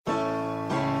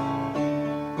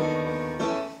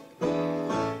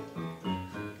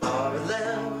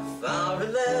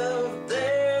RLF,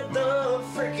 they're the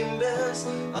freaking best.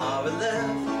 RLF,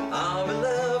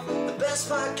 the best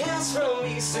podcast from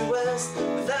east to west.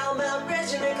 Without Mount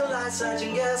Reggie, Nikolai,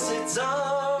 Sergeant, guess it's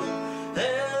RLF.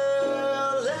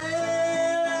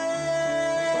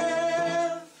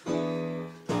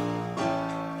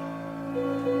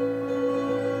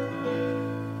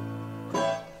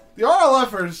 The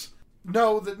RLFers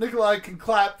know that Nikolai can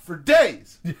clap for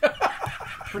days.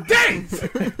 For days!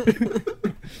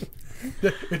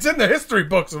 It's in the history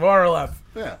books of RLF.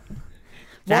 Yeah.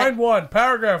 Line 1,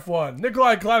 paragraph 1.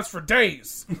 Nikolai claps for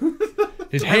days.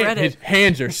 His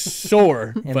hands are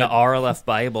sore. In the RLF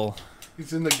Bible.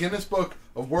 He's in the Guinness Book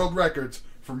of World Records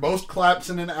for most claps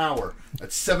in an hour.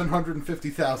 That's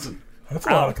 750,000. That's a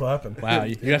lot of clapping. Wow,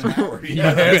 you got some My hands you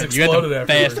got exploded the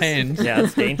afterwards. fast hands. Yeah,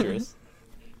 it's dangerous.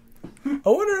 I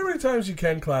wonder how many times you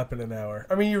can clap in an hour.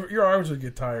 I mean, your arms would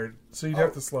get tired, so you'd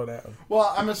have to slow down.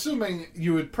 Well, I'm assuming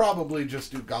you would probably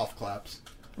just do golf claps.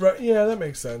 Right? Yeah, that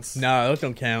makes sense. No, those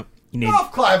don't count.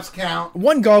 Golf claps count.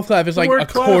 One golf clap is like word a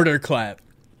clap. quarter clap.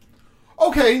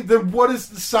 Okay, then what is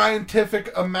the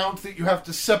scientific amount that you have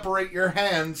to separate your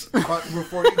hands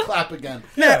before you clap again?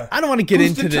 Yeah. I don't want to get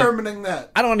Who's into determining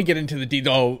that? I don't want to get into the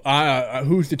detail.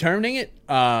 Who's determining it?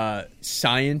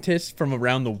 Scientists from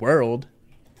around the world.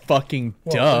 Fucking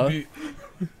Well, duh.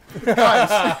 it'd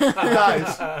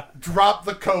Guys, drop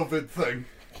the COVID thing.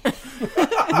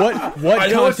 What I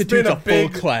know it's been constitutes a a full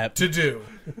big clap? to do.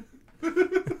 We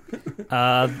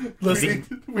Listen,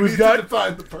 need we've got to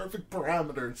define the perfect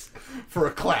parameters for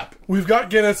a clap. we've got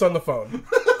Guinness on the phone,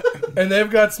 and they've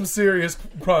got some serious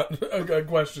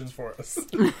questions for us.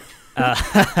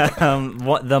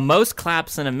 The most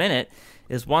claps in a minute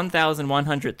is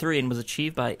 1,103 and was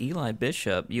achieved by Eli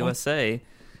Bishop, USA,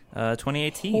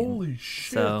 2018. Holy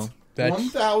shit! So,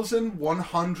 That's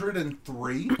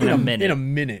 1,103? in a minute. in a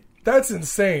minute. That's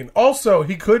insane. Also,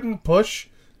 he couldn't push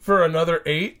for another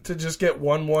 8 to just get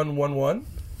 1111,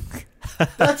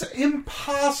 That's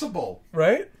impossible.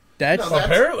 right? That's No,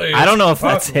 Apparently, I don't know it's if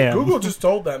that's possible. him. Google just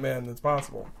told that man it's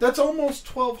possible. That's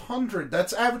almost 1,200.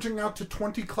 That's averaging out to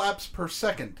 20 claps per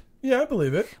second. Yeah, I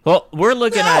believe it. Well, we're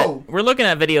looking No!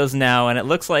 at videos now, and it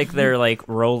looks like they're like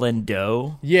rolling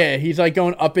dough. yeah. He's like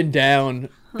going up and down.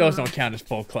 Those don't count as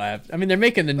full claps. I mean, they're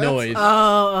making the noise.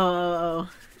 Oh.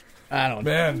 I don't.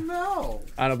 Man, No.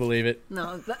 I don't believe it.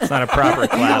 No. It's not a proper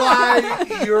clap.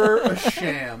 Eli, you're a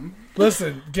sham.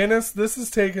 listen, Guinness, this is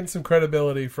taking some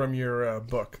credibility from your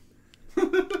book.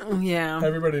 Yeah.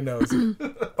 Everybody knows it.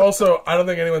 Also, I don't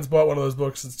think anyone's bought one of those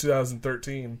books since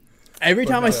 2013. Every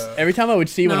time I would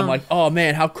see one, No. I'm like, oh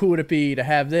man, how cool would it be to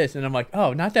have this? And I'm like,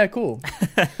 oh, not that cool.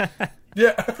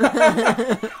 Yeah.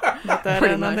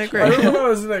 Pretty much. I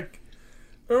remember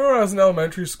when I was in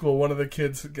elementary school, one of the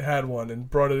kids had one and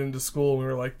brought it into school, and we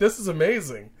were like, this is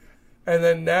amazing. And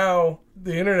then now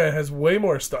the internet has way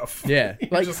more stuff. Yeah. You're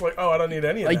Like- just like, oh, I don't need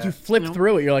any of Like that. you flip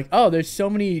through it, you're like, oh, there's so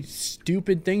many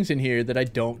stupid things in here that I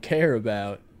don't care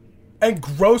about. And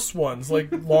gross ones, like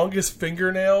longest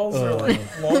fingernails or like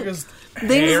longest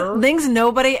hair. Things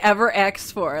nobody ever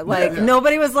asked for. Like,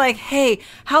 nobody was like, hey,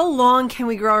 how long can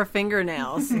we grow our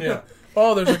fingernails? Yeah.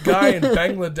 Oh, there's a guy in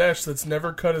Bangladesh that's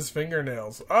never cut his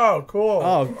fingernails. Oh, cool.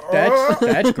 Oh,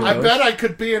 that's gross. I bet I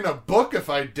could be in a book if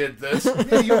I did this.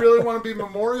 You really want to be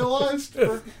memorialized?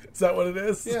 Is that what it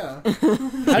is? Yeah.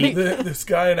 This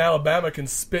guy in Alabama can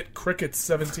spit crickets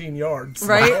 17 yards.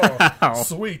 Right? Oh,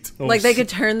 sweet. Like, they could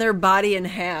turn their body in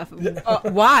half.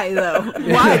 Why, though?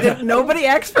 Why? Nobody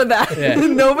asked for that. Yeah.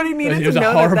 Nobody needed It was to a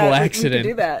know horrible that accident. you could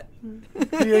do that.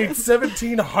 He ate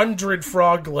 1,700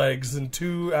 frog legs in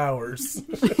 2 hours.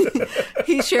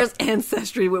 He shares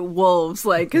ancestry with wolves,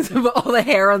 like, because of all the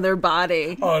hair on their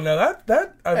body. Oh, no,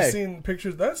 that I've Hey. seen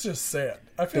pictures. That's just sad.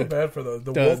 I feel bad for the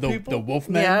wolf people. The wolf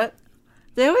man. Yeah.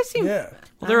 They always seem... Yeah.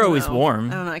 Well, they're always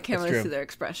warm. I don't know. I can't That's really true. see their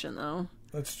expression, though.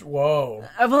 That's, whoa.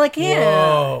 Well, I can't.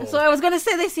 Whoa. So I was going to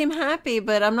say they seem happy,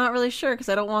 but I'm not really sure because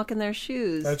I don't walk in their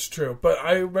shoes. That's true. But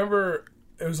I remember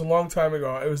it was a long time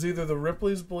ago. It was either the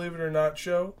Ripley's Believe It or Not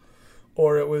show,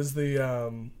 or it was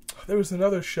the there was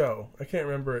another show. I can't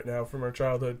remember it now from our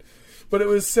childhood, but it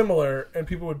was similar, and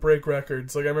people would break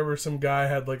records. Like I remember some guy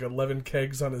had like 11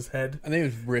 kegs on his head, I think it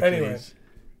was Ripley's.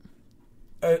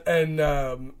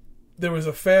 and there was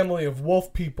a family of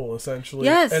wolf people essentially,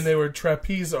 Yes. and they were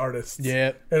trapeze artists,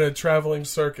 Yeah. in a traveling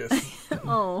circus.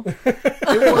 Oh.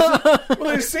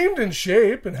 Well, they seemed in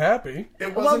shape and happy.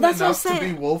 It Well, wasn't that's what I'm enough to be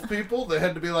saying. wolf people. They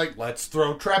had to be like, let's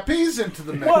throw trapeze into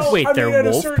the mix. Well, Wait, I they're mean, at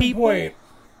a wolf certain people? point,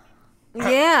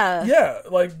 Yeah. yeah,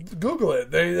 like Google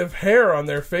it. They have hair on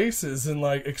their faces and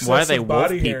like excessive Why are they wolf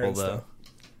body hair people, and though? stuff.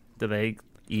 Do they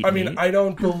eat I mean, meat. I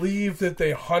don't believe that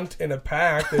they hunt in a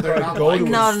pack. They They're probably not go like to a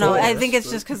No, no. I store. think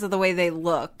it's just because of the way they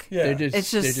look. Yeah. They're just,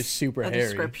 It's just, they're just super a hairy.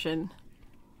 description.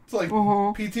 It's like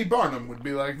P.T. Barnum would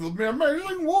be like, the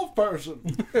amazing wolf person.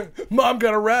 Mom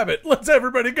got a rabbit. Let's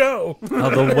everybody go.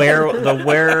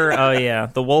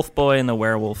 the wolf boy and the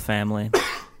werewolf family.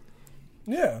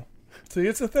 Yeah. See,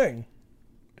 it's a thing.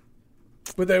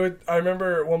 But they would. I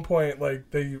remember at one point, like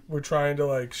they were trying to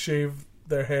like shave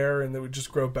their hair, and they would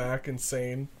just grow back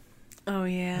insane Oh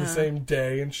yeah. the same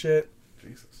day and shit.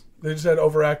 Jesus. They just had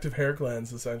overactive hair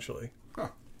glands, essentially.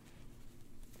 Well,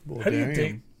 How do you damn.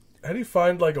 date? How do you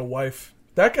find like a wife?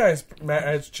 That guy's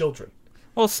has children.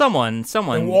 Well, someone.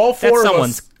 And all four That's of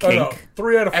someone's us. Oh, no, kink.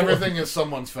 3 out of 4. Everything is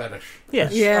someone's fetish. Yeah.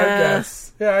 Yeah. I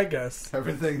guess. Yeah, I guess.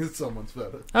 Everything is someone's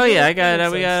fetish. Oh yeah, I got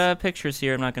Makes we sense. got pictures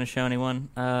here. I'm not going to show anyone.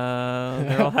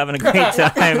 They're all having a great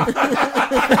time.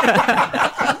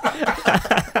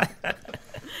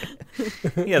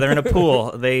 Yeah, they're in a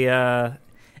pool. They it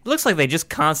looks like they just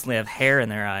constantly have hair in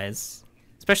their eyes,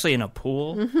 especially in a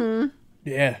pool.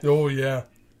 Yeah. Oh yeah,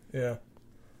 yeah.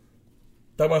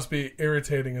 That must be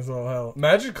irritating as all hell.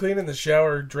 Imagine cleaning the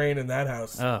shower drain in that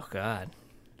house. Oh god,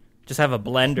 just have a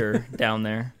blender down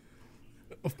there.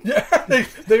 Yeah,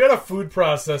 they got a food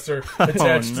processor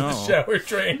attached to the no. shower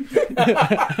drain.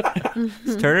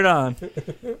 Just turn it on.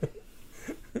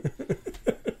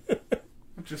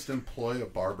 Just employ a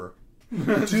barber.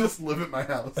 Just live at my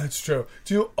house. That's true.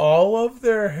 Do all of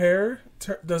their hair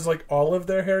does like all of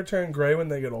their hair turn gray when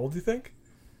they get old? Do you think?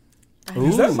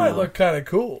 Because that might look kind of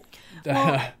cool.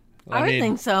 I would mean,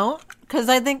 think so. Because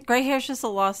I think gray hair is just a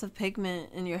loss of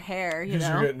pigment in your hair, you Because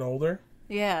know? you're getting older.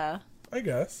 Yeah. I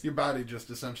guess. Your body just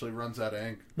essentially runs out of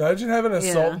ink. Imagine having a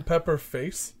Yeah. salt and pepper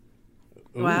face.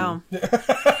 Wow.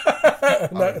 I've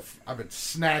been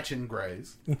snatching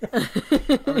grays.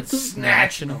 I've been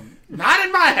snatching them. Not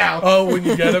in my house. Oh, when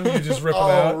you get them, you just rip them Oh,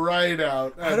 out. right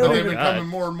out. don't They've even- been coming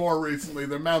more and more recently.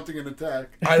 They're mounting an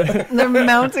attack. They're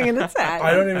mounting an attack.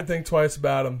 I don't even think twice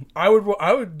about them. I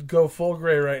would go full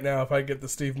gray right now if I get the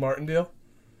Steve Martin deal.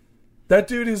 That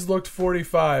dude has looked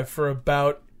 45 for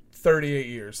about 38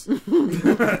 years,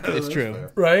 it's true.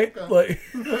 right? Like,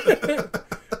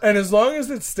 and as long as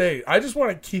it stays, I just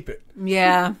want to keep it.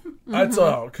 Yeah. That's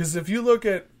all. Because if you look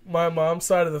at my mom's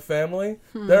side of the family,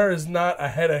 there is not a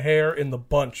head of hair in the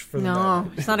bunch for the No,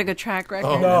 men. it's not a good track record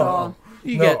no. at all.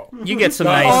 You No. get some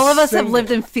No. nice. All of us have Single.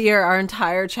 lived in fear our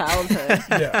entire childhood.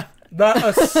 Yeah. Not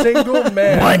a single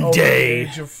man One over day. the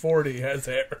age of 40 has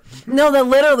hair. No, that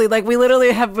literally, like, we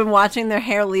literally have been watching their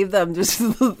hair leave them, just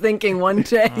thinking one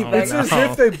day. that- It's as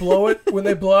if they blow it when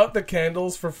they blow out the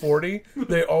candles for 40.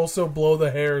 They also blow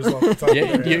the hairs off the top Yeah,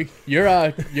 of their head.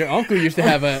 your uncle used to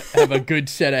have a good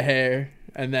set of hair,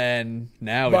 and then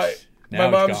now My it's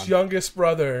mom's gone. youngest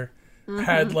brother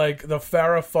had like the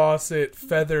Farrah Fawcett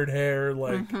feathered hair.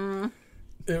 Like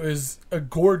it was a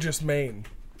gorgeous mane.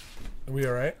 Are we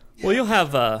all right? Well, you'll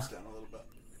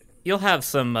have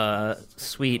some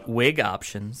sweet wig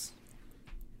options.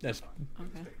 That's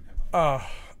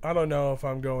I don't know if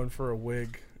I'm going for a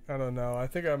wig. I don't know. I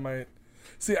think I might.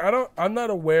 See, I'm not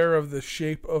aware of the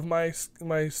shape of my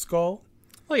skull.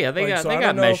 Oh yeah, they Like, got so they I got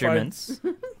don't know if I- measurements.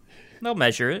 They'll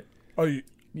measure it. Oh,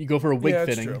 you go for a wig yeah,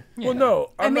 that's fitting. true. Well,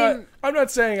 no, I'm mean-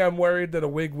 not saying I'm worried that a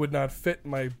wig would not fit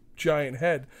my giant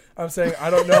head. I'm saying I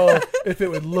don't know if it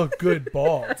would look good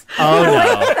bald. Oh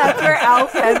no. That's where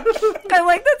Al's head. I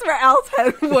like that's where Al's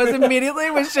head was immediately.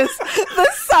 Was just the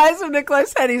size of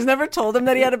Nicholas' head. He's never told him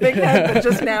that he had a big head, but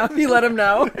just now he let him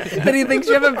know that he thinks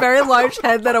you have a very large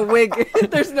head. That a wig.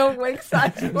 There's no wig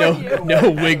size for you. No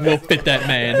wig will fit that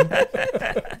man.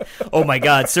 Oh my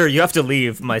God, sir, you have to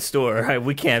leave my store.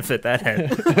 We can't fit that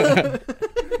head.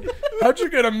 How'd you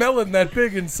get a melon that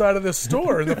big inside of this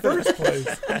store in the first place?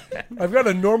 I've got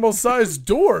a normal sized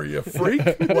door, you freak.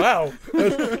 Wow.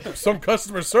 Some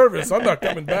customer service. I'm not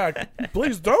coming back.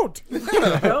 Please don't.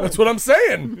 That's what I'm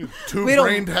saying. We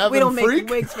Two-brained don't. having We don't freak. make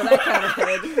wigs for that kind of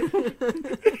head.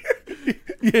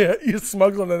 Yeah, you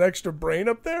smuggling an extra brain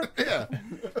up there? Yeah.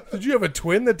 Did you have a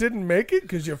twin that didn't make it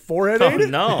because your forehead ate Oh it?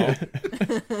 no.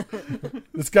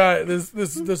 This guy,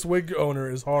 this wig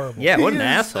owner is horrible. Yeah, what He an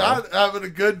is asshole. not having a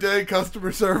good day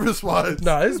customer service wise.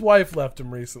 No, his wife left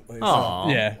him recently. So. Aw.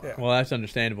 Yeah. Well, that's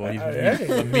understandable. He's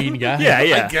Hey. a mean guy. Yeah, I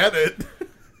yeah. get it.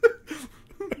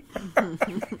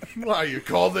 Why, you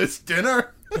call this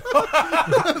dinner?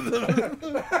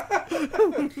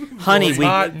 Honey, It's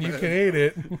hot and you can eat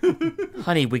it.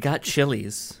 honey, we got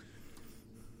chilies.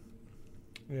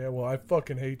 Yeah, well, I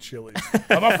fucking hate Chili's.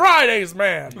 I'm a Fridays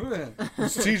man.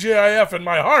 It's TGIF in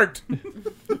my heart,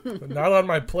 but not on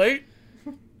my plate.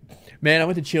 Man, I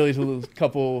went to Chili's a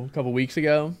couple weeks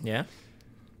ago. Yeah.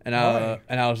 And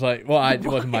I was like, well,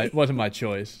 it wasn't my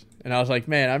choice. And I was like,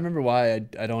 man, I remember why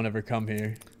I don't ever come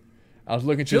here. I was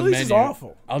looking through Chili's the menu. is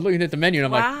awful. I was looking at the menu, and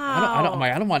I'm Wow.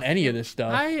 like, I don't want any of this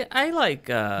stuff. I like.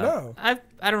 No. I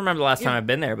don't remember the last time I've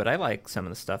been there, but I like some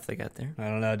of the stuff they got there. I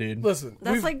don't know, dude. Listen,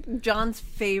 That's like John's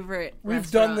favorite. we've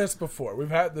done this before. We've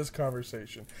had this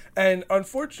conversation, and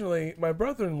unfortunately, my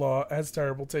brother-in-law has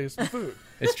terrible taste in food.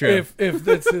 It's true. If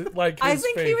that's like his I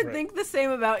think he would favorite. think the same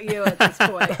about you at this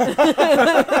point.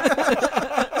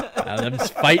 Them's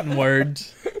fighting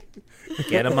words.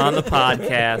 Get them on the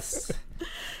podcast.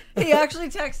 He actually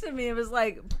texted me and was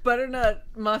like, butternut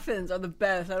muffins are the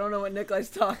best. I don't know what Nikolai's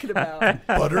talking about.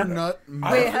 Butternut.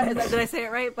 Wait, did I say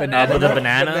it right? Banana. The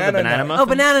banana Banana muffin. Oh,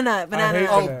 banana nut. I Banana hate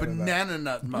nut. Oh, banana banana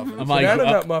nut muffins. I'm like, Banana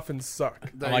oh, nut muffins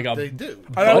suck. They, like a- they do.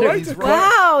 I don't like He's to- right.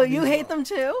 Wow, you hate them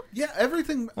too? Yeah,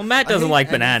 everything. Well, Matt I doesn't hate like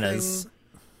anything- bananas.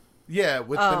 Yeah,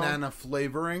 with Oh. banana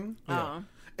flavoring. Oh.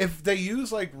 If they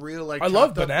use like real like I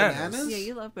love chopped up bananas. Yeah,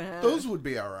 you love bananas. those would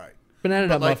be all right. banana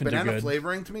But nut like muffins are banana good.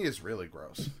 flavoring to me is really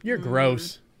gross. You're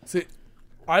gross. See,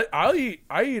 I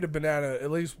eat a banana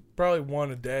at least probably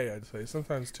one a day. I'd say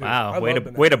sometimes two. I Wow, way love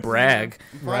to bananas. brag.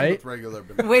 I'm fine Right? with regular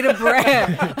bananas. Way to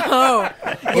brag. Oh.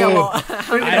 Yeah, well,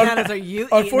 how many bananas are you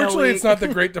eating Unfortunately, a it's week? not the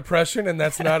Great Depression, and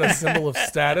that's not a symbol of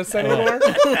status anymore.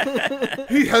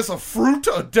 He has a fruit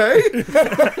a day.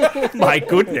 My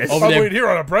goodness. Over I'm there, waiting here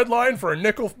on a bread line for a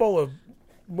nickel bowl of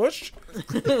mush.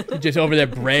 just over there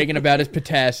bragging about his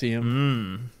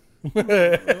potassium. Why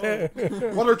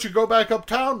don't you go back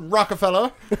uptown,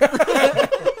 Rockefeller?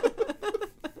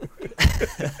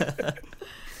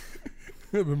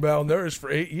 I've been malnourished for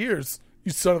 8 years.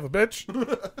 You son of a bitch.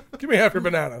 Give me half your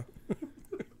banana.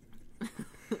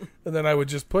 And then I would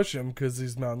just push him because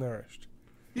he's malnourished.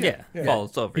 Yeah,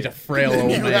 falls over. He's a you. frail old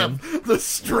You man. have the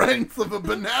strength of a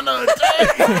banana a day.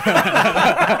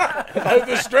 I have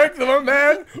the strength of a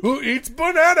man who eats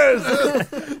bananas.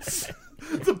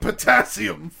 The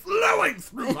potassium flowing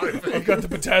through my I've veins. got the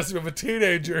potassium of a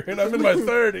teenager, and I'm in my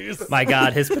 30s. My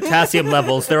God, his potassium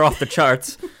levels, they're off the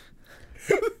charts.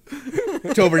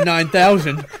 It's over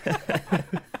 9,000.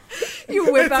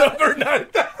 You whip It's out. over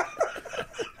 9,000.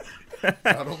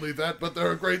 Not only that, but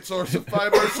they're a great source of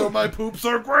fiber, so my poops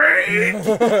are great.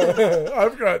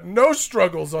 I've got no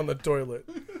struggles on the toilet.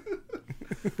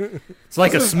 It's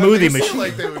like a They smoothie seem machine.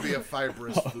 like they would be a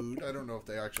fibrous food. I don't know if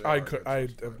they actually are. I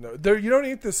have no. There, you don't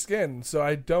eat the skin, so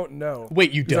I don't know.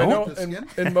 Wait, you 'Cause I know don't? The in,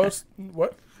 skin? in most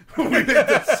what? We made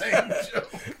the same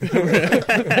joke.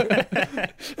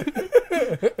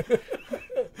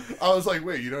 I was like,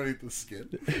 wait, you don't eat the skin?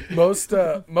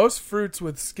 Most fruits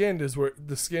with skin is where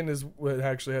the skin is what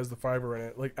actually has the fiber in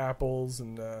it, like apples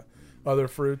and other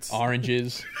fruits.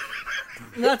 Oranges.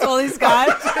 That's all he's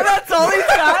got. That's all he's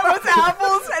got was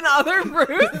apples and other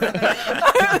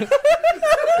fruits.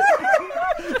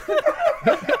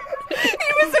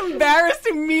 He was embarrassed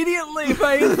immediately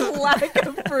by his lack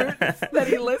of fruits that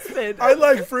he listed. I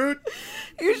like fruit.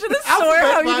 You should have sworn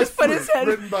how Alphabet he by just put his fruit, head.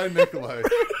 written by Nikolai.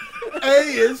 A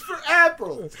is for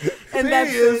apples. And B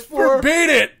that's is it. for Beat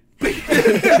it.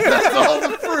 that's all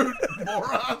the fruit,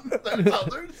 moron. There's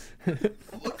others.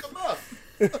 Look them up.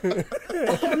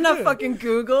 I'm not fucking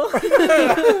Google.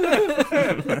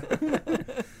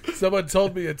 Someone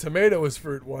told me a tomato was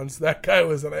fruit once. That guy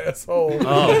was an asshole.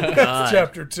 Oh, That's God.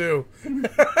 chapter 2.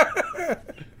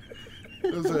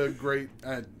 It was a great.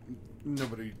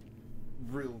 Nobody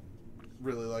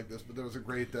really liked this, but there was a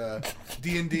great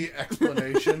D&D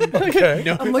explanation. Okay.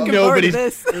 No, I'm looking forward to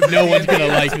nobody's, this. no one's gonna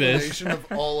like this. Explanation of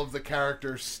all of the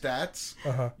characters' stats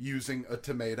using a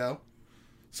tomato.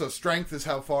 So strength is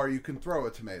how far you can throw a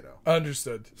tomato.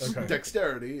 Understood. Okay.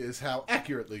 Dexterity is how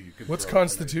accurately you can. What's throw a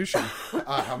Constitution?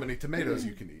 tomato. How many tomatoes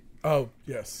you can eat. Oh,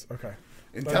 yes. Okay.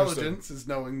 Intelligence is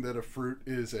knowing that a fruit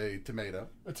is a tomato.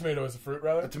 A tomato is a fruit,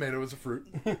 rather? A tomato is a fruit.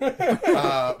 Is that one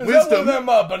of Wisdom. them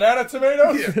banana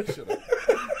tomatoes? Yeah,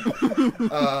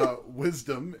 shut up.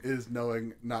 Wisdom is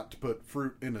knowing not to put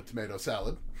fruit in a tomato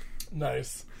salad.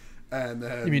 Nice. And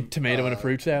then You mean tomato in a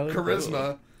fruit salad?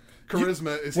 Charisma.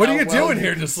 Charisma is What are how you well doing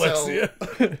here, can dyslexia?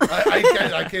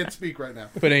 sell- I can't speak right now.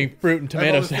 Putting fruit and I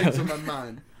have tomato all the things salad. in my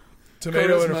mind.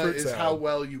 Tomato in a Charisma fruit is salad. how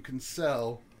well you can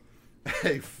sell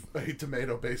a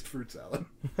tomato-based fruit salad.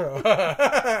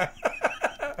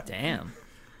 Damn.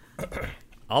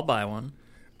 I'll buy one.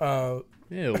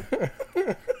 Ew.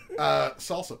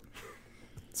 Salsa.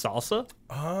 Salsa?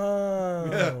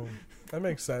 Oh. That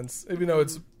makes sense. Even though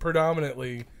it's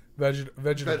predominantly vegetables.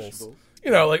 Vegetables. You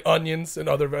know, like onions and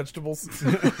other vegetables.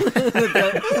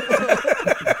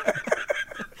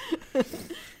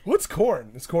 What's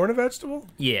corn? Is corn a vegetable?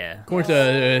 Yeah. Corn's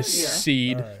a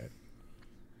seed. All right.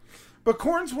 But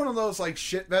corn's one of those like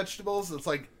shit vegetables that's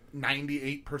like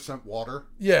 98% water.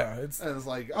 Yeah, it's And it's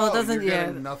like, Well, it doesn't- you're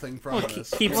getting yeah. nothing from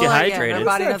this. Keeps Well, you yeah, hydrated. our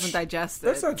body That's not doesn't digest it.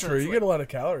 that's not so true. it's You like- get a lot of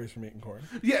calories from eating corn.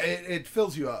 Yeah, it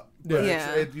fills you up. But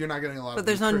Yeah. you're not getting a lot But of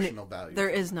there's nutritional no value. there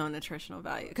is no nutritional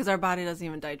value because our body doesn't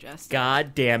even digest it.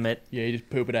 God damn it! Yeah, you just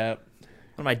poop it out.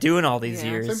 What am I doing all these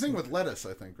Yeah. years? Same thing with lettuce,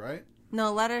 I think, right?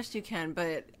 No, lettuce you can,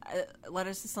 but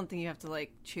lettuce is something you have to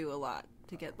like chew a lot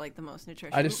to get like the most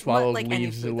nutrition. I just swallow Like any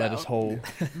leaves of food, lettuce though. whole.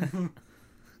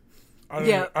 I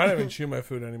don't even chew my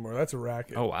food anymore. That's a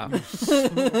racket. Oh wow!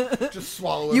 Just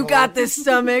swallow it. You whole. got this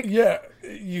stomach. Yeah,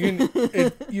 you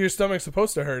can. Your stomach's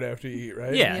supposed to hurt after you eat,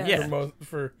 right? Yeah, yeah.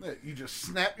 For Yeah, you just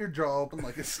snap your jaw open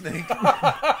like a snake.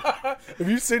 if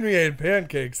you've seen me eating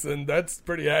pancakes, then that's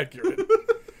pretty accurate.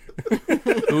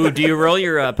 Ooh, do you roll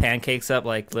your pancakes up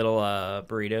like little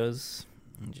burritos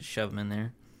and just shove them in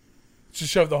there?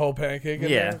 Just shove the whole pancake in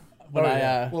Yeah. there. When Oh, I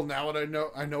yeah. Well, now what I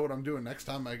know what I'm doing next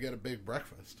time I get a big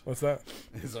breakfast What's that?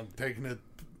 is I'm taking a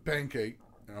pancake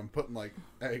and I'm putting like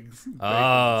eggs. and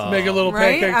Oh, Make a little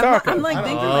Right? pancake I'm, taco. I'm like I don't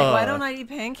thinking, know. like, why don't I eat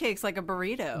pancakes like a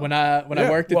burrito? when I Yeah.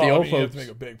 worked at Well, the I old mean, you have folks to make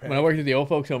a big when I worked at the old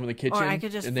folks home in the kitchen, I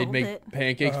could just and they'd fold make it.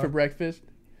 pancakes for breakfast.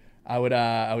 I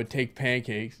would take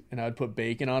pancakes and I would put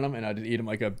bacon on them and I'd just eat them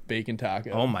like a bacon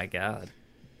taco. oh my god!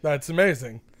 That's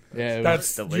amazing. yeah, it was-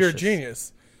 That's delicious. you're a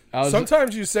genius. I was,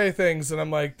 Sometimes you say things and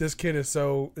I'm like, this kid is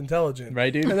so intelligent.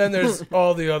 Right, dude? And then there's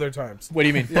all the other times. What do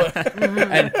you mean?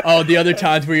 And the other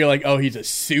times where you're like, oh, he's a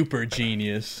super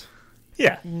genius,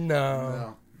 Yeah, No.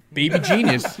 No. baby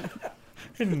genius.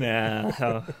 no.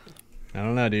 I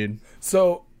don't know, dude.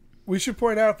 So we should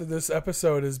point out that this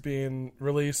episode is being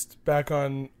released back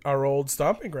on our old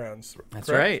stomping grounds. That's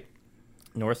correct? right.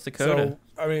 North Dakota.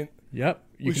 So, I mean, Yep,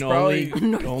 you We can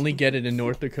should only get it in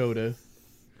North Dakota.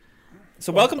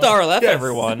 So welcome to RLF, yes.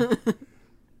 everyone.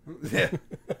 Yeah.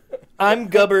 I'm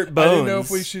Gubbert I Bones. didn't know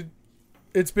if we should.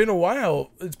 It's been a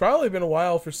while. It's probably been a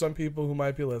while for some people who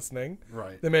might be listening.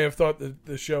 Right. They may have thought that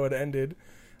the show had ended.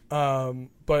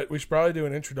 But we should probably do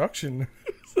an introduction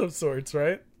of sorts,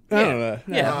 right? I don't know.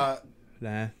 Yeah.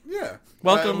 Nah. Yeah.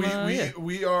 Welcome, We yeah.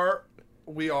 we are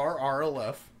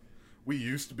RLF. We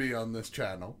used to be on this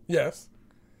channel, Yes.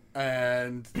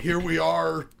 and here we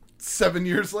are 7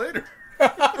 years later.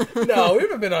 No, we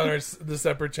haven't been on the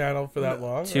separate channel for that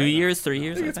long. 2 right? years, 3 I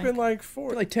years. think it's been like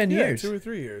 10 years. 2 or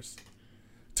 3 years.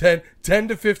 10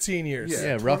 to 15 years.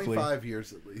 Yeah, roughly. 25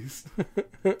 years at least.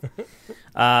 So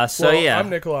Well, yeah, I'm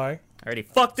Nikolai. I already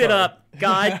fucked it up.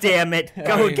 God damn it!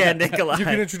 Go again, Nikolai. You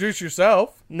can introduce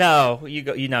yourself. No, you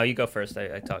go. You go first.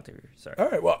 I talked to you. Sorry. All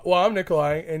right. Well, I'm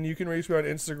Nikolai, and you can reach me on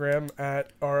Instagram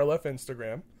at RLF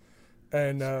Instagram.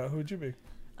 And who'd you be?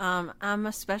 I'm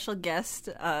a special guest.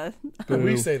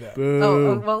 We say that.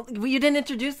 Well, you didn't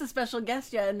introduce the special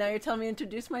guest yet, and now you're telling me to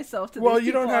introduce myself to Well, these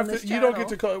you don't people have on this to. You don't get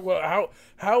to channel. call. Well,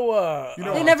 how? You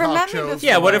know They how never talk met me shows before.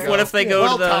 Yeah. What go. if they go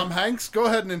Well, to the? Tom Hanks, go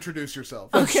ahead and introduce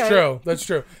yourself. That's Okay. true. That's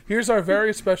true. Here's our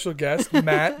very special guest,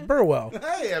 Matt Burwell.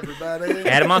 Hey, everybody.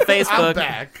 Add him on I'm Facebook.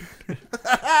 back.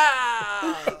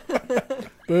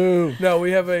 Boom. No,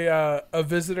 we have a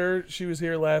visitor. She was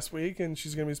here last week, and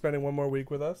she's going to be spending one more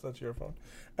week with us. That's your phone.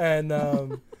 And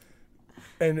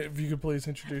and if you could please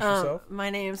introduce yourself. My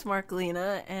name's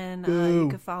Marklina, and Boo. you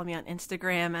can follow me on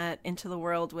Instagram at Into the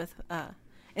World.life.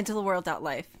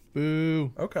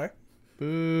 Boo. Okay.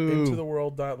 Boo. Into the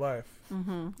world.life.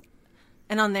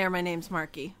 And on there, my name's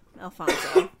Marky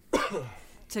Alfonso.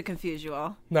 To confuse you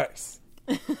all. Nice.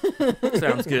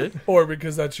 Sounds good. Or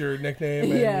because that's your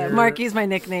nickname. And Yeah, your- Marky's my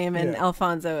nickname, and Yeah.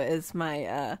 Alfonso is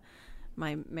my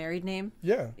my married name.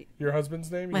 Yeah. Your husband's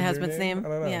name? My Your husband's name, I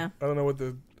don't know. yeah. I don't know what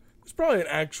the... There's probably an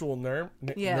actual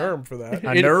Yeah. norm for that.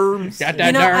 A nerve. Got You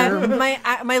that know,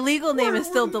 nerve. my legal name is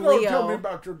still Tell me DeLeo.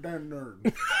 about your damn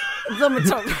nerd. Let me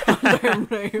talk about their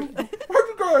name. Why don't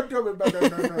you go ahead and tell me about that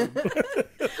damn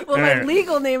nerd? Well, my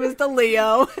legal name is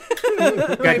DeLeo.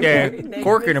 Got that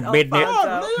cork in a bed there.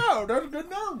 Oh, Leo, that's a good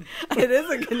name. It is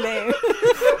a good name.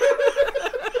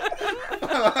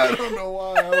 I don't know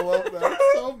why I love that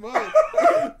so much.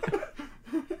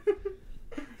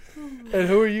 And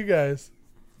who are you guys?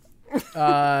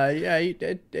 Yeah,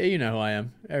 you know who I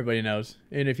am. Everybody knows.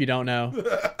 And if you don't know,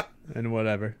 then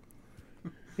whatever.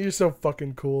 You're so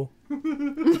fucking cool.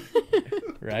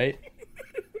 Right?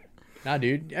 Nah,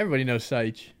 dude. Everybody knows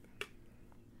Seich.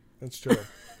 That's true.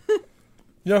 You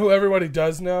know who everybody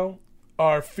does know?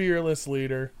 Our fearless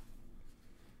leader,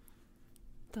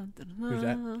 Dun, dun, dun. Who's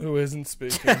that? who isn't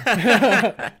speaking.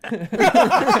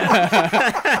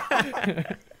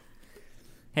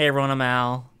 Hey everyone, I'm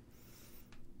Al.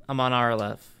 I'm on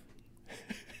RLF.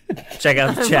 Check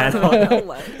out the channel.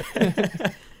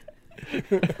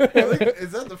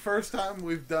 Is that the first time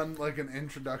we've done like an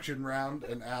introduction round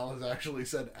and Al has actually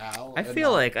said Al? I and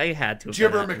feel not like I had to. have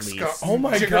Gibber done at least. McScum. Oh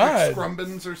my Jigger God.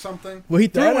 McScrumbins or something. Well, he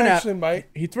threw That one out. actually might.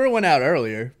 He threw one out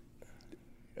earlier.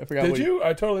 I forgot. Did what you?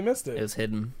 I totally missed It it. was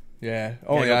hidden. Yeah.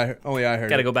 Gotta Only I heard.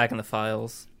 Got to it. go back in the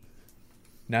files.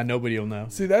 Now nobody will know.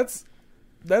 See, that's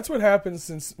what happens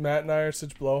since Matt and I are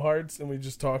such blowhards and we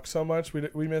just talk so much.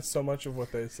 We miss so much of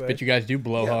what they say. But you guys do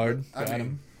blow Yeah, hard. but, Got I mean,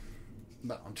 him.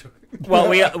 no, I'm joking. Well,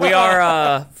 we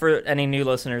are for any new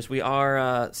listeners. We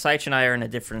are Seich and I are in a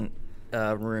different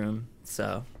room.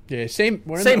 So Yeah, same.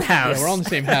 We're in Same the, house. Yeah, we're all in the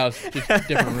same house, just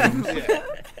different rooms.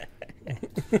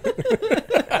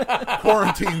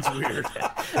 Quarantine's weird.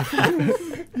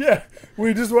 Yeah,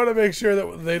 we just want to make sure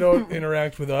that they don't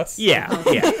interact with us. yeah.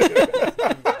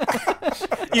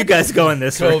 You guys go in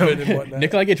this room. COVID and whatnot.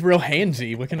 Nikolai gets real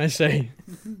handsy. What can I say?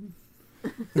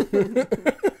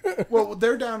 Well,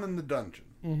 they're down in the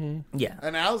dungeon. Yeah.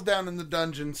 And Al's down in the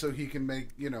dungeon so he can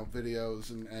make, videos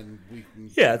and we can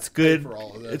Yeah, it's good. pay for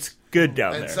all of this. It's good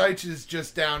down And there. Seich is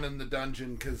just down in the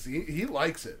dungeon because he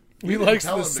likes it. He We didn't likes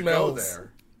tell the him to go smells.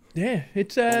 there. Yeah,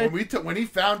 it's When he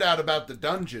found out about the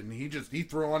dungeon, he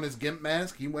threw on his gimp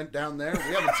mask. He went down there.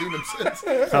 We haven't seen him since.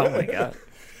 Oh my god.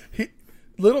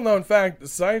 Little known fact: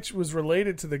 Seich was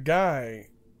related to the guy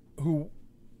who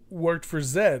worked for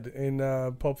Zed in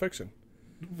Pulp Fiction.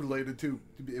 Related to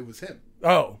it was him.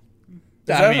 Oh, is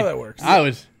that how that works? I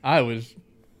was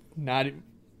not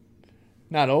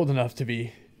old enough to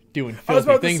be doing I was filthy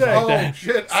about to things say- like Oh that.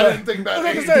 shit! I didn't think about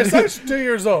I was age. gonna say, Seich 2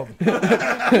 years old.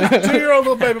 2-year-old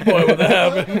little baby boy. What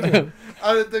happened?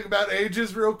 I didn't think about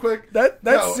ages real quick. That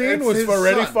No, scene it's was his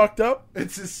already son. fucked up.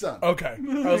 It's his son. Okay,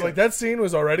 I was like, that scene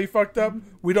was already fucked up.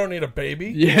 We don't need a baby.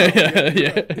 Yeah.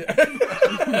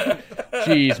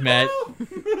 Jeez, Matt.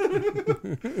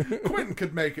 Quentin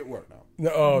could make it work. No.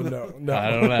 No, oh, no.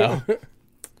 I don't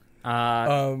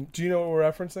know. Do you know what we're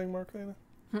referencing, Mark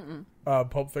Lana?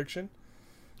 Pulp Fiction.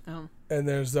 Oh. And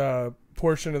there's a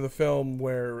portion of the film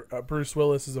where Bruce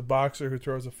Willis is a boxer who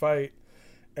throws a fight,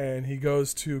 and he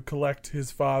goes to collect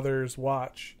his father's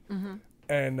watch,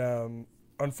 and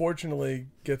unfortunately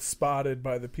gets spotted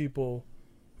by the people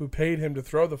who paid him to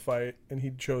throw the fight, and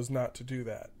he chose not to do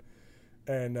that.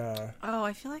 And Oh,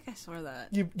 I feel like I saw that.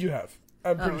 you have.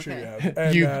 I'm pretty sure you have.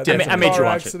 And, You there's definitely- a I made you car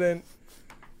watch it. accident.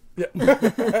 Yeah.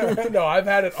 No, I've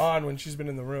had it on when she's been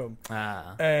in the room.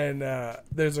 And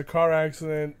there's a car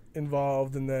accident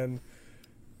involved, and then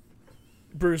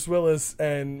Bruce Willis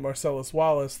and Marcellus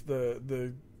Wallace,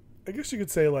 the I guess you could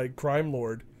say like crime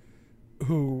lord,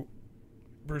 who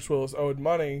Bruce Willis owed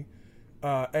money,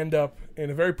 end up in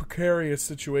a very precarious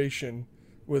situation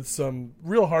with some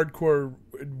real hardcore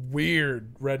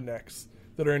weird rednecks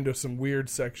that are into some weird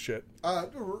sex shit.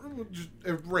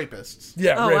 Rapists.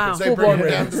 Yeah, Oh, rapists. wow. They Full-blown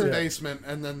bring him down rapists, to the yeah. basement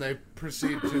and then they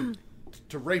proceed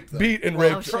to rape them. Beat and Well,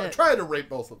 rape. Oh, shit. try to rape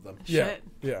both of them. Yeah,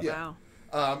 Shit. yeah.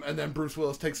 Wow. And then Bruce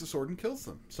Willis takes a sword and kills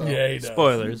them. So Yeah, he does.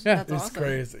 Spoilers. Yeah. That's It's awesome.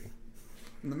 crazy.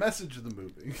 and the message of the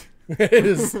movie It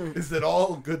is. is that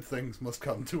all good things must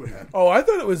come to an end. Oh, I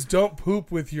thought it was don't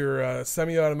poop with your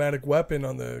semi-automatic weapon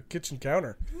on the kitchen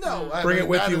counter. No, I Bring mean, it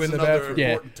with that you is in the another bathroom.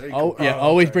 Yeah. important take. Oh, yeah. Oh,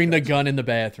 Always okay, bring the gotcha. gun in the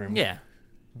bathroom. Yeah.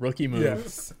 Rookie move.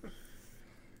 Yes.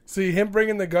 See, him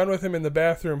bringing the gun with him in the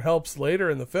bathroom helps later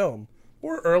in the film.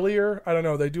 Or earlier. I don't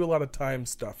know. They do a lot of time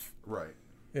stuff. Right.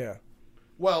 Yeah.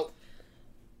 Well,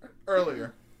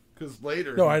 earlier, because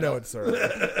later. No, he I know does- it's earlier.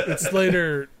 It's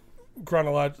later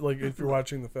chronologically, like if you're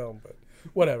watching the film, but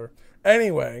whatever.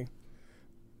 Anyway,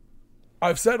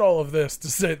 I've said all of this to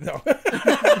say no.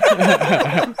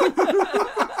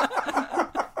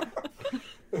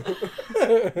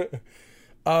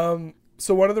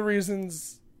 So one of the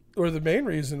reasons, or the main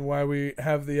reason why we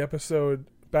have the episode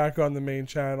back on the main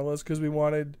channel is because we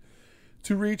wanted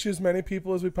to reach as many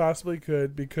people as we possibly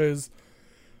could, because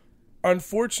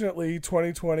unfortunately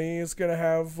 2020 is going to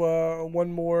have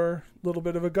one more little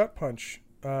bit of a gut punch.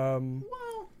 A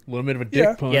little bit of a dick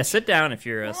Yeah. punch. Yeah, sit down if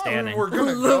you're standing. We're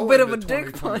gonna A little go bit of into a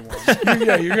dick 2021.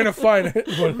 Yeah, you're going to find it.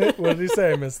 What did he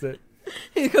say? I missed it.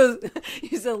 He goes,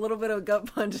 he said a little bit of a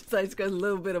gut punch. It's got a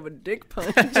little bit of a dick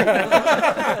punch.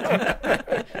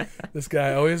 This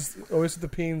guy always with the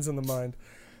peens in the mind.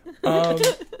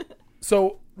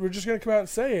 So we're just gonna come out and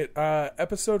say it.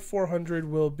 Episode 400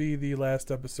 will be the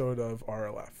last episode of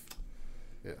RLF.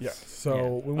 Yes. Yeah.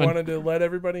 So we wanted to let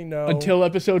everybody know Until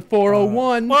episode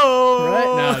 401. Whoa!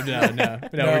 Right? No,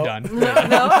 No. we're done.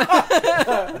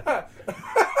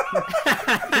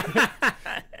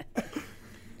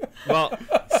 Well,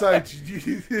 Seich,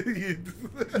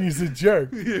 he's a jerk.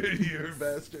 you're a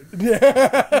bastard.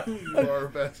 Yeah. You are a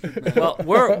bastard. Man.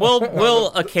 well, we'll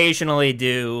occasionally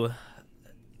do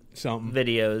something.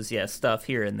 videos, stuff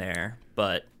here and there,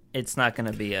 but it's not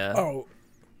going to be a. Oh,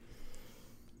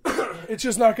 it's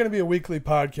just not going to be a weekly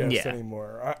podcast Yeah.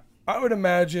 anymore. I would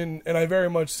imagine, and I very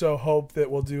much so hope that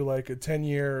we'll do like a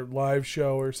 10-year live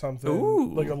show or something,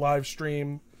 Ooh. like a live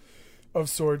stream of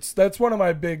sorts. That's one of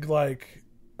my big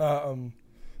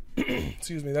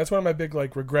excuse me. That's one of my big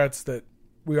regrets that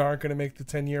we aren't going to make the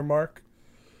 10-year mark.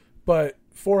 But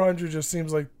 400 just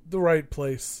seems like the right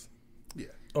place. Yeah.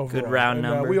 Overall. Good round And,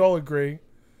 number. we all agree.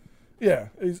 Yeah,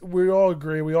 we all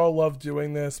agree. We all love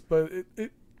doing this, but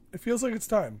it feels like it's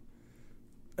time.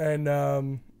 And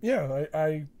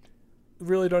I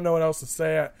really don't know what else to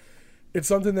say. It's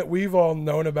something that we've all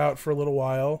known about for a little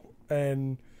while,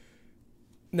 and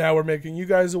now we're making you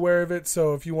guys aware of it.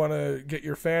 So if you want to get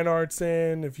your fan arts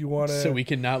in, if you want to, So we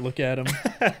can not look at them.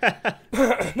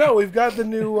 no, we've got the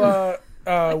new or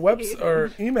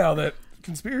email that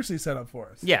Conspiracy set up for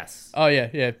us. Yes, Oh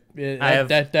yeah.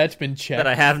 That's been checked. but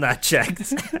I have not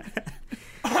checked.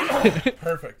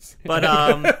 Perfect.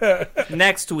 But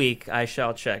next week I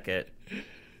shall check it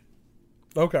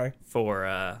Okay.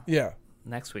 for Yeah.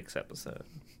 next week's episode.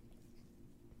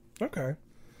 Okay.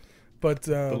 But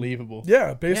Believable.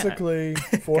 yeah, basically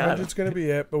 400 is going to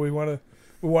be it. But we wanted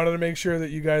to make sure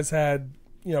that you guys had,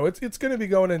 it's going to be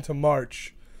going into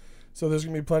March, so there's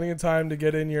going to be plenty of time to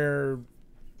get in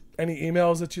any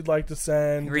emails that you'd like to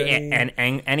send.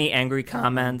 Any angry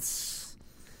comments?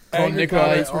 Angry Nikolai.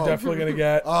 comments we're definitely going to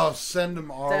get. Oh, send them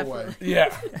our Definitely. way.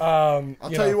 Yeah. I'll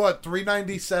tell you what,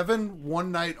 397,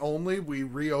 one night only, we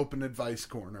reopen Advice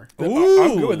Corner. I'm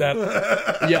good with that.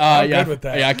 Yeah, good with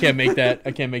that. Yeah, I can't make that.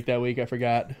 I can't make that week. I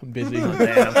forgot. I'm busy.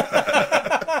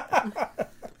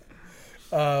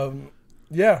 Damn.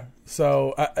 Yeah.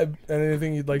 So,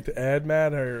 anything you'd like to add,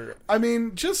 Matt? Or I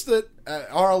mean, just that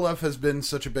RLF has been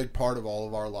such a big part of all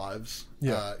of our lives.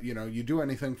 Yeah. You do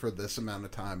anything for this amount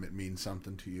of time, it means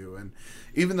something to you. And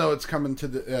even though it's coming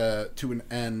to an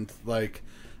end,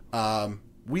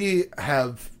 we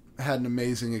have had an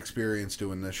amazing experience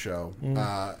doing this show.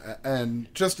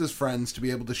 And just as friends, to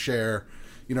be able to share,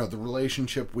 the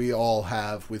relationship we all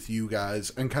have with you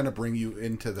guys and kind of bring you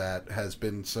into that has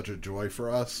been such a joy for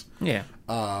us. Yeah.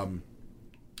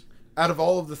 Out of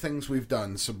all of the things we've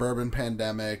done, Suburban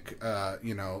Pandemic,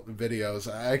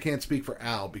 videos, I can't speak for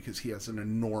Al because he has an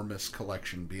enormous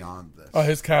collection beyond this.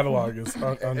 his catalog is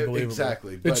unbelievable.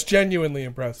 Exactly. It's But, genuinely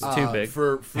impressive. too big.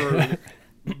 For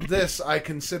this, I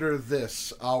consider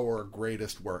this our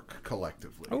greatest work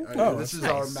collectively. This that's is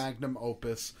nice. our magnum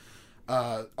opus,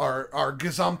 our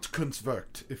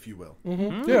Gesamtkunstwerk, if you will.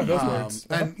 Yeah, those words.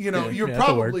 And, you're that's a word.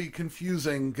 probably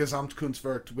confusing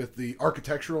Gesamtkunstwerk with the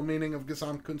architectural meaning of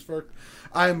Gesamtkunstwerk.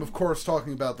 I am, of course,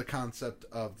 talking about the concept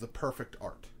of the perfect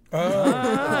art. Of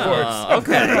course.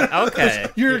 Okay.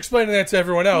 You're explaining that to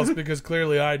everyone else because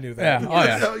clearly I knew that. Yeah. Oh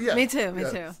yeah. So, yeah. Me too.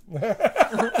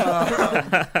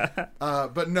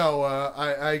 But no,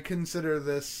 I consider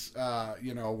this,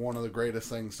 one of the greatest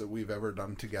things that we've ever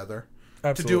done together.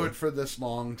 Absolutely. To do it for this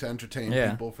long, to entertain Yeah.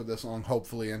 people for this long,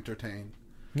 hopefully entertain.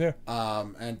 Yeah.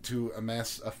 And to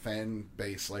amass a fan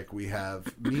base like we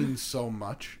have means so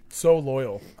much. So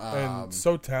loyal and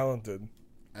so talented.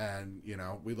 And,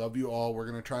 we love you all. We're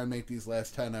going to try and make these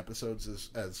last 10 episodes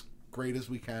as great as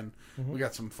we can. We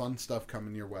got some fun stuff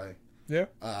coming your way. Yeah.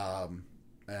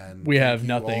 And We thank have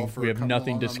you all nothing. for We have coming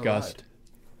nothing along on the discussed.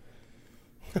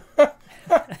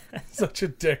 Such a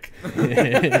dick.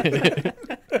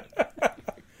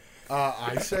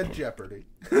 I said Jeopardy.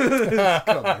 It's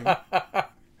coming.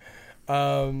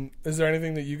 Is there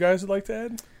anything that you guys would like to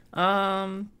add?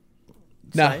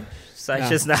 Nah. Sight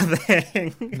just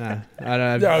nothing. Nah. I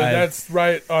don't. Yeah, that's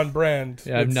right on brand. I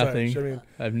have with nothing. Seich. I mean,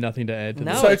 I have nothing to add to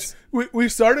No. this. Seich, we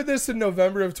started this in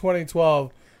November of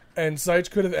 2012, and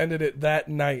Seich could have ended it that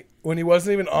night when he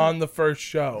wasn't even on the first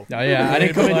show. Oh yeah, I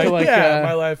didn't come into my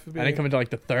life. Would be I didn't come into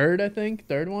the third. I think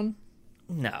third one.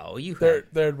 No, you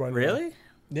third one. really?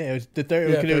 Yeah, it was the third.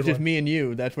 Yeah, It third was just one. me and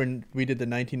you. That's when we did the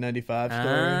 1995 story.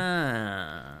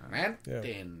 Ah.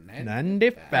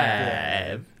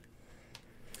 95.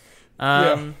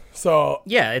 Yeah. So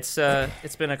Yeah, it's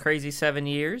been a crazy 7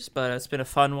 years, but it's been a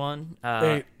fun one.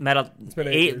 Eight. It's been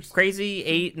 8 years. crazy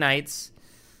 8 nights.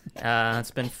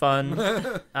 It's been fun.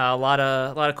 A lot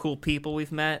of cool people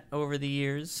we've met over the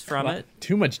years from it.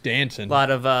 Too much dancing. A lot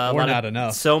of not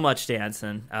enough. So much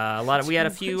dancing. We had a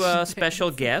few special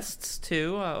guests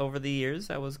too over the years.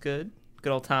 That was good.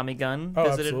 Good old Tommy Gunn Oh,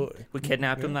 visited. absolutely. We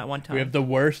kidnapped him that one time. We have the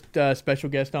worst special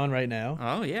guest on right now.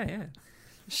 Oh yeah.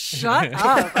 Shut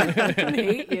up. I fucking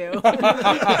hate you.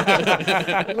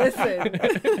 Listen.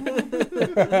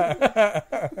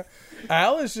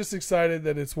 Al is just excited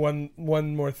that it's one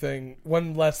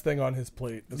less thing on his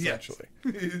plate, essentially.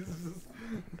 I'm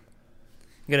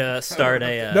gonna start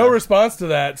a No response to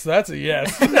that, so that's a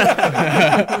yes.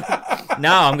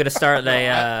 No, I'm gonna start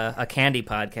a candy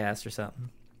podcast or something.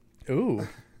 Ooh.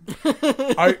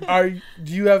 Do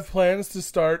you have plans to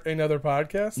start another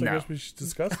podcast? I No. guess we should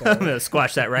discuss I'm that. gonna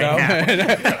squash that right No?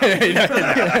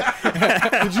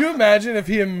 now. Could you imagine if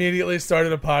he immediately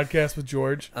started a podcast with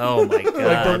George? Oh my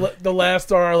god, Like the last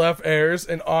RLF airs,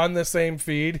 and on the same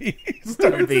feed, he that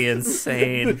started would be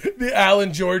insane. the Al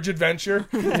and George adventure.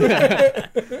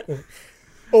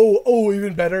 Oh,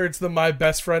 even better, it's the My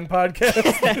Best Friend podcast.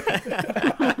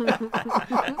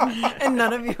 And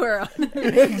none of you are on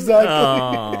it. Exactly.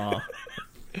 Oh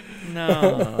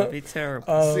no, that'd be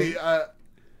terrible. See,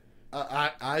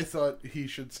 I thought he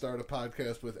should start a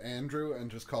podcast with Andrew and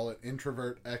just call it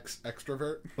Introvert X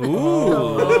Extrovert. Ooh,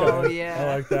 Oh, I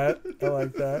yeah. like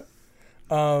that.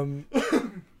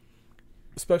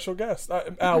 Special guest.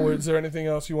 Al, is there anything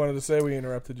else you wanted to say? We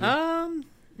interrupted you.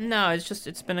 no,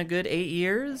 it's been a good 8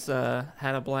 years.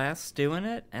 Had a blast doing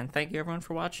it, and thank you everyone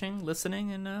for watching,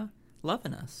 listening, and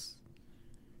loving us.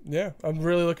 Yeah, I'm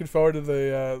really looking forward to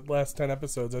the last 10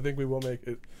 episodes. I think we will make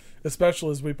it as special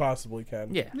as we possibly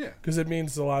can. Yeah. Because it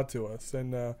means a lot to us.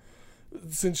 And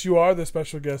since you are the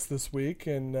special guest this week,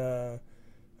 and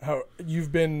how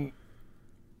you've been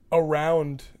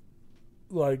around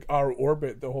like our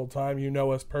orbit the whole time, you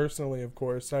know us personally, of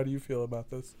course. How do you feel about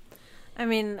this? I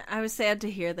mean, I was sad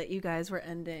to hear that you guys were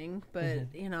ending,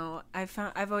 but you know,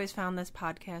 I've always found this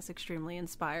podcast extremely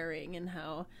inspiring, and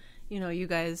how, you know, you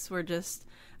guys were just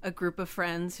a group of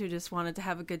friends who just wanted to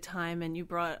have a good time, and you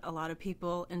brought a lot of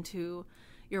people into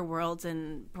your worlds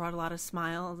and brought a lot of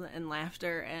smiles and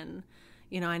laughter, and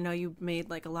you know, I know you made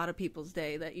like a lot of people's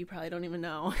day that you probably don't even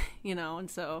know, you know, and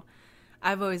so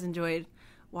I've always enjoyed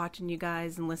watching you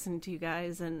guys and listening to you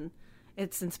guys, and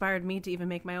it's inspired me to even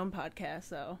make my own podcast.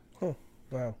 So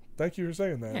Wow. Thank you for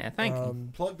saying that. Yeah, thank you.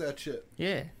 Plug that shit.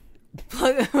 Yeah.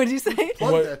 what did you say?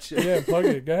 Plug that shit. Yeah, plug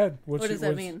it. Go ahead. What does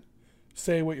that mean?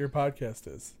 Say what your podcast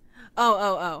is.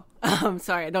 Oh.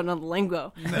 Sorry, I don't know the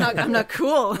lingo. I'm not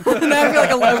cool. Now I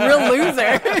feel like a real loser.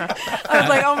 I was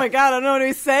like, oh my god, I don't know what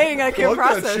he's saying. I can't Plug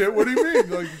that process. shit. What do you mean?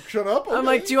 Like, shut up. I'm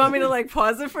like, do you want me to like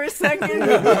pause it for a second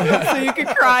so you could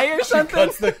cry or something?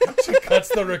 She cuts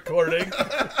the recording.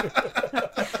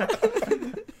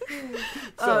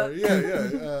 Sorry.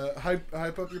 Yeah. Hype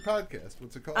up your podcast.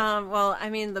 What's it called? Well, I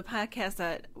mean, the podcast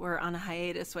that we're on a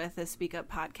hiatus with is Speak Up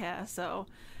Podcast. So,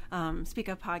 Speak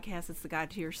Up Podcast is the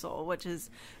guide to your soul, which is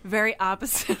very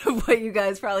opposite of what you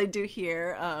guys probably do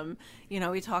here. You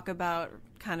know, we talk about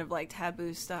kind of like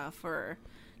taboo stuff or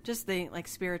just the like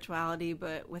spirituality,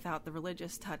 but without the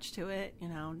religious touch to it. You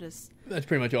know, just That's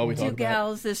pretty much all we talk two about.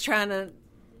 gals just trying to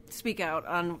speak out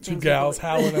on Two things gals we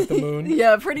howling at the moon.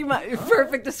 Yeah, pretty much.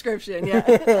 Perfect description.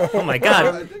 Yeah. Oh my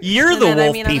god, you're And the then, wolf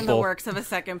I mean, I'm in the people. works of a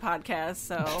second podcast,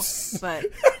 so but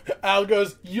Al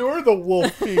goes, "You're the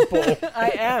wolf people."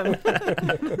 I am.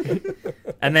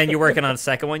 And then you're working on a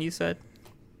second one, you said?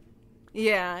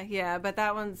 Yeah, but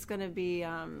that one's gonna be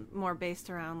more based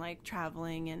around like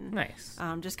traveling and Nice.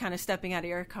 just kind of stepping out of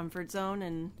your comfort zone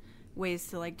and ways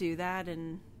to like do that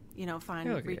and you know Hell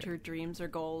reach yeah. your dreams or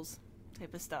goals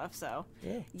type of stuff. So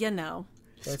Yeah. you know,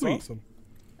 That's Sweet. awesome.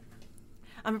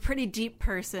 I'm a pretty deep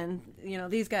person. You know,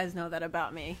 these guys know that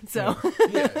about me. So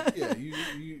yeah.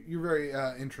 You're very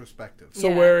introspective. So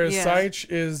Yeah, whereas yeah. Seich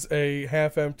is a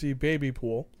half-empty baby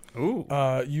pool, Ooh.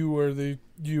 you were the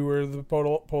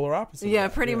polar opposite. of yeah,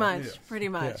 that. pretty much, yeah. pretty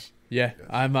much. Yeah,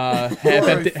 I'm half You're a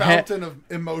empty. fountain of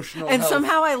emotional And health,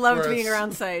 somehow I loved whereas- being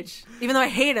around Seich, even though I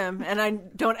hate him and I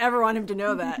don't ever want him to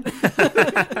know that.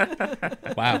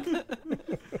 Wow.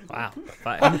 Wow.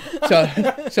 Fine.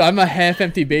 So I'm a half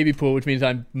empty baby pool, which means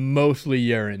I'm mostly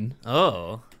urine.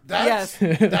 Oh. That's,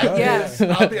 Yes. that Yes. is,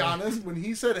 I'll be honest, when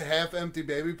he said half empty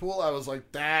baby pool, I was like,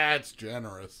 that's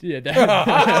generous. Yeah.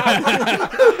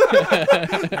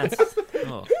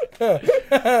 Oh. What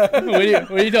are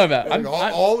you talking about?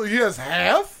 Like, he has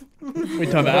half? What are you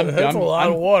talking about? That's a lot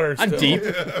of water. I'm still.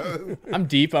 deep. I'm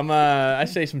deep. I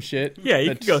say some shit. Yeah,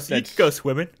 you can go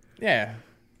swimming. Yeah.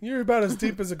 You're about as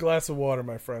deep as a glass of water,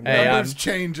 my friend. Hey, Numbers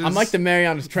changes. I'm like the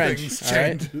Marianas Trench. Things All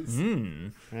right? changes.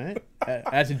 All right?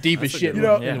 That's the deepest That's a shit good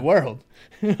one, in yeah. the world.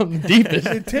 I'm the deepest.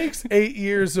 It takes 8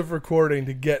 years of recording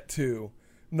to get to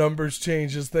numbers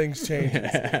changes, things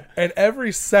changes, and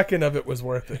every second of it was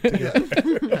worth it.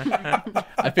 Together.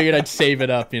 I figured I'd save it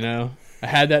up. You know, I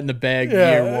had that in the bag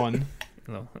Yeah. year one.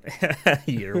 Oh.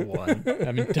 Year one.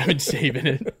 I've been saving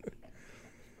it.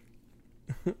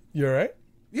 You all right?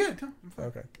 Yeah, no, I'm fine.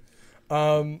 Okay.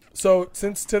 So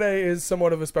since today is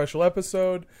somewhat of a special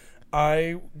episode,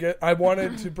 I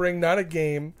wanted to bring not a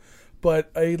game,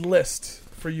 but a list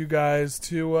for you guys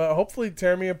to hopefully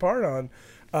tear me apart on.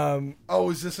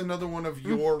 Is this another one of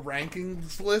your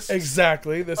rankings list?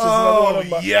 Exactly. This is another one of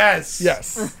my yes.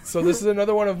 Yes. So this is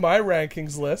another one of my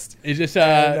rankings list. Is this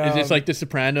is this like The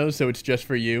Sopranos? So it's just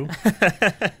for you?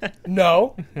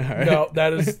 No, no,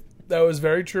 that was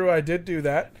very true. I did do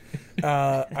that.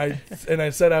 I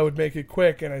said I would make it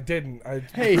quick, and I didn't. I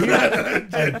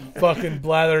fucking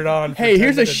blathered on. Hey,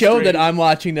 here's a show that I'm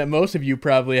watching that most of you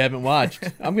probably haven't watched.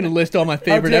 I'm going to list all my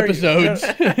favorite episodes.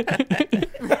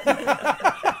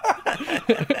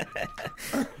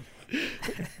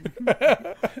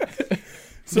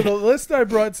 So the list I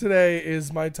brought today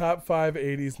is my top 5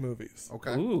 80s movies.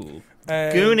 Okay. Ooh.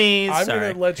 And Goonies. I'm Sorry.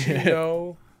 going to let you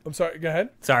know. I'm sorry. Go ahead.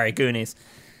 Sorry, Goonies.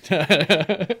 I'm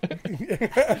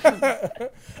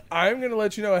going to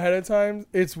let you know ahead of time.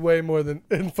 It's way more than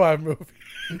in 5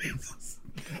 movies.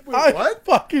 Wait, what?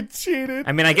 Fucking cheated.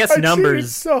 I mean, I guess cheated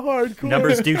numbers so hardcore.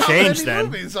 numbers do How change many then.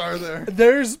 movies are there?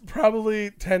 There's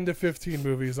probably 10 to 15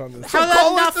 movies on this. How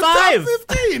Call that's it not the five?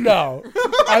 top 15. No,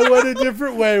 I went a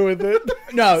different way with it.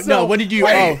 No, what did you...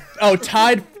 wait.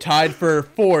 Tied for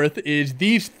 4th is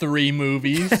these 3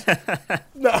 movies.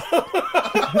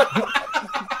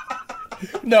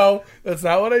 No, that's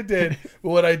not what I did. But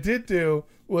what I did do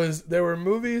was there were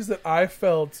movies that I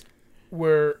felt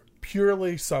were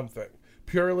purely something,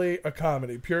 purely a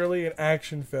comedy, purely an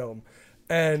action film.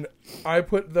 And I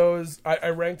put those, I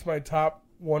ranked my top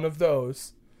one of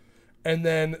those. And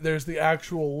then there's the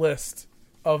actual list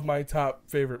of my top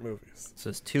favorite movies. So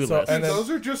it's 2 So- lists. and then- Those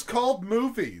are just called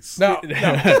movies. No.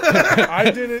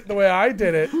 I did it the way I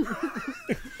did it.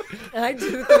 I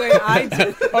did it the way I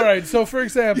did. All right, so for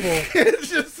example, It's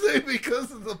just say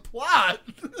because of the plot.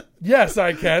 yes,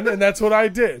 I can, and that's what I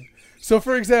did. So,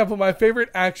 for example, my favorite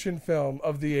action film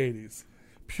of the 80s,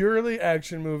 purely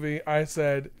action movie, I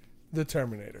said The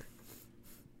Terminator.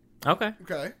 Okay.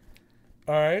 Okay.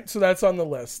 All right, so that's on the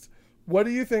list. What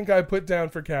do you think I put down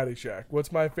for Caddyshack?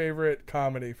 What's my favorite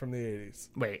comedy from the 80s?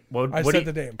 Wait. What I do said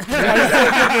you... the name.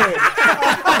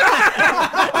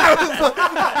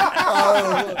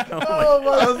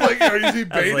 I was like, are you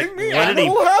baiting like, me? what did he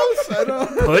Animal House? I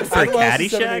don't put for I lost to Caddyshack?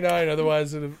 79,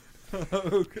 otherwise it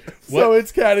So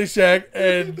it's Caddyshack,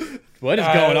 and What is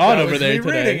going on that over was there me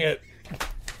reading today? it.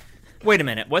 Wait a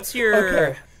minute. What's your...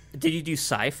 Okay. Did you do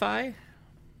sci-fi?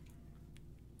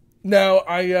 No,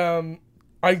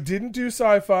 I didn't do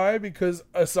sci-fi because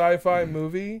a sci-fi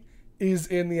movie is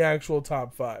in the actual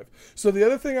top 5. So the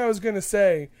other thing I was going to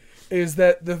say is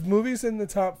that the movies in the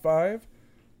top 5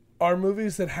 are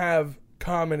movies that have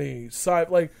comedy,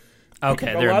 like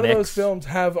Okay, a they're lot a of mix. those films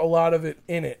have a lot of it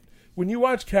in it. When you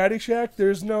watch Caddyshack,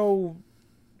 there's no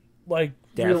like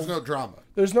Yeah. real- There's no drama.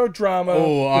 there's no drama.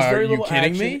 Oh, There's are very you little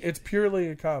kidding action. me? It's purely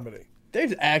a comedy.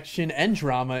 There's action and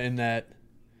drama in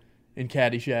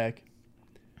Caddyshack.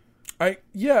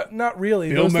 Not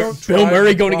really. Bill, Those don't Bill drive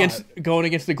Murray the going plot.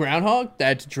 against the groundhog.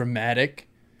 That's dramatic.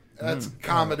 That's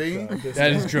comedy.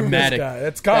 That is dramatic. This guy,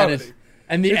 that's That comedy. is,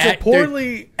 and the It's a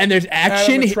poorly there's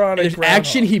action. animatronic There's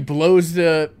action.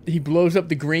 groundhog. He blows up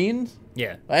the greens.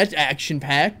 Yeah. That's action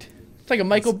packed. It's like a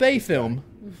Michael Bay film.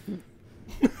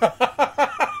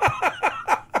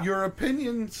 Your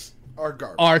opinions are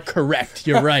garbage. Are correct.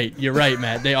 You're right. You're right,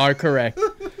 Matt. They are correct.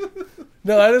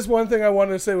 No, that is one thing I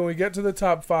wanted to say when we get to the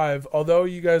top 5. Although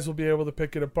you guys will be able to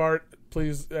pick it apart,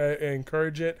 please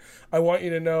encourage it. I want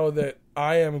you to know that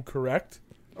I am correct.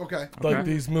 Okay. Like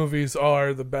these movies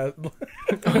are the best.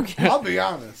 I'll be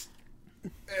honest.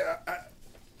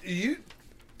 If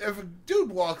a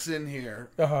dude walks in here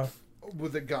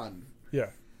with a gun, Yeah.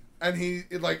 and he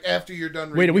like after you're done.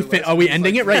 Wait, reading your list, are we he's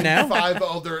ending like, it right now? 5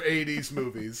 other '80s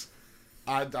movies.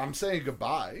 I'm saying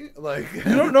goodbye. Like You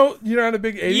don't know. You're not a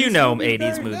big 80s. You know movie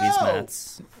 80s guy? movies, No.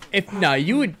 Mats.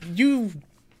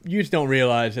 You just don't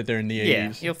realize that they're in the 80s.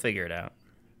 Yeah, you'll figure it out.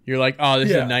 You're like, oh, this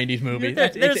Yeah. is a 90s movie.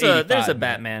 There's It's a 85, man.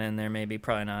 Batman in there, maybe.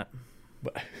 Probably not.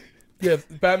 Yeah,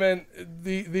 Batman.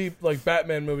 The like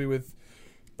Batman movie with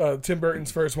Tim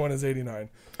Burton's first one is 89,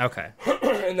 Okay.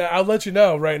 and I'll let you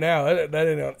know right now that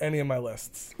ain't on any of my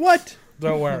lists. What?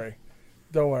 Don't worry.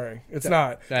 Don't worry. It's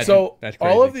not. that's So crazy.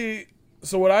 all of the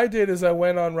so what I did is I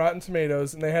went on Rotten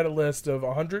Tomatoes and they had a list of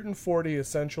 140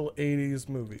 essential 80s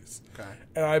movies. Okay.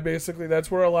 And I basically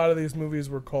that's where a lot of these movies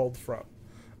were culled from.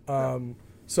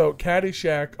 So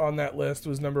Caddyshack on that list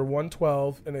was number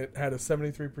 112 and it had a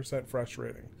 73% fresh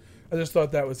rating. I just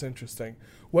thought that was interesting.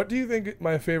 What do you think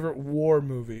my favorite war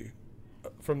movie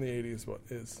from the 80s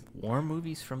is? War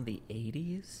movies from the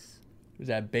 80s? Was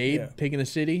that Babe, Yeah. Pig in the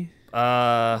City?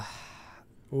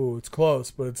 Ooh, it's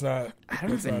close, but it's not. I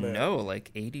don't That's not even it. know,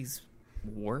 like 80s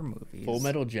war movies. Full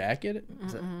Metal Jacket.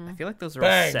 I feel like those are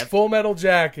Bang! all Full Metal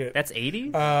Jacket. That's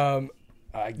 80s?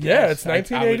 I guess. Yeah, it's I would-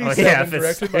 1987, yeah, if it's-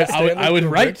 directed by Stanley I was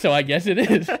Kubrick. right, so I guess it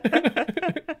is.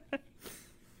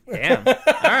 Damn. All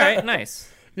right,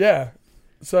 nice. Yeah.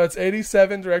 So it's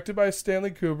 87, directed by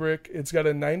Stanley Kubrick. It's got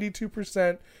a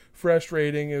 92% fresh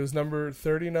rating. It was number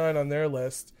 39 on their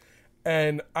list.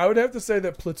 And I would have to say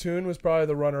that Platoon was probably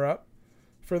the runner-up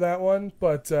for that one.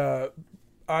 But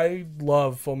I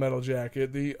love Full Metal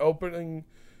Jacket. The opening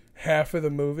half of the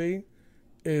movie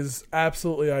is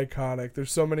absolutely iconic.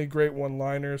 There's so many great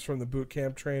one-liners from the boot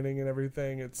camp training and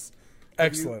everything. It's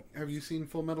excellent. Have you seen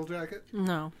Full Metal Jacket?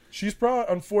 No. She's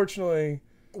probably, unfortunately,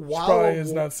 While probably a has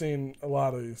war- not seen a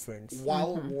lot of these things.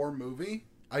 While a war movie,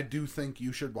 I do think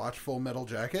you should watch Full Metal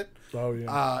Jacket. Oh,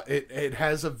 yeah. It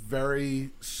has a very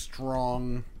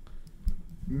strong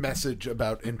message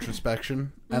about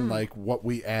introspection and like what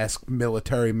we ask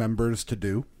military members to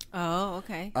do. Oh,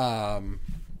 okay.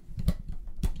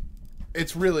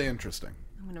 It's really interesting.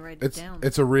 I'm going to write it down.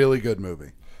 It's a really good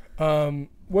movie.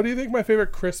 What do you think my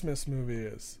favorite Christmas movie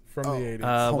is from the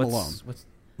 80s? Home Alone. What's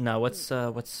It's not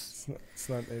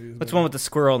 80s. the one with the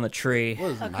squirrel in the tree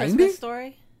What is A it, Christmas 90?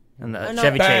 Story? and the Oh, no.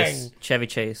 Chevy Bang. Chase? Chevy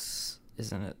Chase,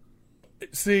 isn't it?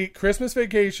 See, Christmas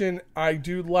Vacation, I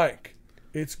do like.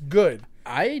 It's good.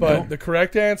 I But don't. the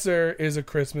correct answer is A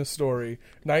Christmas Story.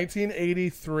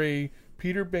 1983,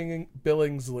 Peter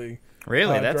Billingsley.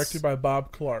 Really? That's Directed by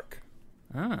Bob Clark.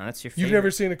 that's your favorite. You've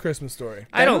never seen A Christmas Story.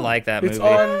 I don't like that movie. It's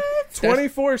on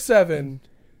 24/7.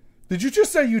 Did you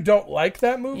just say you don't like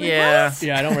that movie? Yeah.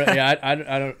 Yeah, I don't.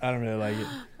 Yeah, I don't really like it.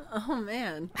 Oh,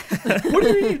 man. What do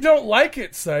you mean you don't like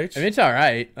it, Seich? I mean, it's all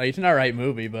right. Like, it's an all right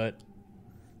movie, but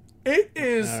It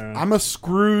is. I don't know. I'm a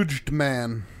Scrooged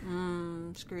man.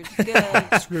 Scrooge is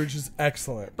good. Scrooge is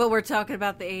excellent. But we're talking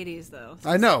about the 80s, though.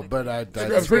 I know, but I'm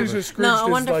pretty sure Scrooge No, A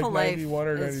is Wonderful like Life 91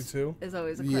 or is- 92. is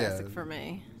always a Yeah. classic for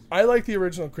me. I like the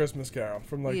original Christmas Carol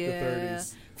from like Yeah. the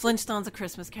 30s. Flintstones, A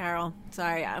Christmas Carol.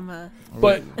 Sorry, I'm a...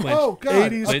 But Oh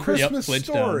God, 80s A Christmas Flintstones.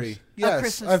 Story. Yes,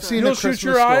 Christmas I've Story. seen You'll A shoot Christmas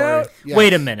your eye Story. out? Yes.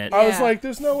 Wait a minute. I was Yeah. like,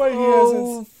 there's no way he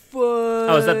hasn't...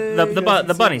 Oh, is that the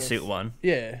hasn't bunny seen suit this. one?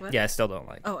 yeah. Yeah, I still don't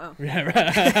like. Oh. Yeah, right.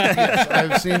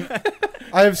 Yes,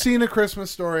 I have seen A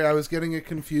Christmas Story. I was getting it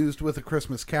confused with A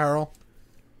Christmas Carol.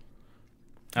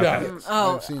 Yeah. Yes,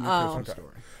 Oh, I've seen A oh. Christmas Story.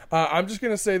 I'm just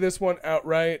going to say this one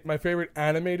outright. My favorite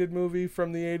animated movie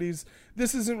from the 80s.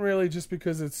 This isn't really just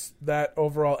because it's that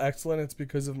overall excellent. It's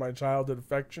because of my childhood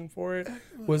affection for it.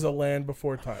 Was A Land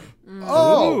Before Time.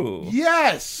 Oh, Ooh.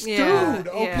 yes, Yeah, dude.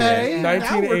 yeah, Okay, yeah. now we're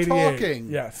 1988. talking.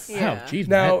 Yes. Yeah. Oh, jeez,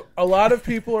 Now, Matt. a lot of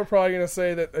people are probably going to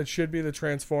say that it should be the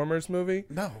Transformers movie.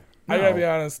 No, I got to be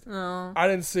honest. No. I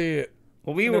didn't see it.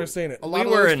 Well, we I've were never seen it. a lot We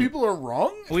of were those in- people are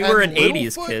wrong. we and were in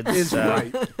 80s Littlefoot kids, Is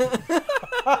right.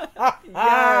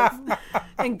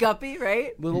 And Guppy,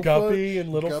 right? Littlefoot, Guppy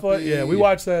and Littlefoot. Guppy. Yeah, we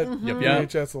watched that Yep.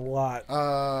 VHS a lot.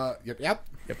 Yep, yep.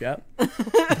 Yep.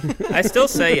 I still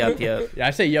say yup. Yeah,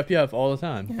 I say yup all the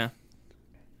time. Yeah.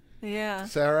 Yeah.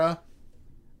 Sarah.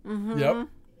 Yep.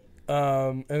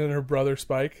 And then her brother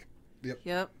Spike.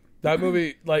 Yep. That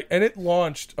movie, like, and it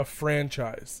launched a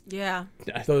franchise. Yeah.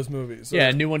 Those movies. So Yeah,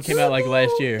 a new one came out like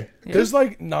last year. there's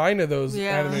like 9 of those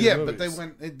Yeah. animated Yeah, movies.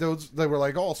 but they were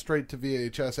like all straight to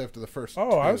VHS after the first.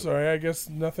 Oh, two. I'm sorry. I guess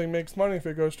nothing makes money if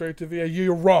it goes straight to VA.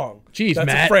 You're wrong. Jeez, That's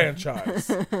Matt. a franchise.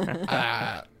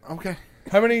 Okay.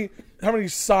 How many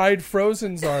side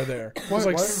Frozens are there? There's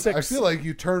like Why- 6. I feel like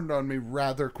you turned on me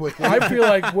rather quickly. I feel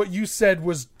like what you said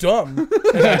was dumb,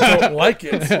 and I don't like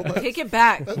it. Take it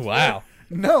back. Wow.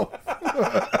 No,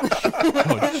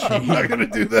 Oh, I'm not gonna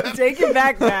do that. Take it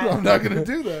back, I'm Matt. not gonna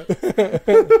do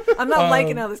that. I'm not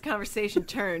liking how this conversation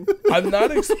turned. I'm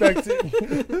not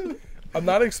expecting. I'm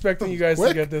not expecting you guys to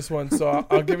Quick. get this one, so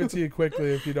I'll give it to you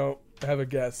quickly if you don't have a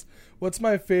guess. What's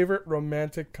my favorite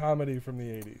romantic comedy from the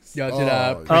 80s? Yo, is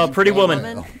it Oh, Pretty Woman.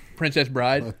 Woman. Princess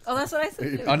Bride? Oh, that's what I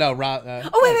said. Too. Oh no, Rob.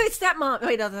 Oh, wait, Stepmom.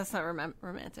 Wait, no, that's not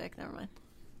romantic. Never mind.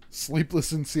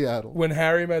 Sleepless in Seattle. When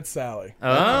Harry Met Sally.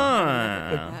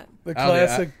 Ah. The Oh,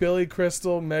 classic Billy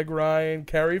Crystal, Meg Ryan,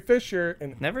 Carrie Fisher,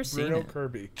 and Never seen Bruno it.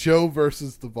 Kirby. Joe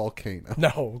versus the volcano.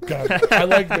 No, God. I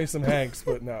like me some Hanks,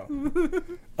 but no.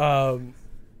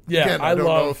 Yeah, Again, I I don't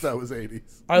know if love that was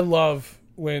 80s. I love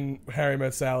When Harry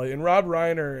Met Sally. And Rob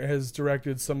Reiner has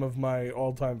directed some of my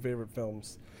all-time favorite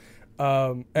films.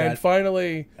 And That-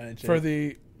 finally, I didn't for check.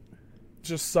 the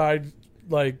just side,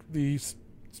 like the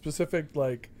specific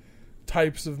like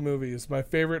types of movies, my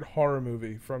favorite horror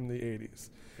movie from the 80s.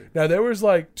 Now there was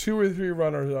like 2 or 3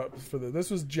 runners up for this. This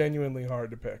was genuinely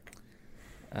hard to pick.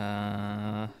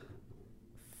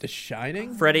 The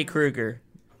Shining? Freddy Krueger.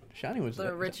 Shining was The is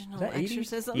original that 80s?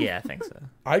 Exorcism. Yeah, I think so.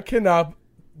 I cannot.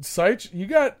 Sight, you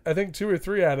got I think 2 or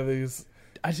 3 out of these.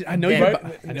 I know Damn. your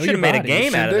Right? I know Should your have made a body.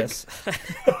 game out of this.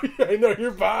 I know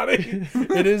your body.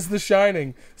 It is The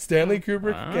Shining. Stanley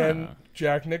Kubrick again,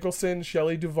 Jack Nicholson,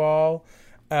 Shelley Duvall.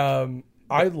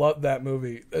 I love that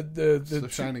movie. The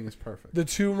Shining is perfect. The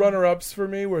 2 runner-ups for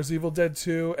me was Evil Dead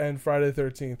 2 and Friday the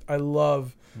 13th. I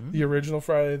love the original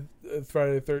Friday the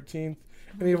 13th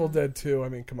and Evil Dead 2. I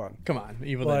mean, come on. Come on,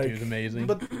 Evil Like- Dead 2 is amazing.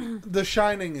 But The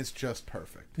Shining is just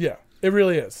perfect. Yeah, it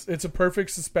really is. It's a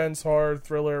perfect suspense horror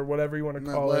thriller, whatever you want to And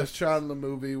that call last it. shot in the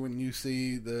movie when you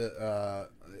see the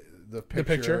The picture,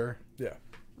 picture. Yeah.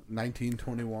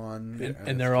 1921,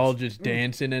 and they're all just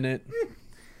dancing in it.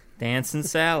 Dancing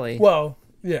Sally. Well,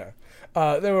 yeah.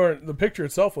 They were the picture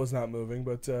itself was not moving,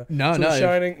 but No, so no, The it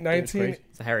Shining, was 19, crazy.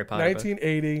 It's a Harry Potter book.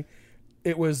 1980.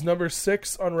 It was number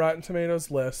 6 on Rotten Tomatoes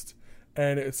list,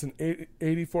 and it's an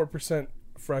 84%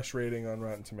 fresh rating on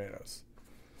Rotten Tomatoes.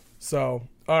 So,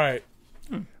 all right.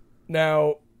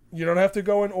 Now, you don't have to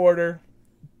go in order,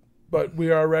 but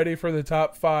we are ready for the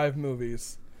top 5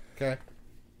 movies. Okay.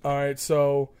 All right,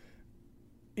 so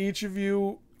each of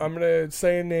you, I'm going to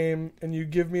say a name, and you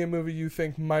give me a movie you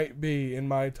think might be in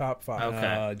my top 5. Okay.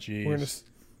 Oh, jeez. We're going to...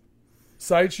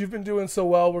 Sites, you've been doing so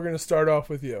well, we're going to start off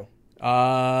with you.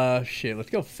 Shit. Let's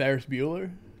go Ferris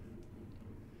Bueller.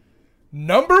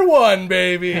 Number 1,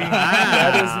 baby.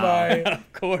 That is my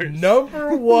Of course.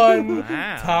 number 1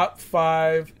 Wow. top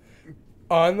 5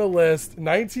 on the list.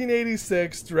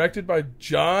 1986, directed by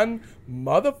John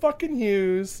motherfucking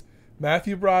Hughes,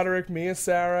 Matthew Broderick, Mia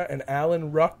Sara, and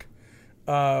Alan Ruck.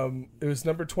 It was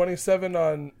number 27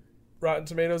 on Rotten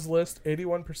Tomatoes list,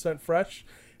 81% fresh.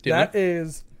 That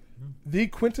is the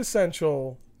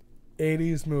quintessential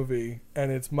 80s movie,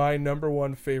 and it's my number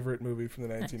 1 favorite movie from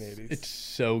the 1980s. It's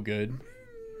so good.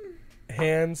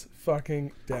 Hands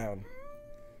fucking down.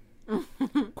 What?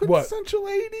 Quintessential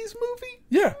 80s movie?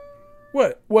 Yeah.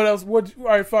 What? What else? What? All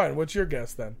right, fine. What's your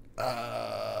guess then?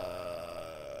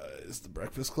 Is The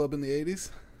Breakfast Club in the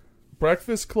 80s?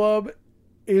 Breakfast Club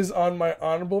is on my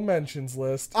honorable mentions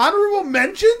list. Honorable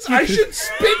mentions? I should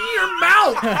spit in your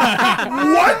mouth.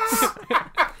 What?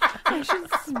 I should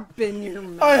spin your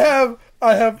mouth.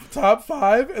 I have top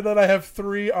 5, and then I have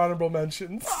 3 honorable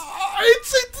mentions.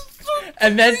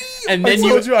 And then I you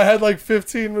told you I had like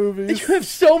 15 movies. have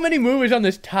so many movies on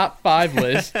this top 5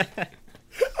 list.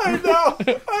 I know.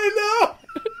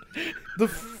 The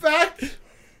fact...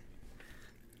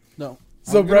 No.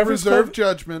 So I'm gonna Breakfast reserve Club-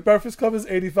 judgment. Breakfast Club is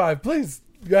 85. Please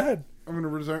go ahead. I'm going to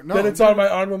reserve... No. Then it's on my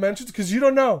honorable mentions because you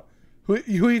don't know who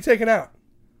you taking out.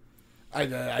 I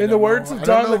In the words of Don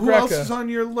I don't know who else LaGreca. is on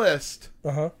your list.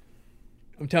 I'm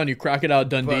telling you, Crocodile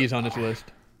Dundee's on this list.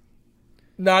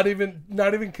 Not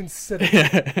even considered.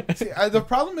 See, the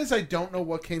problem is I don't know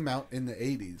what came out in the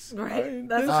 80s. Right.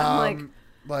 That's what I'm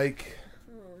Like,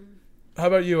 How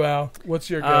about you, Al? What's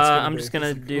your guess? I'm just gonna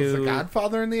was The do.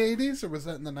 Godfather in the 80s, or was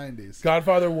that in the 90s?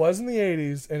 Godfather was in the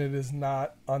 80s, and it is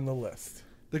not on the list.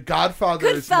 The Godfather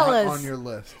is not Goodfellas. on your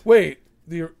list. Wait,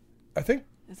 I think.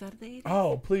 Is that the 80s?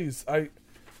 Oh, please, I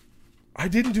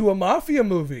didn't do a mafia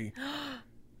movie.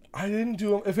 I didn't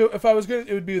do. If I was gonna,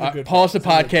 it would be the good. Pause the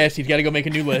podcast. He's got to go make a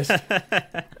new list.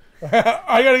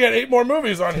 I gotta get 8 more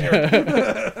movies on here.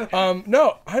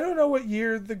 No, I don't know what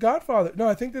year The Godfather. No,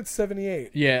 I think that's 78.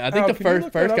 Yeah, I think Al, the can you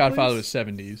look that first up, Godfather please?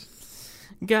 was 70s.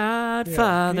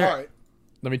 Godfather. All right.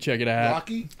 Let me check it out.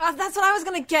 Rocky? That's what I was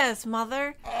gonna guess,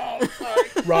 mother.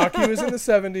 Rocky was in the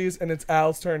 70s, and it's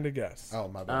Al's turn to guess. Oh,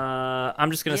 my bad.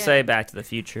 I'm just gonna Yeah. say Back to the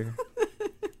Future.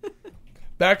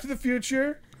 Back to the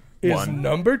Future is 1.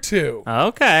 number 2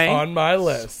 Okay. on my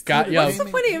list. Got yo. What's the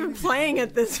point of even playing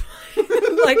at this point?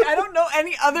 Like, I don't know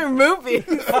any other movies.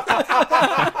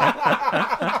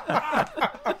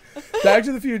 Back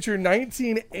to the Future,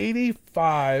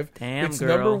 1985. Damn, it's girl.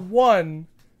 number 1.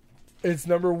 It's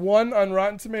number 1 on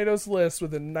Rotten Tomatoes list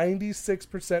with a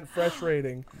 96% fresh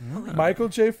rating. Michael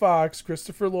J. Fox,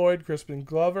 Christopher Lloyd, Crispin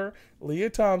Glover, Leah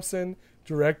Thompson,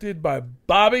 directed by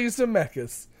Bobby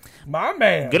Zemeckis. My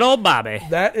man. Good old Bobby.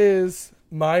 That is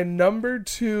my number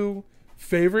 2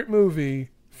 favorite movie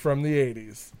from the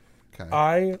 80s. Okay.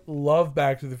 I love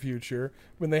Back to the Future.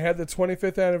 When they had the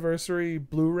 25th anniversary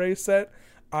Blu-ray set,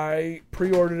 I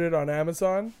pre-ordered it on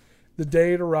Amazon. The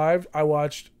day it arrived, I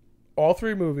watched all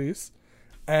 3 movies,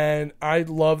 and I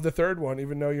love the third one,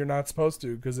 even though you're not supposed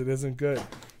to, because it isn't good.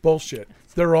 Bullshit.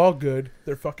 They're all good.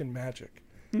 They're fucking magic.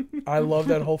 I love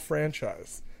that whole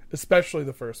franchise, especially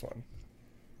the first one.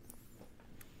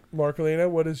 Marcolina,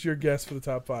 what is your guess for the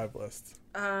top 5 list?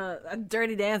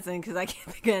 Dirty Dancing, because I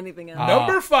can't think of anything else.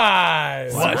 Number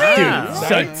 5. What, Wow. dude?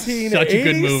 Such a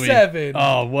good movie. 1987.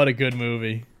 Oh, what a good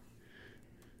movie!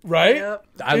 Right? Yep.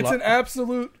 It's an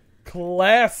absolute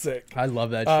classic. I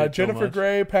love that shit. Jennifer so much.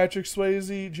 Grey, Patrick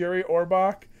Swayze, Jerry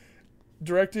Orbach,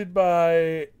 directed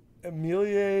by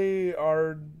Emilie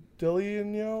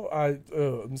Ardilino.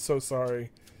 I'm so sorry.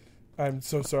 I'm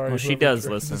so sorry. Well, she whoever does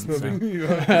directed listen, this movie.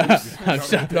 I'm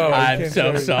I'm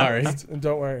so sorry. And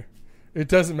don't worry, it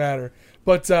doesn't matter.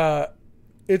 But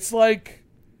it's like,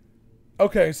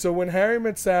 okay, so when Harry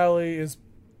Met Sally is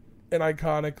an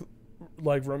iconic,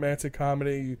 like, romantic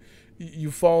comedy,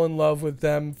 you fall in love with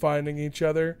them finding each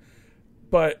other,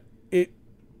 but it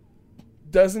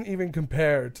doesn't even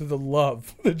compare to the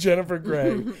love that Jennifer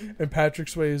Grey and Patrick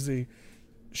Swayze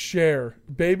share.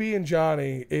 Baby and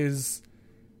Johnny is...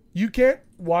 You can't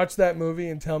watch that movie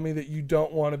and tell me that you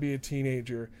don't want to be a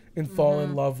teenager and fall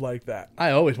in love like that.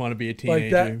 I always want to be a Like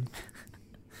that. teenager.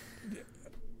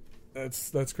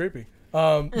 That's creepy.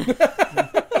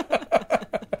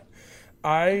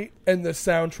 And the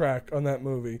soundtrack on that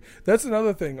movie. That's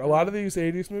another thing. A lot of these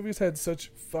 80s movies had such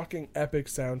fucking epic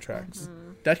soundtracks.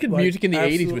 That good Like, music in the 80s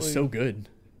absolutely. was so good.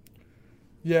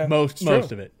 Yeah. Most true.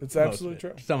 of it. It's Most absolutely of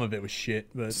it. true. Some of it was shit,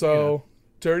 but So,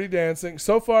 Dirty Dancing.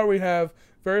 So far, we have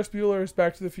Ferris Bueller's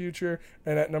Back to the Future,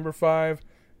 and at number 5,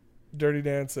 Dirty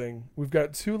Dancing. We've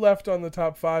got 2 left on the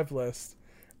top 5 list,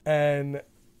 and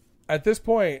at this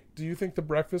point, do you think The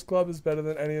Breakfast Club is better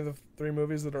than any of the 3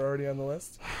 movies that are already on the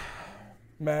list?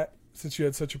 Matt, since you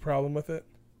had such a problem with it,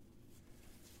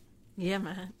 Yeah,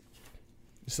 man.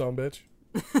 you son of a bitch.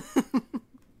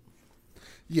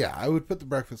 Yeah, I would put The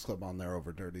Breakfast Club on there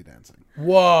over Dirty Dancing.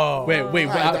 Whoa. Wait,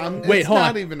 It's hold not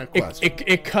on. even a question.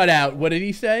 It cut out. What did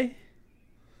he say?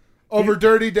 Over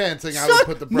Dirty Dancing, I would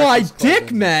put The My Breakfast Club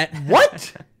dick, in Matt.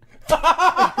 What?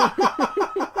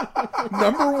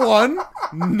 Number 1,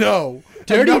 no.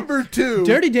 Dirty- Number 2,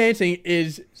 Dirty Dancing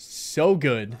is so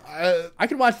good. I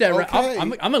could watch that. okay. I'm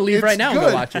gonna leave It's right now and good.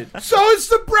 go watch it. So is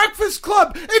The Breakfast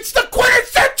Club. It's the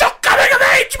quintessential coming of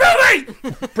age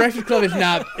movie. Breakfast Club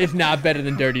is not better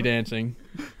than Dirty Dancing.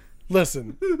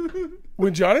 Listen,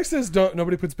 when Johnny says don't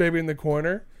nobody puts baby in the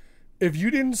corner, if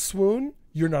you didn't swoon,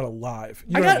 you're not alive.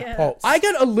 You don't have a pulse. I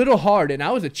got a little hard, and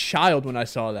I was a child when I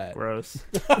saw that. Gross.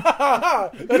 You know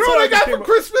what I got for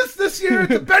Christmas this year at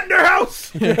the Bender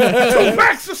house? 2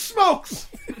 packs of smokes.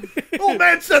 Old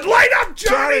man said, "Light up,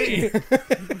 Johnny."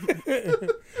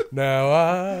 Now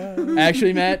I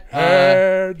Actually, Matt,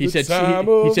 heard he the said time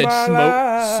of my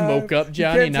life. smoke up, You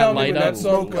Johnny, can't tell not me light when up. that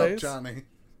song Smoke up, plays. Johnny.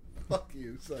 Fuck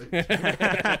you, Sage.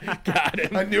 Got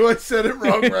it. I knew I said it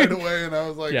wrong right away, and I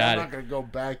was like, Got I'm it. not going to go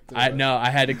back to I it. no, I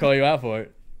had to call you out for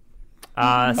it.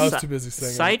 I was too busy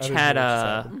singing. I Seich didn't had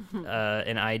hear what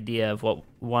an idea of what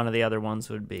one of the other ones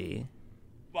would be.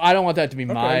 I don't want that to be you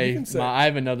my. can say. I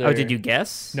have another. Oh, did you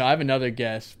guess? No, I have another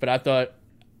guess, but I thought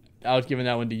I was giving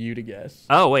that one to you to guess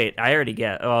Oh, wait. I already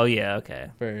get. Oh, yeah.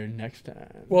 Okay. for next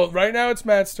time. Well, right now it's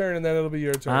Matt's turn, and then it'll be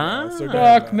your turn. now, so go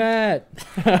Fuck, ahead,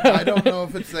 Matt. Matt. I don't know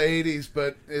if it's the 80s,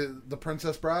 but The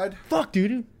Princess Bride? Fuck,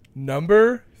 dude.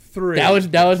 Number 3. That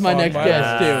was my On next my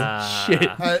guess too. Shit.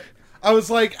 I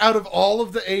was like, out of all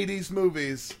of the 80s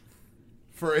movies,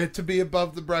 for it to be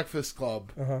above The Breakfast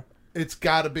Club, it's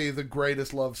got to be the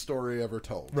greatest love story ever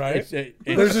told. Right? It's-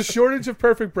 There's a shortage of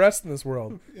perfect breasts in this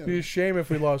world. It'd be a shame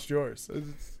if we lost yours.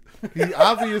 He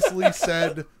obviously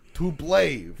said to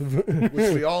blave,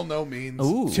 which we all know means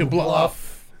Ooh. to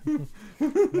bluff.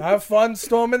 Have fun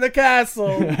storming the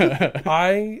castle.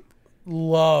 I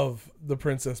love The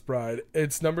Princess Bride.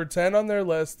 It's number 10 on their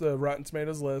list, the Rotten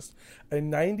Tomatoes list, a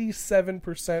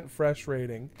 97% fresh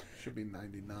rating. should be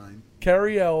 99.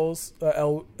 Carrie Elves,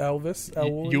 Elvis,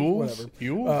 Yules? whatever.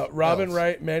 Yules? Robin Elves.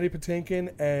 Wright, Mandy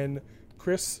Patinkin, and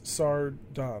Chris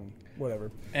Sardon,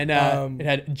 whatever. And it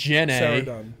had Jenna.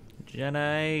 Sardon.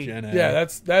 Jenny. Yeah,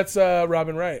 that's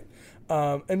Robin Wright.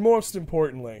 And most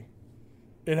importantly,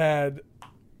 it had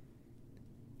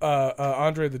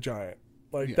Andre the Giant.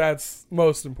 Like, that's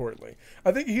most importantly.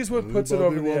 I think he's what puts it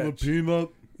over the edge. Peanut.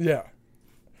 Yeah.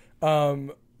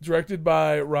 Directed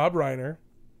by Rob Reiner.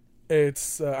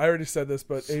 It's I already said this,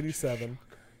 but 87.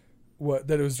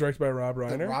 That it was directed by Rob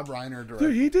Reiner. Rob Reiner directed.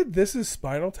 Dude, he did This Is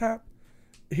Spinal Tap.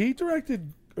 He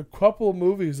directed a couple of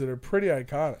movies that are pretty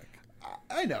iconic.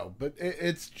 I know, but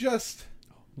it's just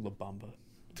La Bamba.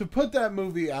 to put that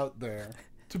movie out there,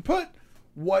 to put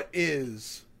what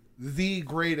is the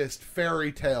greatest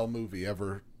fairy tale movie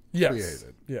ever Yes.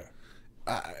 created.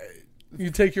 Yeah. You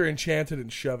take your Enchanted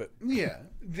and shove it. Yeah,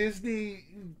 Disney,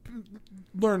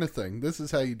 learn a thing. This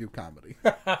is how you do comedy.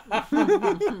 But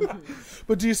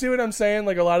do you see what I'm saying?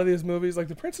 Like a lot of these movies, like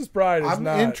The Princess Bride is I'm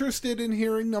not. interested in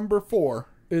hearing number 4.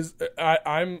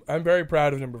 I'm very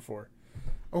proud of number 4.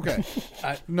 Okay,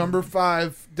 number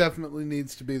 5 definitely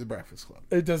needs to be The Breakfast Club.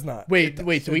 It does not. Wait. So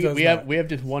we does have not. we have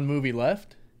just one movie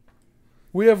left.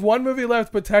 We have one movie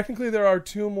left, but technically there are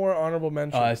 2 more honorable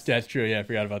mentions. That's true. Yeah, I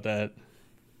forgot about that.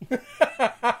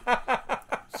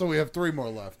 So we have 3 more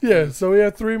left. Yeah, so we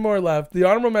have 3 more left. The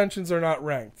honorable mentions are not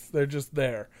ranked; they're just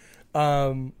there.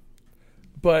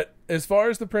 But as far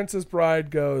as The Princess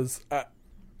Bride goes, I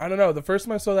don't know. The first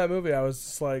time I saw that movie, I was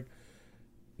just like,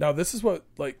 "Now this is what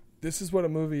a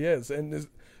movie is." And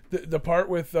the part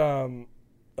with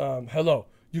 "Hello,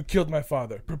 you killed my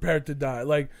father. Prepared to die."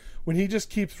 Like when he just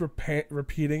keeps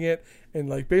repeating it and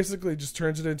like basically just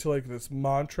turns it into like this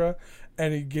mantra,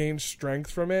 and he gains strength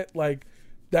from it. Like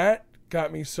that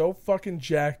got me so fucking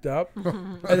jacked up.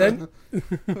 And then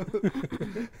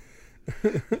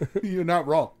You're not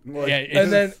wrong. Like,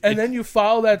 Yeah, and then you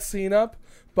follow that scene up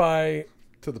by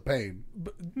to the pain.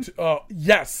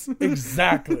 yes,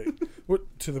 exactly.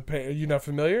 To the pain. Are you not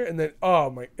familiar? And then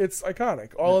it's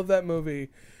iconic. All of that movie,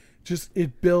 just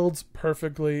it builds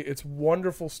perfectly. It's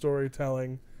wonderful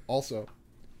storytelling. Also,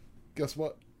 guess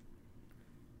what?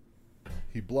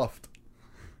 He bluffed.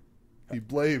 He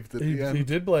blaved at the end. He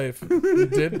did blave. He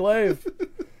did blave.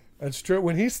 That's true.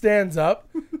 When he stands up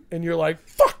and you're like,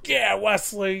 fuck yeah,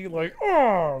 Wesley. Like,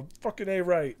 oh, fucking A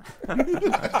right.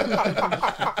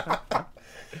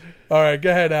 All right, go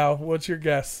ahead, Al. What's your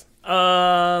guess?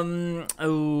 I'm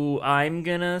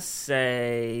gonna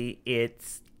say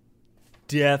it's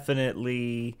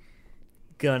definitely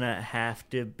gonna have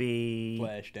to be.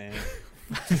 Flashdance.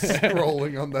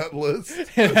 Scrolling on that list.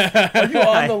 Are you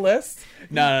on the list?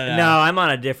 No. No, I'm on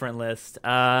a different list.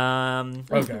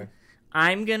 Okay.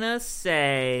 I'm gonna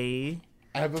say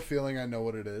I have a feeling I know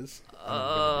what it is.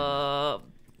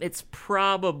 it's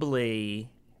probably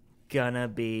gonna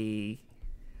be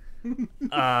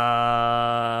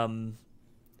I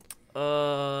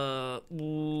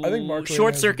think Mark Lane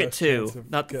Short has the Circuit best 2, chance of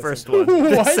not the guessing. first one.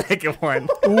 The second one.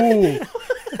 Ooh.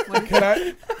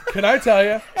 Can I tell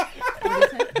you?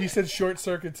 He said Short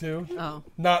Circuit 2, Oh.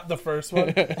 not the first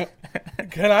one.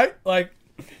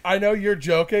 I know you're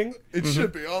joking, It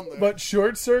should be on there. but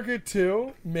Short Circuit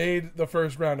 2 made the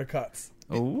first round of cuts.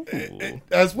 Ooh.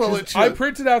 As well it should. I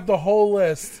printed out the whole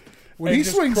list. when and he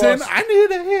just swings crossed- in, I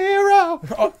need a hero.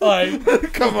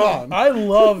 Come on. I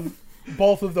love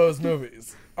both of those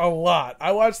movies a lot.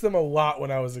 I watched them a lot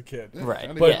when I was a kid. Right.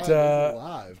 Johnny But, Depp is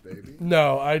alive, baby.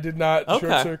 No, I did not. Okay.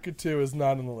 Short Circuit 2 is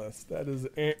not on the list. That is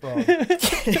wrong.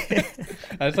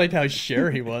 I just liked how sure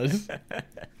he was.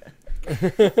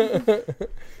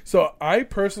 So I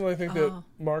personally think that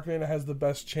Mark Lane has the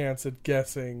best chance at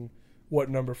guessing what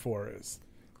number 4 is.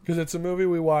 Because it's a movie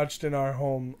we watched in our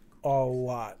home a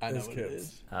lot I know as what kids. it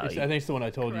is. I think it's the one I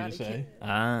told you Karate to say. Kid.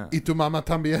 Ah. Y tu mama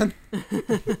también?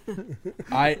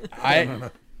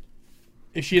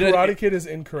 If she Karate doesn't, Kid is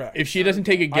incorrect. if she doesn't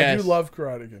take a I guess, do love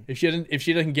Karate Kid. if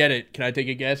she doesn't get it, can I take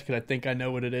a guess? Because I think I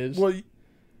know what it is. Well,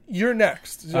 you're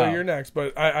next. So Oh. you're next.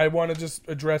 But I want to just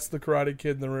address the Karate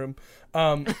Kid in the room.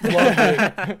 Loved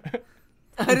it.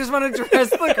 I just want to dress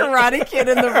the Karate Kid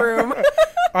in the room.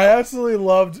 I absolutely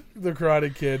loved the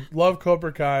Karate Kid. Love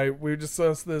Cobra Kai. We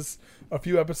discussed this a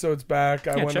few episodes back.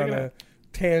 I went check on it a out.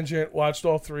 tangent, watched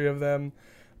all 3 of them.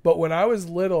 But when I was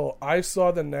little, I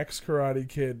saw the next Karate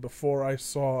Kid before I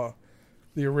saw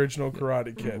the original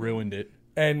Karate Kid. Ruined it.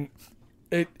 And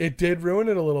it did ruin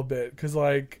it a little bit because,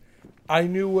 like, I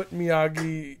knew what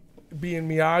Miyagi being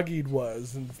Miyagi'd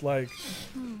was. And, like,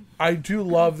 I do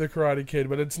love the Karate Kid,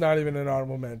 but it's not even an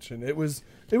honorable mention. It was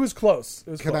close. It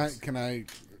was close. Can I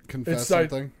confess It's like,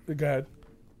 something? go ahead.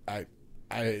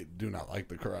 I do not like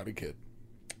the Karate Kid.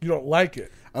 You don't like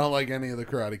it. I don't like any of the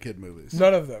Karate Kid movies.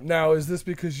 None of them. Now, is this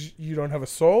because you don't have a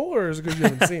soul, or is it because you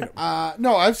haven't seen them?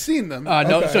 No, I've seen them. No,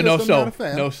 Okay. so no Just I'm soul. not a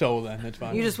fan. No soul. Then that's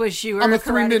fine. You just wish you were I'm a a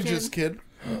Three Karate Ninjas Kid.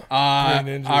 kid.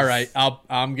 Ninjas. All right.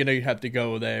 I'm gonna have to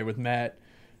go there with Matt.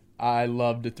 I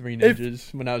loved the Three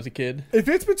Ninjas when I was a kid. If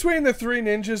it's between the Three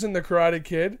Ninjas and the Karate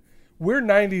Kid, we're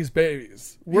 '90s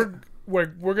babies. We're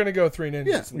gonna go Three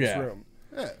Ninjas in this Yeah. room.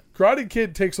 Yeah. Karate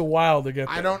Kid takes a while to get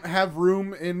there. I don't have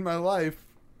room in my life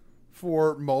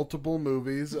for multiple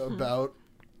movies about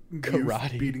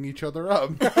Karate. youth beating each other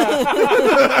up. but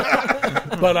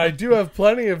I do have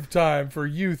plenty of time for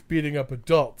youth beating up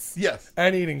adults Yes.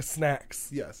 and eating snacks.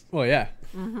 Yes. Well, yeah.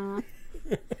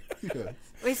 Yes.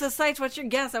 Wait, so Sites, what's your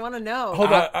guess? I want to know.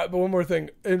 Hold on, but one more thing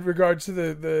in regards to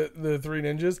the Three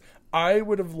Ninjas. I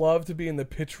would have loved to be in the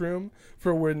pitch room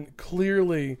for when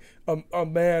clearly a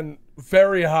man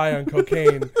very high on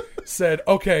cocaine said,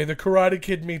 "Okay, the Karate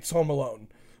Kid meets Home Alone,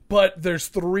 but there's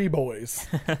 3 boys."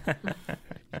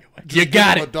 You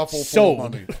got A it. duffel full of Sold.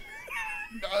 money.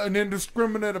 An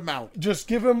indiscriminate amount. Just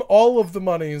give him all of the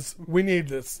monies. We need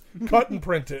this. Cut and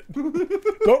print it.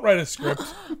 Don't write a script.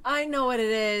 I know what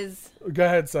it is. Go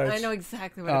ahead, Sites. I know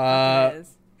exactly what it is.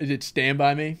 Is it Stand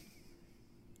By Me?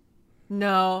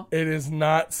 No. It is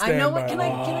not Stand I know By what. Can Me.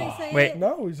 I say Wait. it?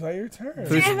 No, it's not your turn.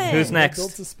 Damn it. Who's next?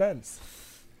 Build suspense.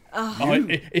 It's no,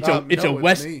 it's it's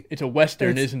me. a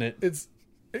western, isn't it?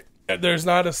 There's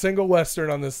not a single Western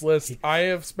on this list. I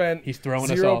have spent He's throwing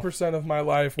us off. 0% of my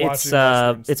life watching It's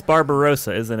Westerns. it's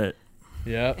Barbarossa, isn't it?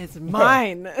 Yeah. It's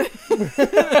mine.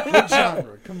 What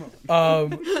genre? Come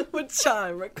on. What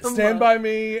genre? Come Stand on. By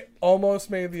Me almost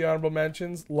made the honorable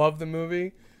mentions. Love the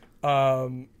movie.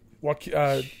 What's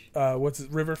it?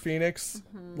 River Phoenix,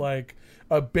 like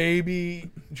a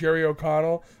baby Jerry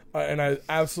O'Connell, and I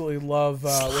absolutely love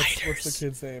what's the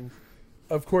kid's name?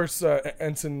 Of course,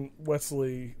 Ensign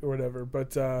Wesley or whatever.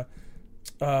 But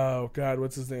oh God,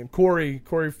 what's his name? Corey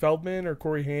Feldman or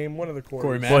Corey Haim? One of the Corey.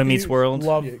 Corey Boy Matthews. Meets World.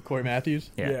 Love. Yeah, Corey Matthews.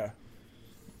 Yeah.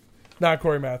 Not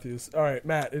Corey Matthews. All right,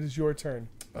 Matt, it is your turn.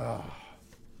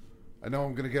 I know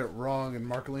I'm going to get it wrong, and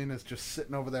Marcolina's just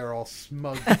sitting over there all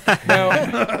smug.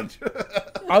 Now,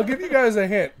 I'll give you guys a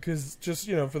hint because just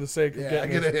for the sake of Yeah, I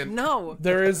getting get this. a hint. No.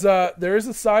 There is a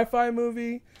sci-fi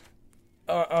movie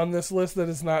on this list that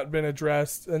has not been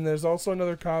addressed, and there's also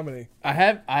another comedy.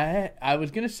 I was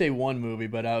gonna say one movie,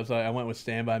 but I went with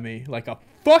Stand By Me, like a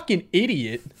fucking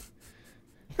idiot.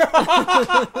 Go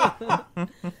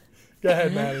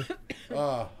ahead, Maddie.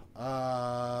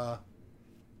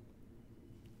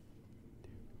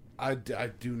 I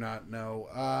do not know.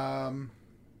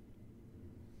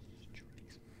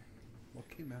 What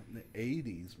came out in the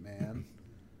 80s, man?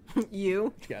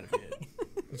 You. It's gotta be it.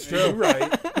 It's true. You're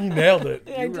right. You nailed it.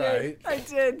 I did. right. I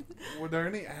did. Were there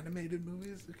any animated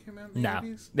movies that came out in the No,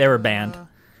 80s? they were banned.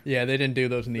 Yeah, they didn't do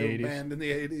those in the They were 80s. banned in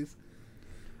the 80s.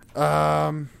 God,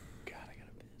 I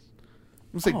gotta piss.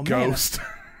 I'm going to say Oh, man. Ghost.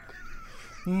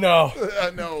 No.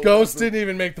 No. Ghost didn't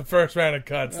even make the first round of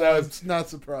cuts. That was I'm not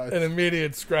surprised. an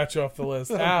immediate scratch off the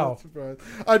list. I'm Ow. not surprised.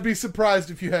 I'd be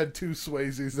surprised if you had 2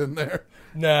 Swayzes in there.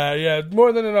 Nah, yeah,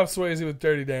 more than enough Swayze with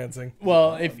Dirty Dancing.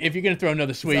 Well, if you're gonna throw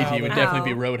another Swayze, it would Ow. definitely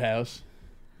be Roadhouse.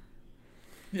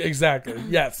 Yeah, exactly.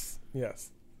 Yes.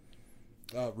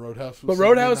 Roadhouse was But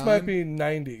Roadhouse 79. might be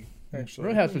 90, actually.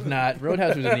 Roadhouse was not.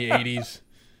 Roadhouse was in the 80s.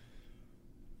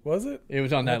 Was it? It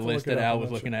was on I'll that have to list look it that up. Al I'm was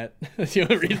not looking at. That's the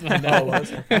only reason I know. Oh,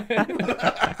 was it?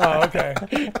 Oh, okay.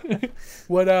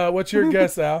 What's your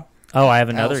guess, Al? Oh, I have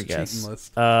another Al's guess. cheating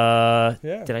list. Yeah.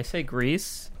 Did I say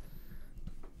Grease?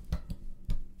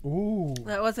 Ooh.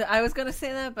 That was it. I was gonna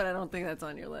say that, but I don't think that's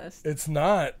on your list. It's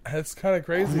not. That's kind of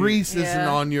crazy. Grease isn't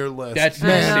Yeah. on your list. That's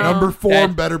Man, insane. number 4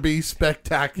 That- better be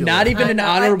spectacular. Not even I an know.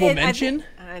 honorable mention.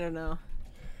 I don't know.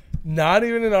 Not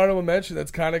even an honorable mention. That's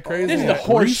kind of crazy. This is the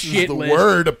horse Grease shit is the list.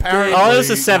 word, apparently. Oh, this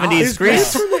is 70s. Is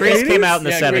Grease Grease, from the Grease came 80s? out in the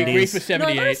Yeah, 70s. Grease was No, that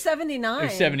 78. was 79. Or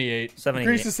 78. 78.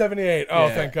 Grease is 78. Oh,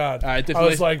 Yeah. thank God. All right, this I was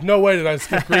list- like, no way did I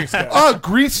skip Grease. Guys.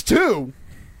 Grease 2.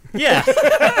 Yeah.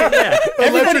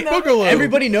 Electric Boogaloo.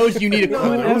 Everybody knows you need a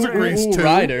cool, it was a Grease cool too.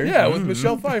 rider. Yeah, with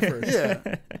Michelle Pfeiffer. Yeah.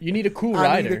 You need a cool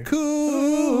I need rider. a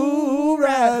cool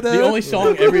rider. The only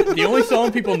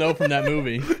song people know from that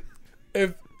movie.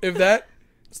 If that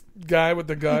guy with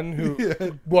the gun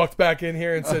who walked back in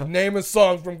here and said, "Name a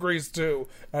song from Grease 2,"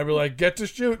 I'd be like, "Get to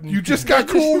shooting." You just got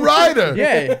cool rider.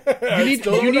 Yeah, you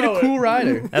need a cool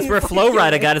rider. That's where Flo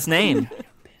Rida got his name.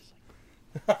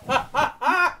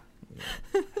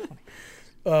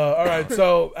 All right,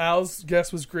 so Al's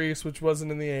guess was Grease, which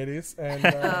wasn't in the 80s,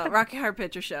 and Rocky Horror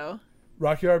Picture Show.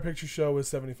 Rocky Horror Picture Show was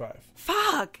 75.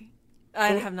 Fuck. I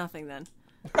have nothing then.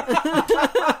 All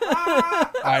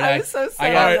right, I was so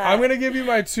sad. All right, that. I'm going to give you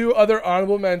my 2 other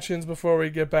honorable mentions before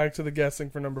we get back to the guessing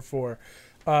for number 4.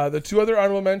 The 2 other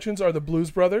honorable mentions are The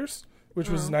Blues Brothers, which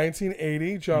was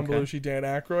 1980, John Belushi, Dan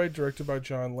Aykroyd, directed by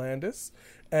John Landis,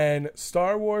 and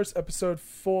Star Wars Episode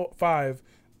 5,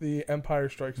 The Empire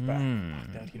Strikes Back.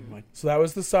 So that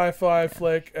was the sci-fi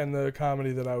flick and the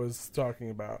comedy that I was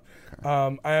talking about.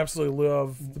 I absolutely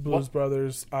love The Blues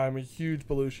Brothers. I'm a huge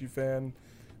Belushi fan.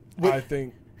 I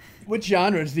think What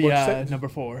genre is the What's that? number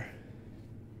 4?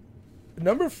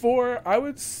 number 4, I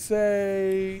would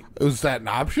say Was that an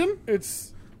option?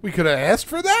 it's. We could have asked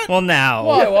for that? Well, now.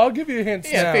 Yeah, well, I'll give you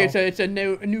hints Yeah, now. it's a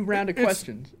new round of It's-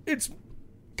 questions. It's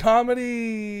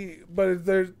comedy, but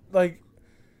there's like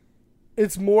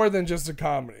it's more than just a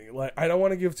comedy. Like, I don't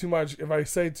want to give too much. If I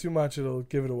say too much, it'll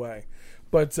give it away.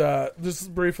 But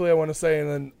just briefly, I want to say, and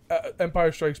then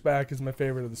Empire Strikes Back is my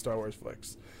favorite of the Star Wars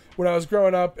flicks. When I was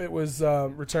growing up, it was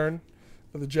Return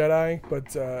of the Jedi.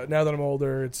 But now that I'm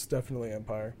older, it's definitely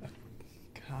Empire.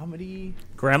 Comedy.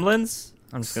 Gremlins?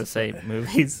 I'm just going to say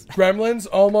movies. Gremlins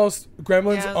almost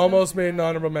Yeah, made an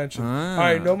honorable mention. Ah. All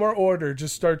right, no more order.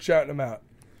 Just start shouting them out.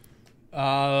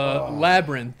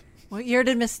 Labyrinth. What year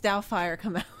did Miss Doubtfire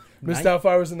come out? Miss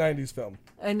Doubtfire was a 90s film.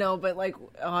 I know, but like,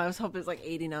 I was hoping it was like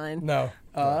 89. No.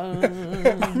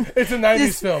 It's a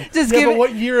 90s film. Just Yeah, give but it-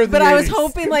 what year of the But 80s? I was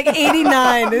hoping like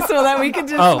 89 so that we could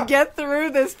just Oh. get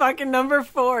through this fucking number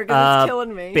 4 because it's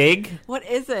killing me. Big? What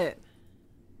is it?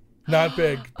 Not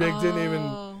Big. Big didn't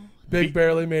even... Big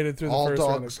barely made it through the All first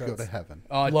round of dogs go cuts. to heaven.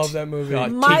 Love that movie.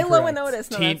 Milo Correct. and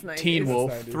Otis. No, Teen, that's 90s. Teen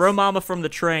Wolf. 90s. Throw Mama from the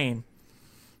Train.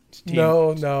 Teen,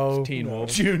 No. Teen no.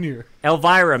 Wolf. Junior.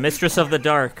 Elvira, Mistress of the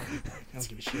Dark. I don't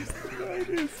give a shit.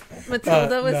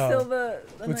 Matilda was no. still the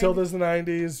Matilda's the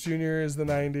 90s. Junior is the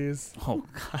 90s. Oh,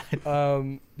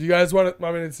 God. Do you guys want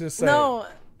me to just say No.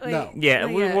 Wait, No. Yeah,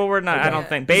 not yet. well, we're not. I don't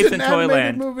think. Is Babes it in an animated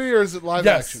Toyland. movie or is it live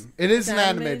Yes. action? It is It's an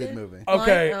animated animated? movie.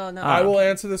 Okay, Oh, no. I will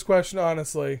answer this question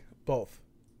honestly. Both.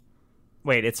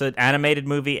 Wait, it's an animated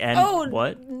movie and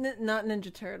what? Not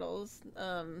Ninja Turtles.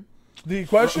 The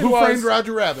question Who was... Framed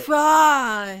Roger Rabbit?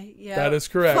 Yeah. That is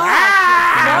correct.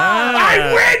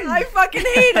 I fucking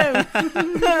hate him.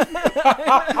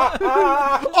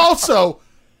 Also,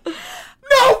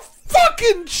 no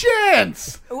fucking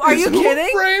chance. Are you Who kidding?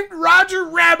 Framed Roger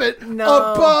Rabbit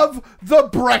No. above The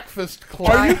Breakfast Club?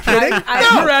 Are you kidding?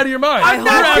 I- You're out of your mind. I'm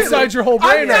You're not outside kidding. your whole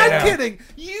brain I'm right not now. kidding.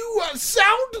 You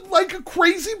sound like a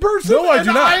crazy person. No, I and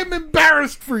do not. I am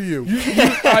embarrassed for you.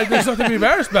 There's nothing to be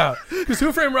embarrassed about. Because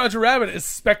Who Framed Roger Rabbit is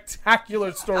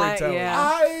spectacular storytelling.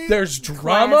 yeah. There's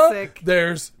drama. Classic.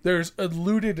 There's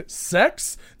alluded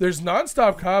sex. There's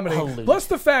nonstop comedy. Alluded. Plus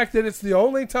the fact that it's the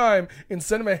only time in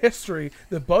cinema history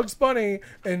that Bugs Bunny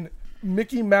and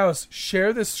Mickey Mouse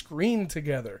share the screen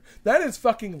together. That is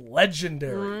fucking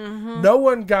legendary. Mm-hmm.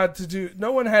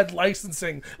 No one had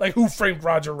licensing like Who Framed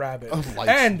Roger Rabbit.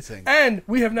 Licensing. And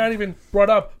we have not even brought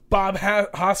up Bob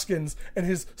Hoskins and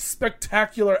his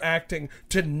spectacular acting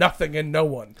to nothing and no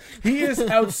one. He is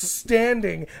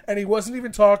outstanding, and he wasn't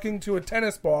even talking to a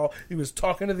tennis ball. He was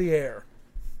talking to the air.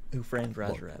 Who Framed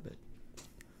Roger Rabbit?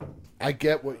 I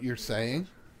get what you're saying,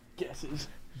 Guesses.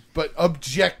 but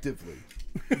objectively,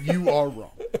 you are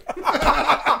wrong.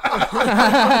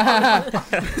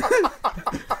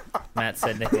 Matt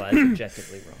said Nikolai is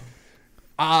objectively wrong.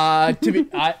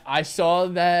 I saw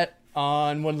that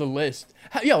on one of the lists.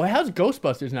 How's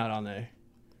Ghostbusters not on there?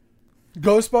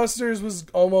 Ghostbusters was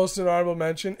almost an honorable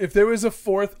mention. If there was a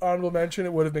fourth honorable mention,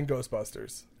 it would have been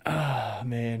Ghostbusters. Oh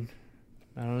man,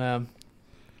 I don't know.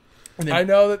 And then, I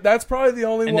know that's probably the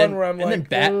only and one then, where I'm and like,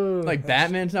 then "Ugh."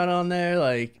 Batman's not on there.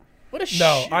 Like, what a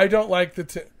No, shit. I don't like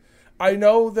I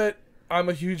know that I'm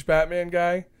a huge Batman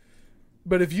guy,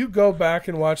 but if you go back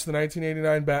and watch the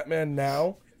 1989 Batman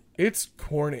now, it's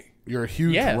corny. You're a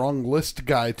huge Yeah. wrong list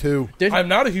guy, too. I'm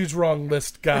not a huge wrong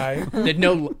list guy. Did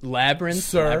no Labyrinth?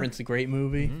 Sir. Labyrinth's a great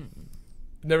movie.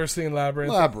 Never seen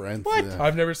Labyrinth. Labyrinth. What? yeah.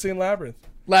 I've never seen Labyrinth.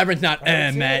 Labyrinth's not.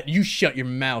 haven't seen Matt, you shut your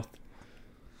mouth.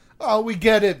 Oh, we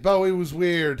get it. Bowie was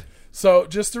weird. So,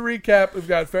 just to recap, we've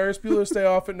got Ferris Bueller's Day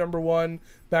Off at number 1,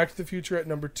 Back to the Future at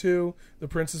number 2, The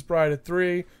Princess Bride at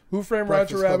 3, Who Framed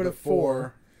Roger Breakfast Rabbit Club at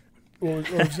 4.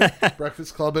 What was it?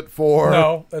 Breakfast Club at 4.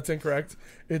 No, that's incorrect.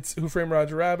 It's Who Framed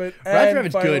Roger Rabbit. Roger and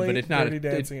Rabbit's finally, good, but it's not. Dirty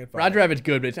Dancing at 5. Roger Rabbit's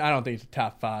good, but I don't think it's a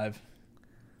top 5.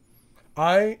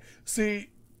 I see.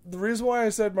 The reason why I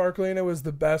said Marcolina was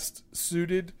the best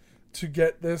suited to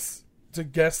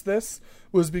guess this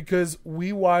was because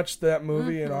we watched that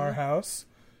movie in our house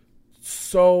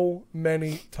so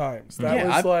many times.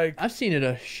 That was I've seen it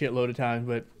a shitload of times,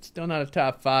 but still not a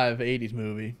top 5 80s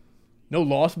movie. No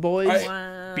Lost Boys,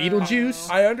 Wow. Beetlejuice.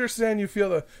 I understand you feel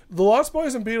the Lost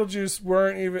Boys and Beetlejuice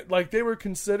weren't even like they were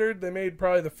considered. They made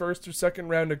probably the first or second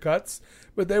round of cuts,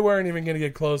 but they weren't even going to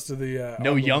get close to the.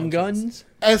 No honorable Young mentions.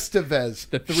 Guns. Estevez.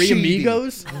 The Three Sheedy,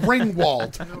 Amigos?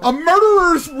 Ringwald. A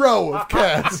murderer's row of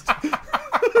cast.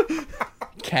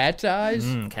 Cat's Eyes.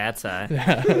 Cat's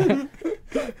Eye.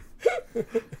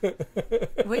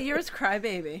 What year was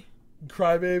Crybaby?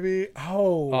 Crybaby.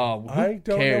 Oh, who I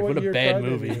don't cares? know What a year bad Crybaby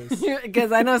movie. is.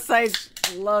 Because I know Sight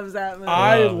loves that movie.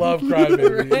 I love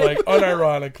Crybaby, like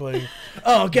unironically.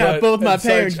 Oh god, But both my it's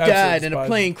like parents absolute died in a spies.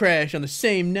 plane crash on the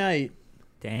same night.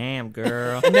 Damn,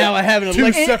 girl. And now I have an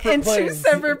electric. separate in two planes.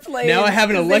 separate planes. Now I have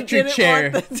an 'cause they electric didn't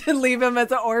chair. want to leave him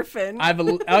as an orphan. I have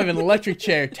an electric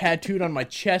chair tattooed on my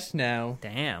chest now.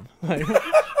 Damn. Like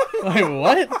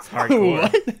what? hardcore.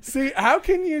 What? See, how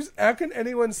can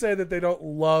anyone say that they don't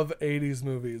love 80s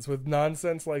movies with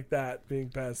nonsense like that being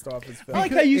passed off as film? I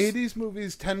like how you 80s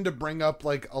movies tend to bring up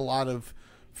like a lot of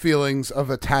feelings of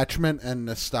attachment and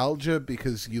nostalgia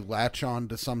because you latch on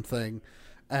to something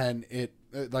and it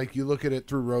like you look at it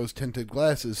through rose tinted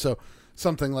glasses. So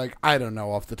something like, I don't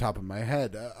know off the top of my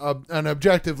head, an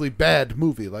objectively bad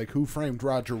movie like Who Framed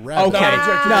Roger Rabbit. Okay,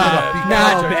 Not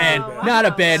not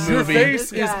a bad Your movie.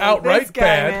 face is outright this guy,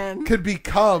 bad. man. Could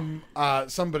become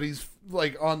somebody's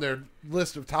like on their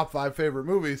list of top 5 favorite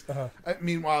movies.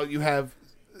 Meanwhile, you have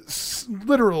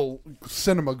literal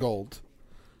cinema gold.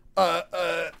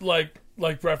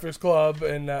 Like Breakfast Club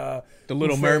and The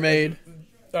Little Mermaid.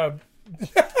 The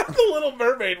Little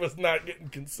Mermaid was not getting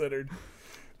considered.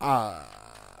 I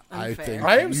Unfair. think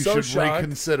I am you so should shocked.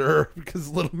 reconsider because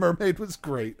Little Mermaid was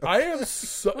great. I am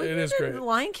so. When It is did great. The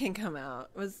Lion King come out?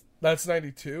 Was That's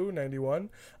 92, 91.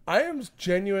 I am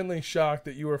genuinely shocked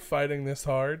that you were fighting this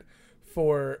hard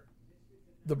for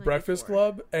The Breakfast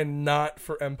Club and not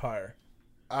for Empire.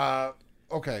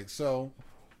 Okay, so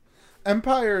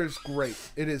Empire is great.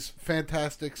 It is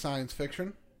fantastic science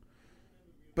fiction,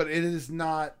 but it is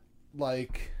not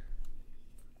like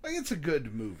it's a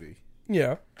good movie.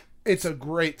 Yeah. It's a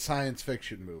great science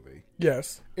fiction movie.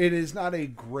 Yes. It is not a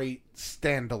great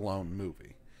standalone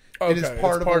movie. Okay, It is it's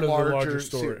part, of a the larger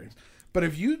story. series. But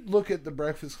if you look at The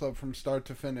Breakfast Club from start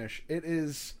to finish, it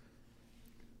is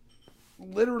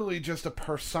literally just a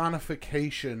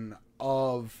personification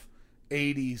of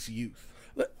 80s youth.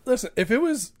 Listen, if there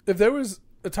was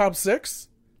a top 6,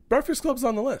 Breakfast Club's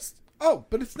on the list. Oh,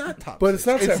 but it's not top. But it's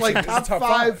six. not It's top like six, it's top top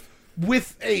 5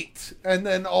 with 8, and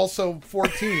then also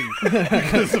 14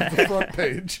 because of the front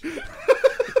page.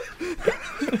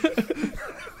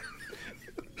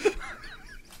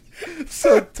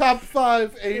 So top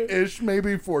 5, 8-ish,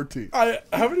 maybe 14.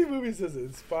 How many movies is it?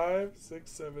 It's 5,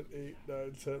 6, 7, 8,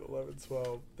 9, 10, 11,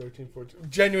 12, 13, 14.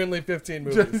 Genuinely 15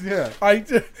 movies. Yeah, But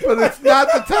but it's not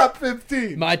the top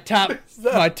 15. My top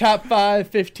 5,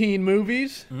 15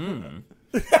 movies.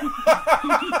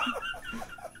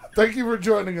 Thank you for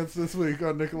joining us this week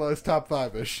on Nikolai's Top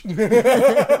 5-ish.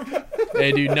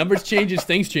 Hey, dude, numbers changes,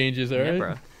 things changes, all right? Yeah,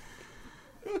 bro.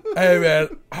 Hey,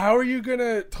 man, how are you going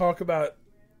to talk about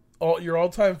your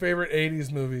all-time favorite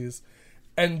 80s movies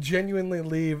and genuinely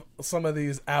leave some of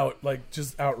these out, like,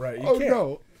 just outright? You can't.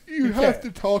 No. You have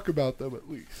can't. to talk about them at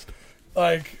least.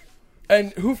 Like,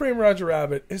 and Who Framed Roger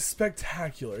Rabbit is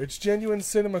spectacular. It's genuine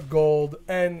cinema gold,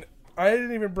 and I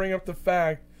didn't even bring up the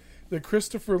fact that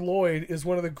Christopher Lloyd is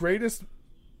one of the greatest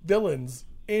villains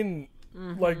in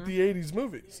like the 80s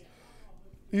movies.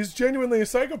 He's genuinely a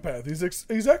psychopath. He's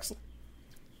excellent.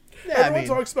 Yeah, Everyone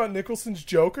talks about Nicholson's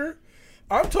Joker.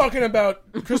 I'm talking about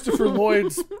Christopher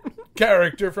Lloyd's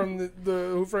character from the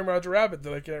Who Framed Roger Rabbit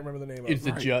that I can't remember the name it's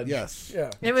of. the judge. Yes.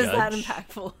 Yeah. it was that Judge.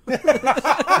 impactful?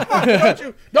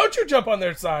 Don't you jump on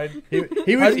their side. He How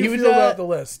was do you he was feel about the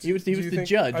list? he was Do you the think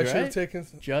judge, I should have right? taken.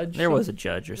 Judge. There was a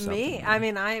judge or something. Me? I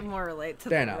mean, I more relate to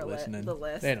They're the, not listening. the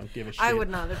list. They don't give a shit. I would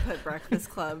not have put Breakfast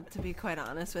Club, to be quite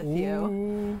honest with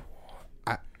you.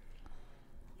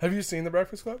 Have you seen The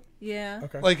Breakfast Club? Yeah.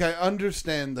 Okay. Like, I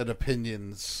understand that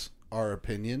opinions are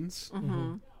opinions,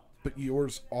 but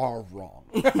yours are wrong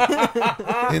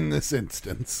in this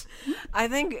instance. I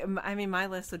mean, my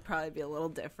list would probably be a little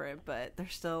different, but they're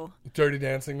still Dirty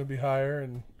Dancing would be higher,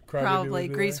 and Crybaby probably would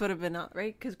be Grease there. would have been out,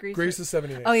 right? Because Grease is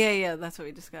 78. Oh yeah, that's what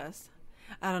we discussed.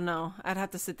 I don't know. I'd have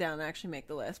to sit down and actually make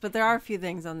the list, but there are a few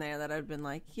things on there that I've been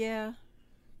like, yeah.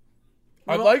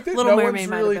 I like that Little no Mermaid one's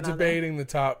might have really been on there. debating the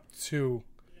top 2.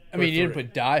 I mean, or you didn't 3.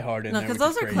 put Die Hard in No, there. because which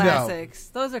those is are crazy. classics.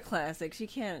 Those are classics. You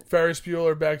can't. Ferris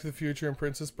Bueller, Back to the Future, and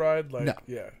Princess Bride. Like, No.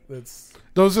 yeah, that's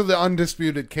Those are the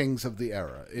undisputed kings of the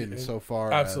era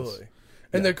insofar absolutely. as...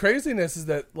 And the craziness is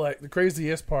that, like, the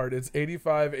craziest part is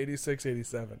 85, 86,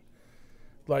 87.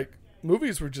 Like,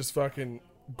 movies were just fucking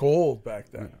gold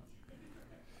back then.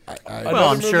 I, Another Well,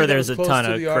 I'm movie sure that there's was a close ton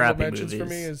to of the honorable crappy mentions for movies.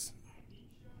 me is.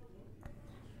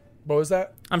 What was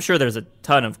that? I'm sure there's a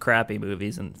ton of crappy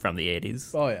movies from the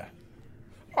 80s. Oh yeah.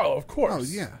 Oh, of course. Oh,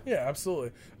 yeah. Yeah,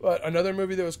 absolutely. But another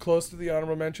movie that was close to the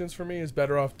honorable mentions for me is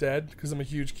Better Off Dead, because I'm a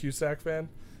huge Cusack fan.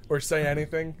 Or Say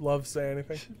Anything. Love Say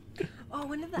Anything. Oh,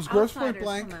 when did the Was Grosse Pointe Outsiders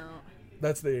Blank? come out?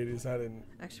 That's the 80s. I didn't.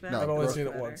 Actually, No, I've only Grosse- seen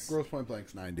it once. Grosse Pointe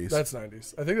Blank's 90s. That's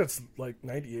 90s. I think that's like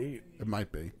 98. It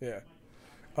might be. Yeah.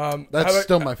 That's how about-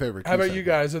 still my favorite. How about Cusack you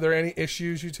guys? Are there any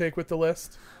issues you take with the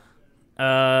list?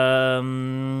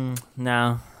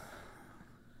 No.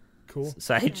 Cool.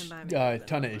 Sage,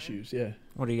 Ton of issues. Yeah.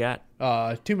 what do you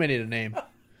got? Too many to name.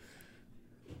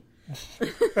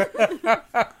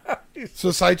 So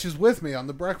Seich is with me on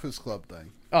the Breakfast Club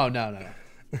thing. Oh no.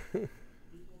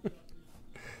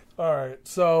 All right.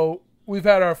 So we've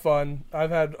had our fun. I've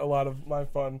had a lot of my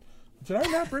fun. Did I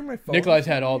not bring my phone? Nikolai's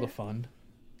had all the fun.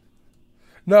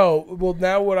 No. Well,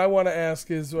 now what I want to ask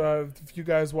is if you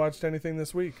guys watched anything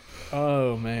this week.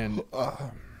 Oh man.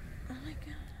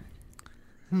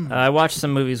 I watched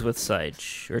some movies with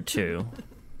Sage, or two.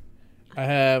 I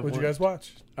have. What'd you guys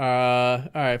watch? All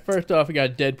right. First off, we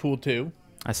got Deadpool 2.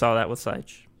 I saw that with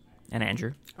Sage and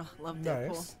Andrew. Oh, love Deadpool.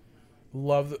 Nice.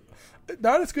 Love the.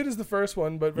 Not as good as the first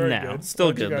one, but very No, good. still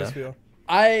How'd you good, guys though. feel?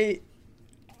 I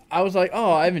was like,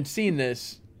 oh, I haven't seen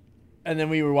this, and then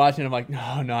we were watching. I'm like, no,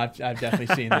 I've definitely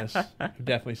seen this. I've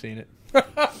definitely seen it.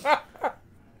 But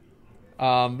no,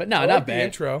 I not like the bad.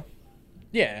 intro.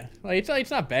 Yeah, like it's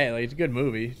not bad. Like it's a good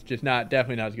movie. It's just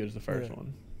definitely not as good as the first Yeah.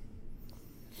 one.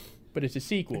 But it's a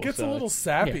sequel. It gets so a little it's-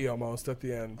 sappy almost at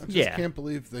the end. I just Yeah. can't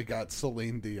believe they got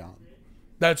Celine Dion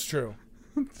That's true.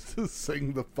 to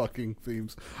sing the fucking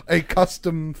themes. A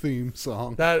custom theme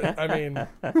song. That I mean,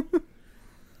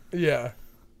 yeah,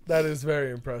 that is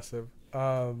very impressive.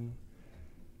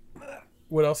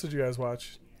 What else did you guys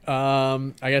watch?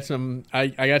 I got some. I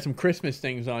got some Christmas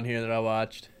things on here that I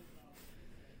watched.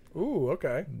 Ooh,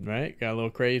 okay. Right, got a little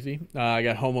crazy. I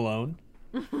got Home Alone.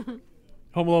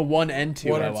 Home Alone 1 and 2.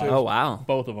 1 I and 2. watched. Oh wow,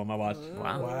 Both of them I watched.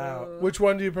 wow. Wow. Which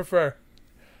one do you prefer?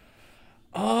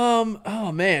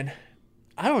 Oh man,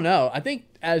 I don't know. I think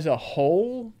as a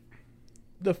whole,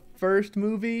 the first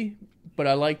movie, but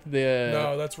I like the.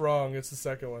 No, that's wrong. It's the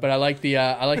second one. But I like the.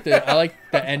 I like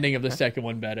the ending of the second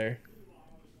one better.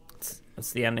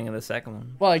 What's the ending of the second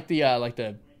one? Well, like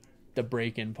the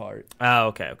break-in part. Oh,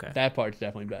 okay. That part's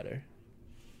definitely better.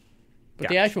 But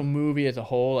the Gotcha. actual movie as a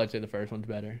whole, I'd say the first one's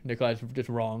better. Nikolai's just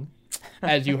wrong,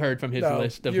 as you heard from his No,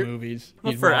 list of you're- movies.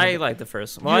 Well, He's wrong. I like the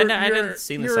first one. Well, I didn't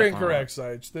see the You're second incorrect,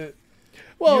 Sage.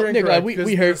 Well, You're Nikolai, incorrect, we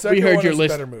because heard the second your one is a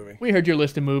list. better movie. We heard your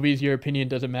list of movies. Your opinion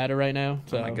doesn't matter right now.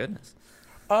 So. Oh my goodness.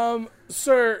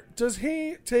 Sir, does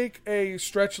he take a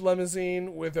stretch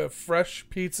limousine with a fresh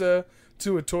pizza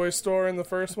to a toy store in the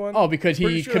first one? Oh, because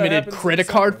Pretty he sure that committed happens in credit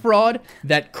the card second fraud.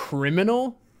 That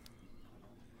criminal.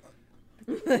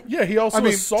 Yeah, he also I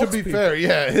mean, assaults to be people. fair,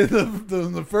 yeah,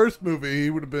 in the first movie, he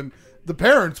would have been. The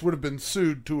parents would have been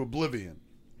sued to oblivion.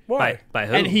 Why? By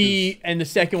who? And the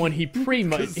second one he pretty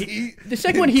much. 'Cause he The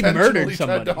second one he intentionally murdered tried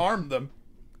somebody. to harm them.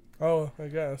 Oh, I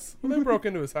guess. Well, they broke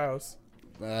into his house.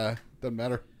 Doesn't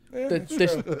matter. Yeah, The, that's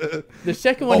true. the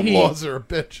second one Home laws are a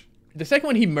bitch. the second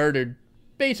one he murdered,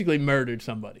 basically murdered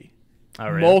somebody Oh,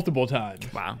 really? multiple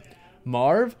times. Wow.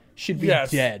 Marv should be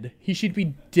Yes. dead. He should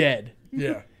be dead.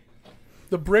 Yeah.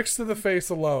 The bricks to the face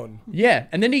alone. Yeah,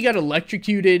 and then he got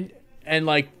electrocuted and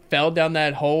like fell down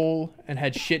that hole and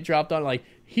had shit dropped on. Like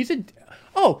he's a.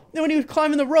 Oh, then when he was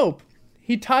climbing the rope,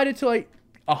 he tied it to like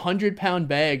 100-pound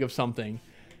bag of something,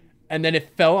 and then it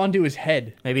fell onto his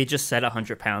head. Maybe he just said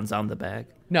 100 pounds on the bag.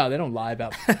 No, they don't lie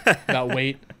about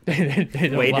weight. they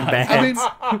don't Weight in lie. bags.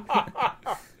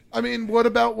 I mean, what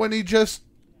about when he just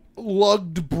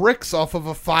lugged bricks off of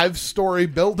a 5-story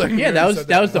building? Yeah, that was said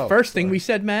that was the Oh, first thing we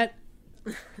said, Matt.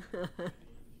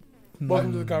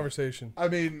 Welcome to the conversation. I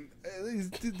mean,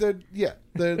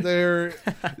 they're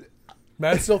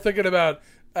Matt's still thinking about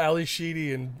Ali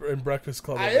Sheedy and Breakfast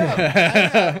Club.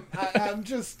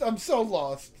 I'm so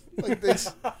lost. Like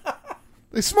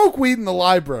they smoke weed in the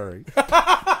library.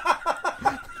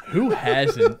 Who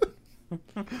hasn't?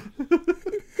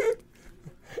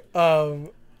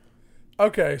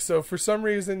 Okay, so for some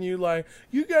reason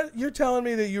you're telling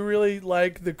me that you really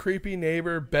like the creepy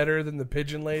neighbor better than the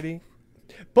pigeon lady?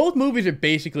 Both movies are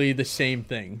basically the same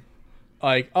thing.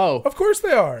 Like, Of course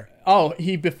they are.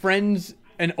 he befriends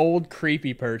an old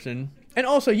creepy person. And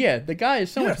also, yeah, the guy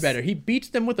is so Yes. much better. He beats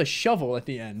them with a shovel at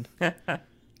the end.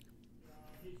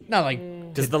 Not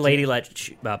like, Does the lady let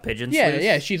pigeons yeah, loose?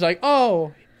 yeah. She's like,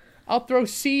 oh, I'll throw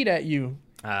seed at you.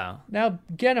 Oh. Now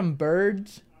get 'em,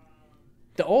 birds.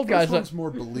 The old This guy's like, one's more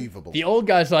believable. the old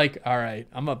guy's like, all right,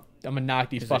 I'm gonna knock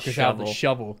these There's a fuckers out with a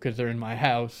shovel. shovel because they're in my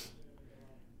house.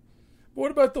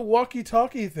 What about the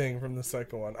walkie-talkie thing from the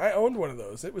second one? I owned one of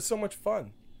those. It was so much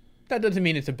fun. That doesn't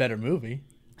mean it's a better movie.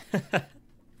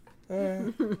 Just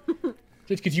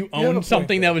because you have a own point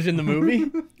something there. that was in the movie.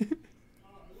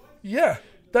 Yeah,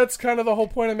 that's kind of the whole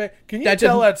point of it. Can you That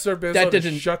tell doesn't- that Sir Bizzo that to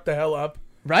doesn't- shut the hell up?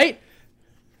 Right?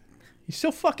 He's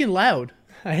so fucking loud.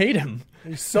 I hate him.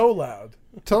 He's so loud.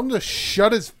 Tell him to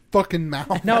shut his fucking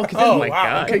mouth. No, because Oh, my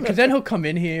wow. God. then he'll come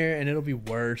in here and it'll be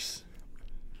worse.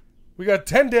 We got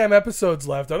 10 damn episodes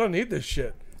left. I don't need this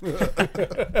shit.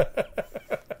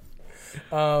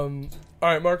 All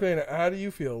right, Marklina, how do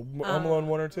you feel? Home Alone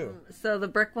 1 or 2? So the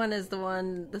brick one is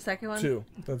the second one? 2.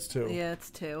 That's 2. Yeah, it's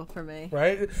 2 for me.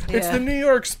 Right? It's Yeah. the New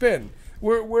York spin.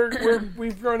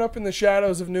 We've grown up in the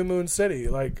shadows of New Moon City.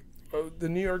 Like, the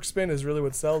New York spin is really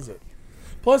what sells it.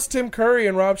 Plus Tim Curry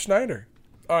and Rob Schneider.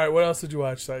 All right, what else did you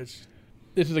watch, Seich?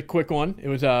 This is a quick one. It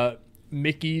was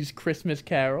Mickey's Christmas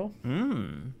Carol.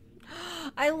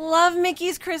 I love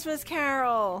Mickey's Christmas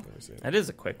Carol. That is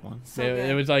a quick one. So It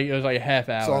good. was like a half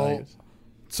hour.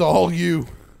 It's all you.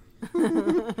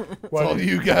 Why All do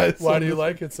you guys. Why do you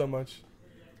like it so much?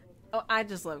 Oh, I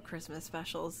just love Christmas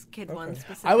specials, kid ones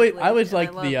specifically. I was And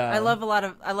like love, the, I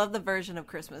love the version of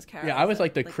Christmas Carol. Yeah, I was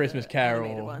like the Christmas animated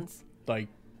Carol, ones. like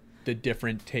the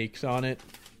different takes on it.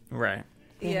 Right.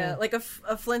 Yeah, like a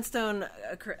Flintstone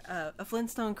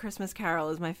Christmas Carol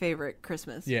is my favorite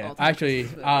Christmas. Yeah, all-time actually,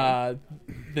 Christmas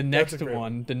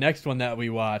movie. the next one that we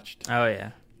watched Oh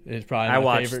yeah. is probably I my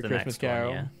watched favorite the Christmas next Carol.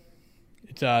 one. Yeah.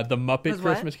 It's the Muppet Was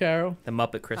what? Christmas Carol. The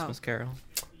Muppet Christmas Carol.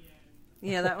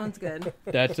 Yeah, that one's good.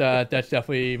 That's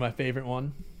definitely my favorite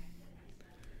one.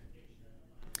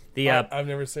 The I've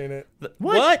never seen it.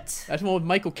 what? That's the one with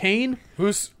Michael Caine.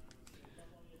 Who's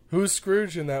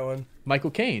Scrooge in that one? Michael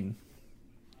Caine.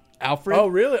 Alfred. Oh,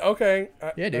 really? Okay.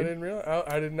 Yeah, dude. I didn't realize.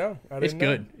 I didn't know. It's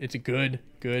good. It's a good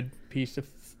piece of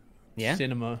Yeah.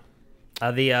 cinema.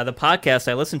 The podcast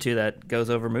I listened to that goes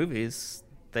over movies,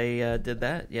 they did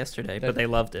that yesterday, but they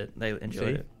loved it. They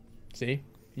enjoyed it. See,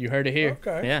 you heard it here.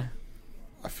 Okay. Yeah.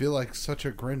 I feel like such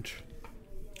a Grinch.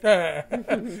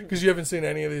 Because you haven't seen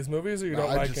any of these movies, or you don't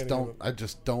I like just any don't. of them? I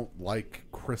just don't like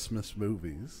Christmas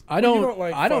movies. I You don't. don't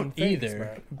like I fun don't things, either.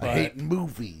 Matt. But I hate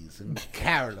movies and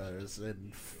carolers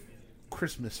and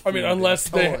Christmas food I mean, unless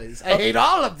and they- toys. I hate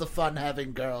all of the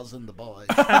fun-having girls and the boys.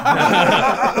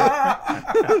 I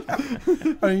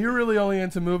mean, you're really only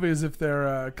into movies if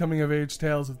they're coming-of-age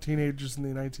tales of teenagers in the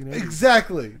 1980s.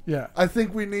 Exactly. Yeah. I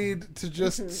think we need to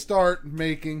just start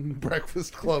making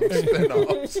Breakfast Club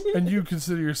spin-offs. And you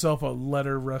consider yourself a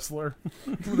letter wrestler,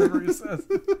 whatever he says.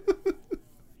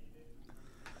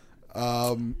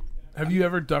 Have you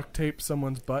ever duct taped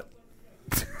someone's butt?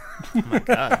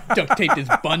 duct taped his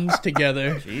buns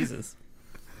together. Jesus.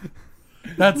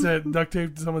 That's it. Duct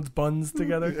taped someone's buns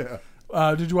together.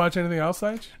 Yeah. Did you watch anything else,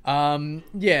 Sage?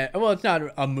 Yeah. Well, it's not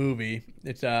a movie.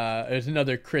 It's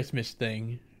another Christmas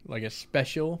thing, like a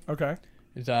special. Okay.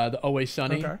 It's the Always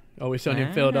Sunny. Okay. Always Sunny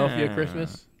in Philadelphia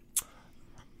Christmas.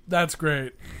 That's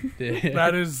great. Yeah.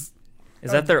 That is...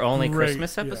 Is that their only Great,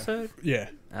 Christmas yeah. episode? Yeah.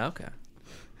 Okay.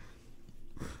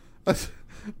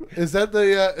 Is that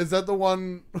the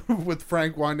one with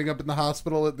Frank winding up in the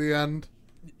hospital at the end?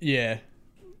 Yeah.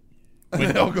 And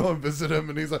they all go and visit him,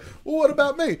 and he's like, "Well, what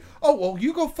about me? Oh, well,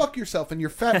 you go fuck yourself and your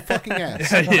fat fucking ass."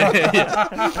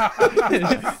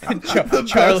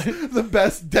 Charlie. The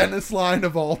best Dennis line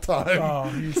of all time. Oh,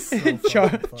 he's so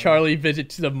funny. Charlie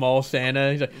visits the mall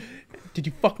Santa. He's like, "Did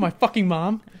you fuck my fucking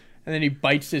mom?" And then he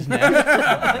bites his neck.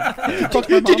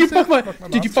 Did you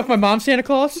fuck my mom, Santa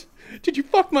Claus? Did you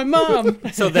fuck my mom?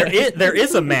 So there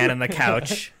is a man in the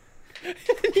couch.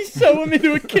 He sew him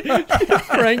into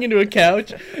Frank into a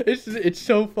couch. It's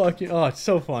so fucking. Oh, it's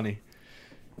so funny.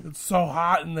 It's so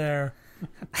hot in there.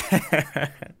 Yeah,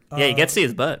 you get to see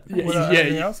his butt. What, Yeah,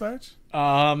 anything yeah. else, Sage?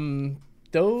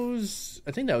 Those.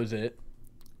 I think that was it.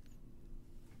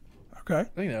 Okay. I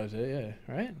think that was it.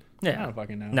 Yeah. Right. Yeah. I don't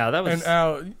fucking know. No, that was And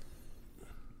Al,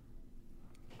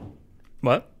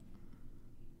 what?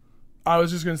 I was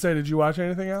just going to say, did you watch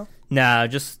anything, Al? No,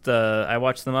 just I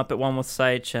watched them up at one with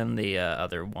Seich and the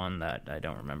other one that I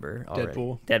don't remember already.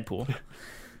 Deadpool.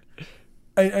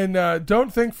 And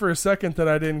don't think for a second that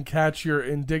I didn't catch your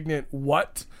indignant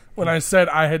what when I said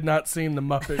I had not seen the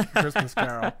Muppet Christmas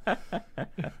Carol.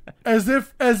 As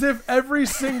if every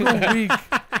single week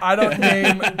I don't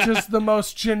name just the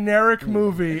most generic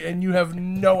movie and you have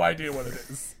no idea what it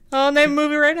is. I'll name a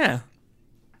movie right now.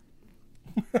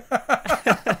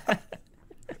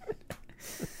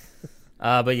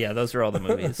 But yeah, those are all the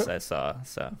movies I saw.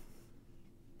 So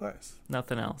Nice.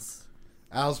 nothing else.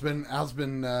 Al's been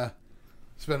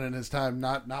spending his time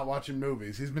not watching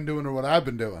movies. He's been doing what I've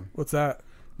been doing. What's that?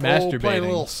 Playing a Masturbating.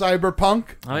 little Cyberpunk.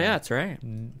 Oh yeah, that's right.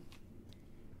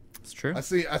 It's true. I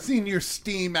seen your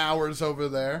Steam hours over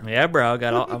there. Yeah, bro.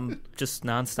 I'm just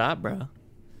nonstop, bro.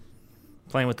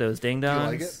 Playing with those ding dongs.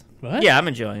 like it? What? Yeah, I'm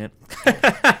enjoying it.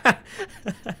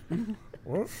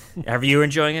 Are you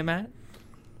enjoying it, Matt?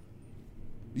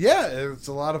 Yeah, it's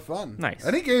a lot of fun. Nice.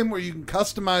 Any game where you can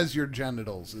customize your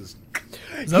genitals is.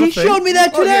 Is that a He thing? showed me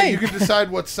that Oh yeah, today. you can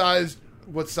decide what size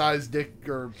what size dick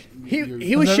or He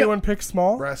your was Does show- anyone pick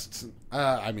small? breasts.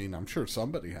 I mean, I'm sure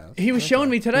somebody has. he was showing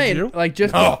me today, Did you? and, like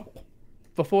just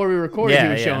before we recorded, Yeah,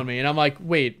 he was yeah. showing me, and I'm like,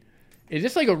 wait, is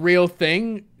this like a real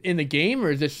thing in the game,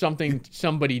 or is this something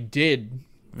somebody did,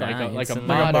 like Nah, a it's a-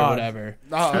 mod or mod. whatever?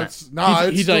 It's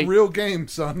he's the like- real game,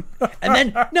 son. And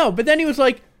then but then he was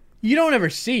like, you don't ever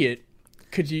see it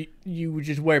because you would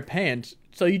just wear pants,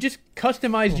 so you just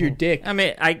customized your dick. I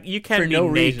mean, you can For be no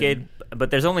naked,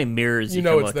 but there's only mirrors You you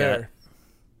know can it's look there. at.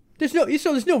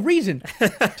 There's no reason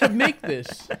to make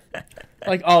this.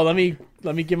 Like, oh, let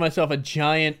me give myself a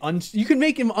giant. You can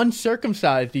make him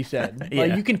uncircumcised. He said, Yeah.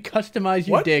 like you can customize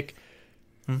your What? dick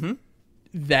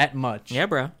that much. Yeah,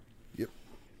 bro. Yep.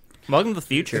 Welcome to the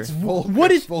future. It's full.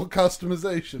 What it's is- full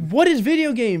customization? What is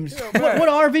video games? What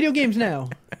are video games now?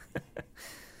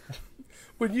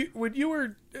 When you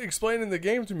were explaining the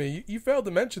game to me, you failed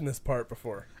to mention this part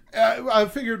before. I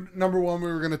figured number one,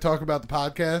 we were going to talk about the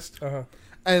podcast, Uh-huh.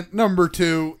 and number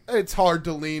two, it's hard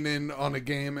to lean in on a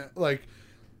game like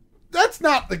that's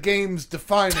not the game's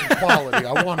defining quality.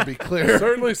 I want to be clear,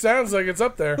 Certainly sounds like it's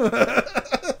up there.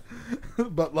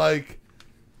 but like,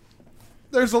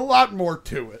 there's a lot more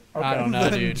to it I don't know,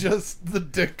 than dude. just the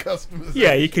dick customization.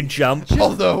 Yeah, you can jump.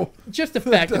 Although Just the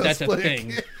fact that does that's a play a thing.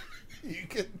 game.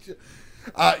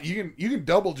 You can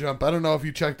double jump. I don't know if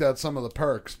you checked out some of the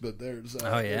perks, but there's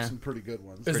there's some pretty good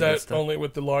ones. Is good that stuff. only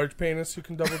with the large penis who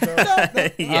can double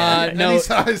jump? Yeah. No, Any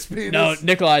size penis. no,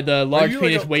 Nikolai, the large you like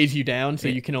penis a- weighs you down, so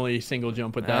you can only single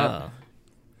jump with that. Oh.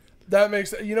 That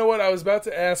makes. You know what? I was about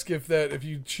to ask if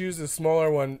you choose a smaller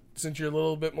one, since you're a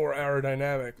little bit more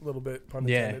aerodynamic, a little bit pun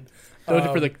Yeah. intended. Those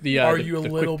are for the Are the- you a the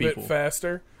little quick bit people.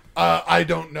 faster? I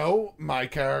don't know. My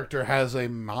character has a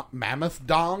mammoth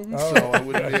dong, so I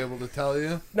wouldn't be able to tell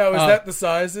you. Now, is that the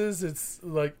sizes? It's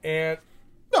like ant.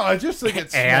 No, I just think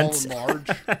it's Ants. small and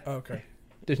large, Okay.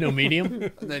 There's no medium.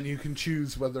 and then you can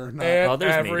choose whether or not Ant,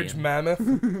 there's average medium.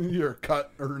 mammoth. you're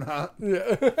cut or not.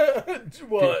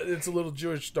 Well, it's a little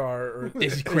Jewish star, or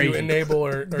This is you crazy. enable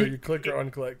or you click or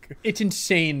unclick. It's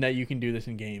insane that you can do this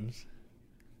in games.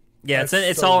 Yeah, That's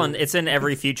it's so all weird. it's in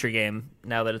every future game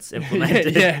now that it's Yeah,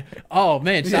 implemented. yeah. Oh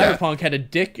man, Yeah. Cyberpunk had a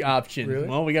dick option. Really?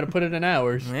 Well, we got to put it in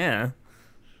ours. Yeah.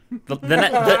 The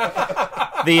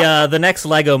next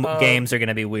Lego games are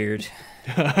gonna be weird.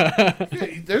 Yeah,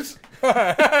 there's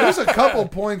a couple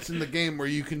points in the game where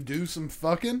you can do some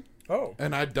fucking, Oh,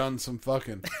 and I've done some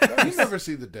fucking. You never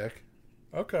see the dick.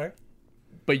 okay.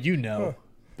 But you know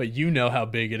how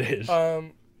big it is.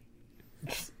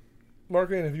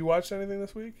 Margarine, have you watched anything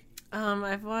this week?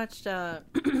 I've watched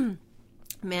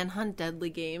Manhunt Deadly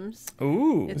Games.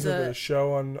 Ooh. It's Is it a a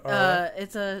show on?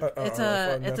 it's on a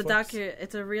Netflix?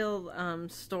 it's a real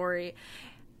story.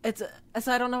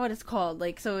 So I don't know what it's called.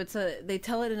 Like, so they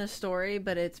tell it in a story,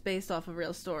 but it's based off a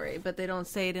real story. But they don't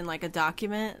say it in like a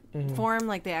document form.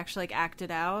 Like they actually like act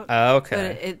it out. Oh, okay.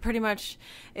 But it pretty much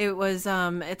it was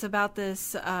it's about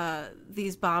these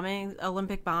bombings,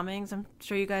 Olympic bombings. I'm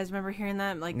sure you guys remember hearing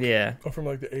that. Like Yeah. Oh, from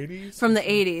like the 80s? from the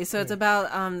 80s. So it's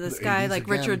about this The guy 80s like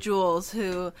again. Richard Jules,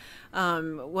 who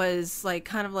was like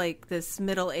kind of like this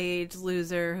middle-aged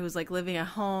loser who was like living at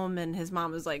home, and his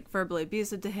mom was like verbally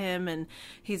abusive to him, and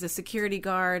he's a security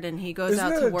guard, and he goes Isn't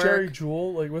out that to a work. Jerry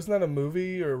Jewell? Like, wasn't that a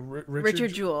movie or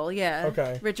Richard Jewell, yeah.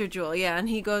 Okay. Richard Jewell, yeah. And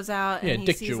he goes out Yeah, and he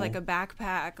Dick sees Jewell. like a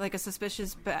backpack, like a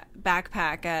suspicious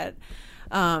backpack at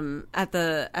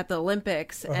the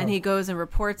Olympics, and he goes and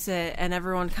reports it, and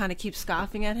everyone kind of keeps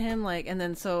scoffing at him, like, and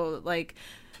then so like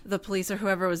the police or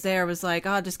whoever was there was like,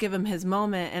 oh, just give him his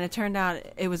moment, and it turned out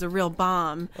it was a real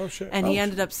bomb. Oh, shit. And Oh, he shit.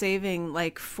 ended up saving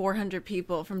like 400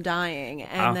 people from dying,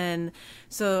 and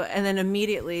Wow. then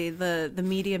immediately the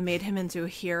media made him into a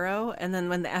hero, and then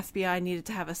when the FBI needed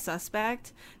to have a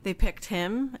suspect, they picked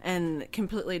him and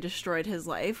completely destroyed his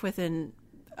life within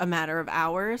a matter of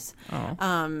hours.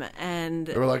 And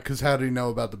They were like, "Cause how do you know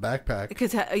about the backpack?"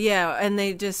 because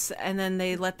and then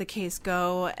they let the case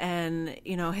go, and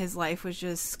his life was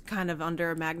just kind of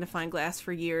under a magnifying glass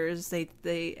for years.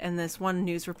 And this one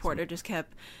news reporter just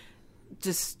kept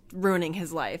just ruining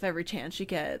his life every chance you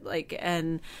get, like,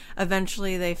 and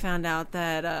eventually they found out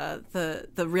that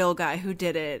the real guy who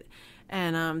did it,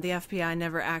 and the FBI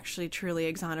never actually truly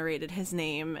exonerated his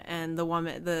name, and the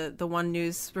one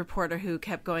news reporter who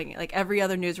kept going, like every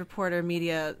other news reporter,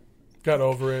 media Got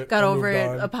over it. got and over moved it,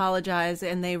 on. apologized,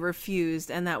 and they refused,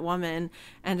 and that woman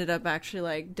ended up actually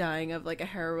like dying of like a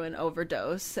heroin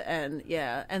overdose, and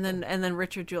then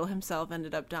Richard Jewell himself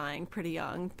ended up dying pretty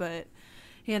young, but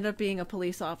he ended up being a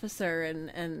police officer, and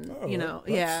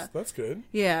That's good.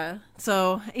 yeah.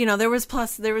 So there was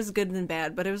good and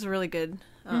bad, but it was a really good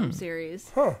series.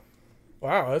 Huh.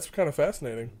 Wow, that's kind of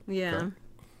fascinating. Yeah.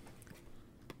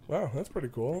 Wow, that's pretty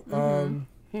cool.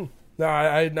 Mm-hmm. No,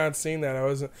 I had not seen that.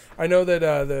 I know that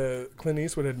the Clint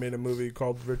Eastwood had made a movie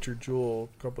called Richard Jewell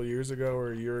a couple years ago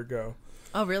or a year ago.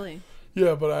 Oh, really?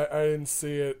 Yeah, but I didn't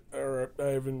see it, or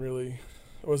I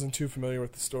wasn't too familiar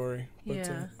with the story. But,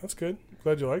 Yeah. that's good.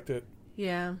 Glad you liked it.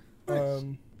 Yeah.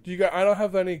 Do you guys? I don't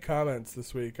have any comments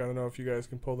this week. I don't know if you guys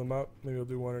can pull them up. Maybe we'll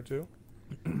do one or two.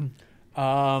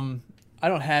 I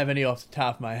don't have any off the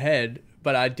top of my head,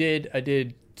 but I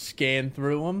did scan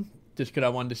through them just because I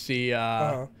wanted to see,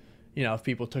 if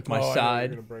people took my I know what side.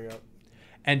 you're gonna bring up.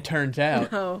 And turns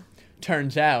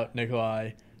out,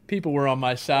 Nikolai, people were on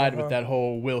my side with that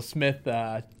whole Will Smith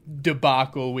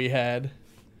debacle we had.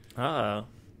 Uh-oh.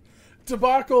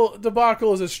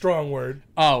 Debacle is a strong word.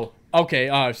 Oh, okay.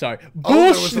 Oh, sorry.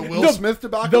 Oh, there was the Will Smith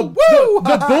debacle?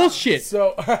 The bullshit.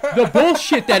 So The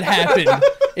bullshit that happened.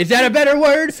 Is that a better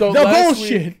word? So the last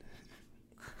bullshit.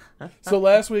 So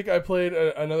last week I played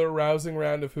another rousing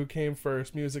round of Who Came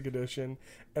First Music Edition,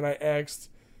 and I asked,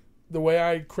 the way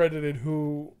I credited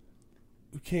who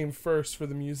came first for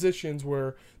the musicians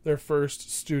were their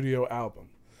first studio album.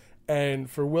 And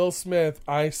for Will Smith,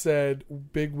 I said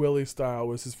Big Willie Style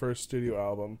was his first studio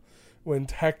album, when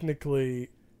technically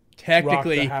Rock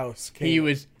the House came.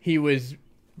 he was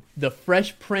the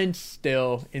Fresh Prince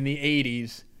still in the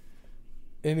 80s.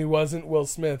 And he wasn't Will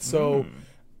Smith. So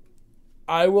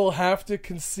I will have to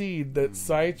concede that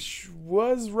Seitz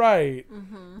was right.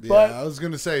 Yeah, But I was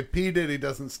going to say, P. Diddy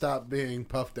doesn't stop being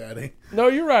Puff Daddy. no,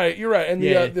 you're right. And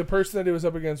Yeah. the person that he was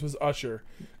up against was Usher.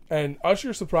 And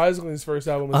Usher, surprisingly, his first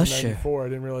album was in 94. I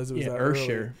didn't realize it was that early.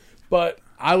 Usher. But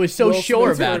I was so Will sure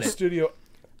Smith's about first it. studio,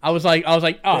 I was like, oh,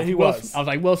 Yeah, he Will, was. I was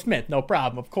like, Will Smith, no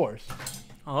problem, of course.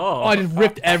 Oh. I just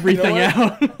ripped everything what?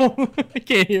 out. I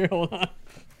can't hear. Hold on.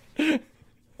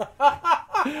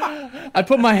 I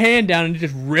put my hand down and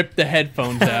just ripped the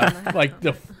headphones out, like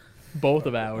both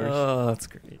of ours. Oh, that's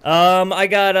great. I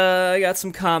got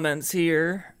some comments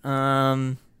here.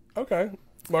 okay.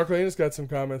 Mark Lena's got some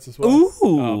comments as well. Ooh.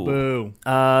 Oh,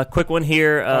 boo. Quick one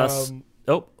here.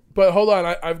 But hold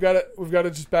on, we've got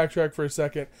to just backtrack for a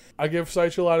second. I give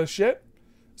Seitz a lot of shit,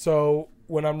 so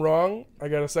when I'm wrong, I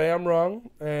gotta say I'm wrong.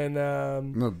 And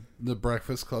The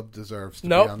Breakfast Club deserves to be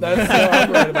nope, on that's there.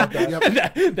 I'm right about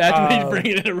that. That's what he's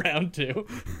bringing it around to.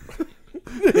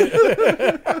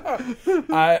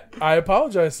 I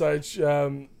apologize, Seitz.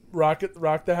 Rock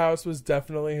the House was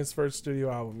definitely his first studio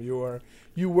album.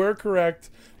 You were correct,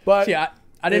 but See, I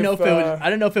didn't know if it was. I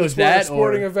didn't know if it was that a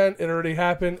sporting or. event. It already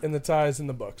happened, and the tie's in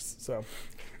the books. So,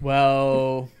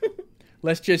 Well,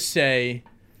 let's just say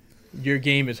your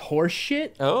game is horse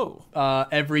shit Oh.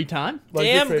 every time. like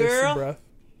Damn, your face girl.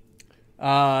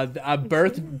 and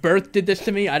breath. Birth did this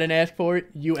to me. I didn't ask for it.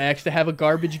 You asked to have a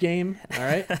garbage game. All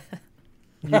right.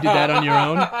 You did that on your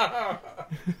own.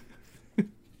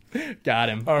 Got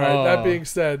him. All right. Oh. That being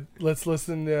said, let's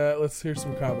listen. Let's hear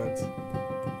some comments.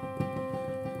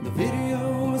 The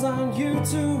videos on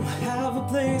YouTube have a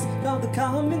place called the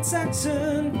comment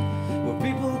section, where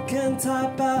people can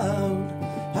type out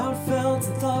heartfelt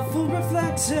and thoughtful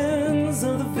reflections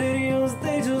of the videos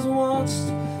they just watched.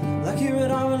 Like here at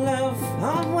RLF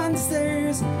on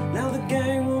Wednesdays, now the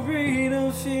gang will read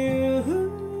a few.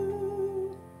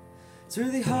 It's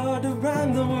really hard to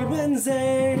rhyme the word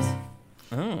Wednesdays.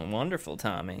 Oh, wonderful,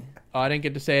 Tommy. Oh, I didn't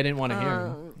get to say I didn't want to hear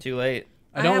him. Too late.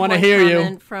 I don't have want to one hear you.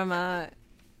 comment From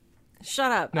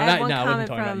shut up. No, I have one I wasn't comment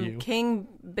talking about from you. King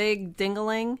Big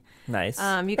Dingaling. Nice.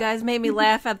 You guys made me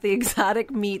laugh at the exotic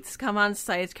meats. Come on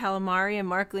sites, calamari and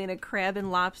Mark Lena crab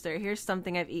and lobster. Here's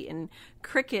something I've eaten: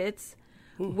 crickets,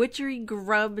 witchery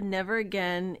grub, never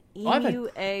again, I've had- emu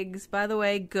eggs. By the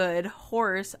way, good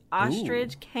horse,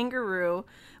 ostrich, kangaroo,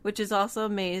 which is also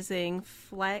amazing.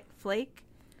 Flake, FLAKE.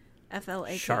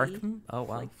 Shark? Oh,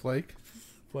 wow. Flake.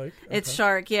 It's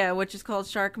shark, yeah, which is called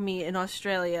shark meat in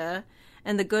Australia.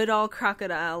 And the good old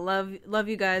crocodile. Love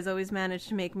you guys. Always manage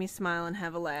to make me smile and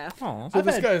have a laugh. Aw. So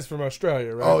this guy's from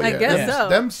Australia, right? Oh, yeah. I guess them, so.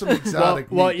 Them some exotic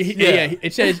Well, meats. yeah.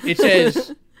 It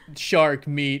says shark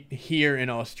meat here in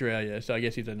Australia, so I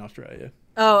guess he's in Australia.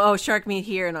 Oh, shark meat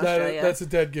here in Australia. That's a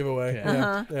dead giveaway.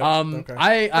 Yeah. Yeah. Okay. Okay.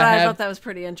 I But I have thought that was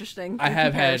pretty interesting. I in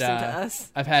have had comparison to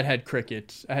us. I've had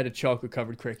crickets. I had a chocolate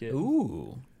covered cricket.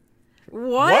 Ooh.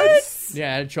 What?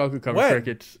 Yeah, I had chocolate covered When?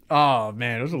 crickets. Oh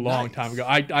man, it was a long time ago.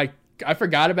 I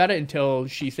forgot about it until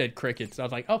she said crickets. I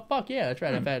was like, oh fuck yeah, that's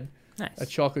right. I've had a Nice.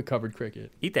 chocolate covered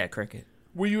cricket. Eat that cricket.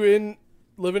 Were you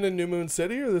living in New Moon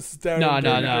City, or this is down No, in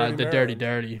no, dirty, no, dirty the Maryland?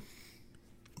 dirty.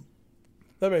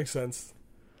 That makes sense.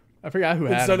 I forgot who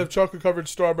had Instead them. of chocolate-covered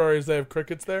strawberries, they have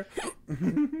crickets there.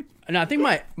 No, I think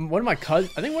one of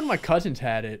my cousins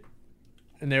had it.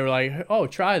 and they were like, "Oh,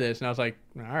 try this," and I was like,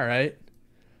 "All right."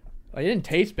 Like, it didn't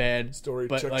taste bad. Story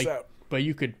but checks like, out. but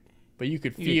you could feel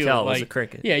could tell it was like a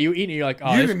cricket. Yeah, you eat it, you're like,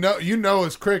 oh, You know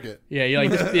it's cricket. yeah, you're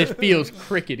like this feels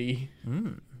crickety.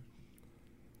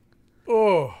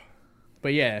 Oh,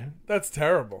 But yeah, that's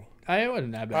terrible. it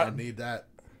wasn't that I bad. need that.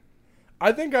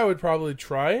 I think I would probably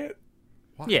try it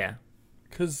Yeah.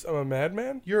 because I'm a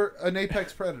madman. You're an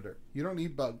apex predator. You don't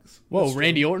eat bugs. Whoa,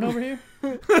 Randy Orton over here?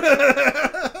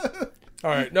 All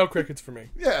right, no crickets for me.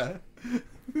 Yeah.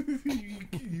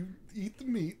 you eat the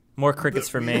meat. More crickets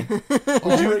for me.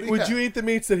 Would you eat the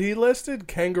meats that he listed?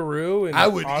 Kangaroo and I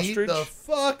would ostrich? eat the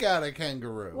fuck out of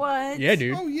kangaroo. What? Yeah,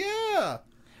 dude. Oh yeah.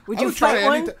 Would I you would try fight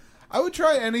one? anything. I would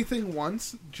try anything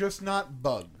once, just not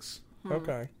bugs.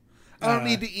 Okay. I don't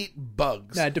need to eat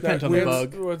bugs. Nah, it depends on the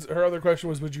bug. Her other question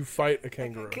was, would you fight a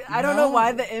kangaroo? I don't know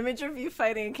why the image of you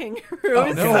fighting a kangaroo Oh,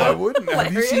 is no, so I wouldn't. Have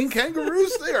you hilarious. seen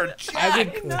kangaroos? They are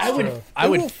jacked. I would They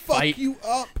will fight. fuck you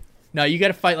up. No, you got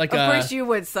to fight like Of a. course you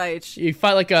would, Seich. You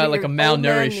fight like a Your like a old man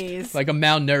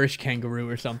malnourished knees. kangaroo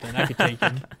or something. I could take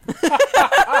him.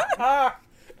 I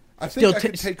think Still I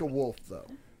could ta- take a wolf though.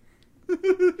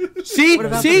 See,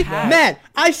 about see, the cat? Matt,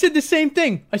 I said the same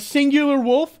thing. A singular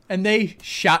wolf, and they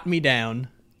shot me down.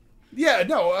 Yeah,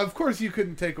 no, of course you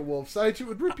couldn't take a wolf. Sight, it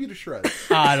would rip you to shreds.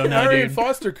 I don't know, Harriet dude.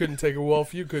 Foster couldn't take a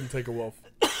wolf. You couldn't take a wolf.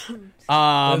 It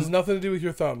has nothing to do with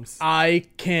your thumbs. I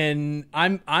can.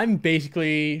 I'm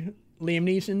basically Liam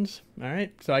Neeson's. All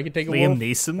right, so I could take a Liam wolf.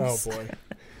 Neeson's. Oh boy.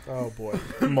 Oh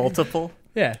boy. Multiple.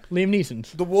 Yeah, Liam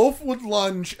Neeson's. The wolf would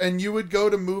lunge, and you would go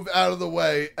to move out of the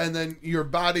way, and then your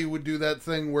body would do that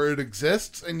thing where it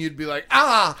exists, and you'd be like,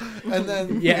 ah! And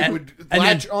then Yeah, it would and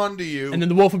latch then- onto you. And then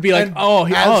the wolf would be like, and "Oh,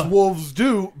 as wolves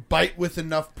do, bite with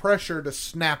enough pressure to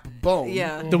snap bone.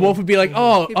 Yeah. The wolf would be like,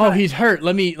 "Oh, probably- he's hurt.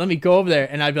 Let me go over there."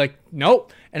 And I'd be like,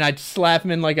 "Nope." And I'd slap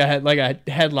him in like a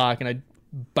headlock, and I'd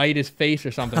bite his face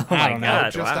or something. I don't know.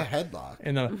 God. Just Wow. a headlock.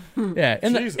 In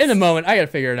the Jesus. in the moment, I gotta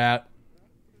figure it out.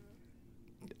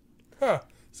 Huh.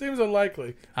 Seems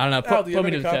unlikely. I don't know. Al, Put, do you put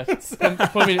have me to any the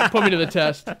test. Put me to the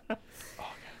test.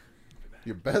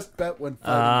 Your best bet when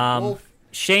fighting a wolf.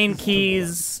 Shane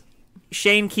Keys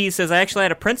says, I actually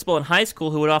had a principal in high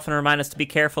school who would often remind us to be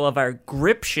careful of our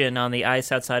gription on the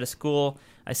ice outside of school.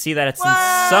 I see that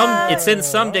it's in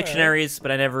some dictionaries,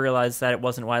 but I never realized that it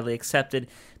wasn't widely accepted.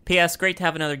 P.S. Great to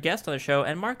have another guest on the show,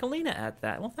 and Marcolina at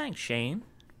that. Well, thanks, Shane.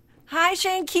 Hi,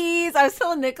 Shane Keys. I was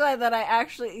telling Nikolai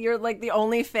that you're like the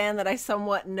only fan that I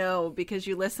somewhat know because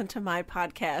you listen to my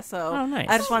podcast. So Oh, nice.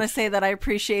 I just want to say that I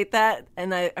appreciate that,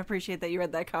 and I appreciate that you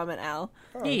read that comment, Al.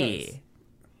 Oh, Yeah.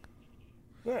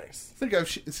 Nice. I think I've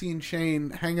seen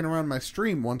Shane hanging around my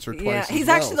stream once or twice. Yeah, as he's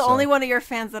well, actually the so- only one of your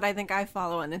fans that I think I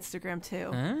follow on Instagram too.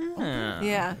 Ah.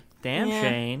 Yeah. Damn, Yeah.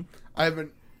 Shane. I have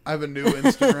a new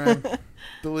Instagram.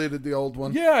 Deleted the old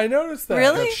one. Yeah, I noticed that.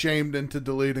 Really? Got shamed into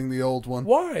deleting the old one.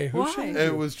 Why? Who Why? shamed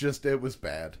It you? was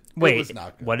bad. Wait, it was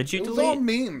not good. what did you It was all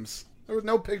delete? memes. There were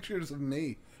no pictures of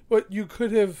me. But you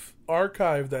could have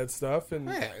archived that stuff and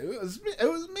Yeah, it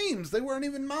was memes. They weren't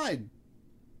even mine.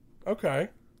 okay.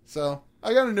 So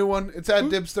I got a new one. It's at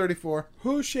Dibs34.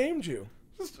 Who shamed you?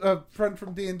 Just a friend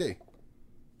from D&D.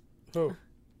 Who?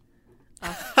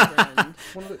 Friend.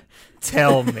 One of the,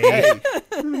 Tell me. hey,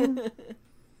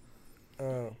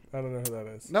 Oh, I don't know who that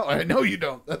is. no, I know you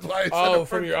don't. That's why I said Oh, a from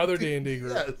friend your other D&D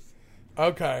group. Yes.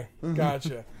 Okay,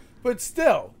 gotcha. But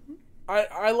still,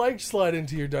 I like Slide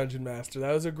Into Your Dungeon Master.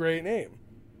 That was a great name.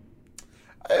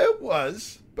 It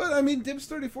was, but I mean,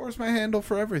 Dibs34 is my handle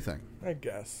for everything. I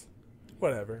guess.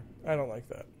 Whatever. I don't like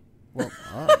that. Well,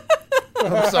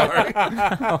 I'm sorry.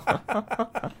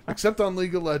 Except on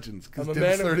League of Legends, because I'm a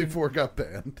man of- Dibs34 got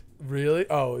banned. Really?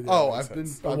 Oh, yeah, Oh, that I've makes been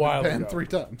sense. A while banned ago. 3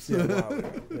 times. Yeah, a while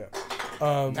ago,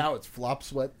 yeah. Now it's Flop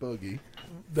Sweat Boogie.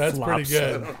 That's pretty Flops. I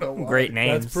good. don't know why. Great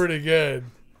names. That's pretty good.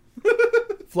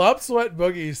 Flop Sweat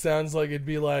Boogie sounds like it'd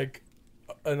be like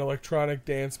an electronic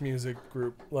dance music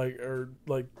group, like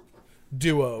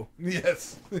duo.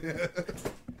 Yes.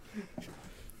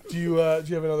 Do you have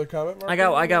another comment, Mark?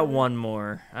 I got one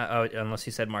more. Unless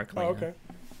you said Mark. Oh, okay.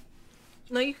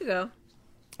 No, you could go.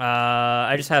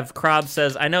 I just have Krob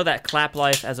says, I know that Clap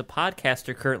Life as a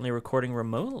podcaster currently recording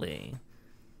remotely.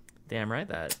 Damn right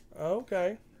that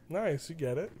Okay. Nice. You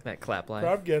get it. that Clap Life.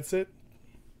 Rob gets it.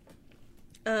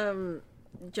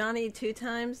 Johnny 2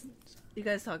 times. You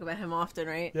guys talk about him often,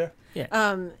 right?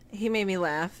 Yeah. He made me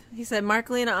laugh. He said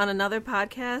Marcolina on another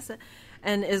podcast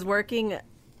and is working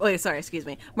excuse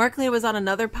me. Mark Leo was on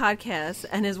another podcast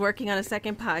and is working on a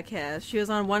second podcast. She was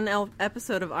on one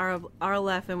episode of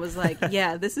RLF and was like,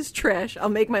 yeah, this is trash. I'll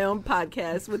make my own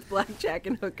podcast with blackjack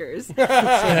and hookers.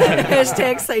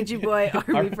 Hashtag Saiji Boy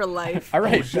Army for life. All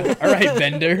right,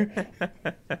 Bender.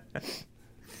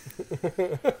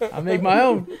 I'll make my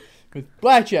own with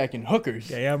blackjack and hookers.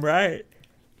 Yeah, I'm right.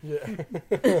 Yeah.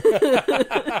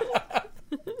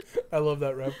 I love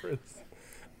that reference.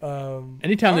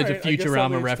 Anytime there's right, a I guess that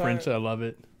Futurama leaves reference, time. I love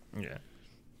it. Yeah.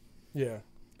 Yeah,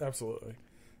 absolutely.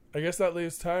 I guess that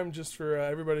leaves time just for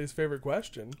everybody's favorite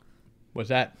question. What's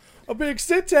that? A big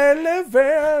city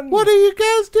living. What are you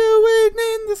guys doing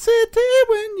in the city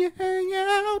when you hang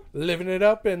out? Living it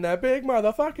up in that big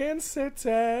motherfucking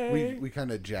city. We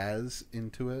kind of jazz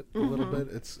into it a little bit.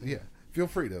 It's feel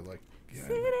free to like. Yeah.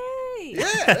 City.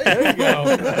 Yeah, There you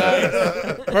go.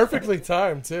 Nice. Perfectly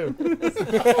timed, too.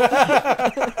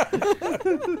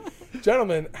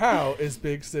 Gentlemen, how is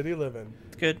Big City living?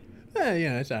 It's good.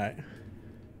 Yeah, it's all right.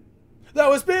 That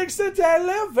was Big City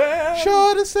living.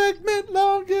 Shortest segment,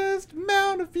 longest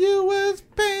amount of viewers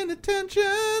paying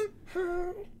attention.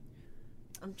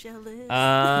 I'm jealous.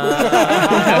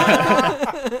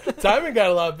 Timing got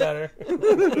a lot better.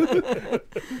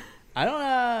 I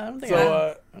don't think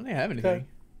So, I have anything. okay.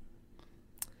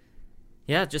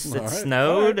 Yeah, just it All right.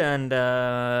 snowed and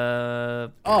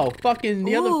Oh, fucking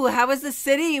the Ooh, other. how was the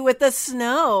city with the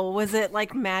snow? Was it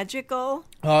like magical?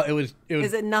 It was.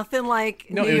 Is it nothing like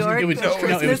No, New it was- York? it was- for no, it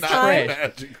was Christmas not time? trash.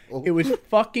 Magical. It was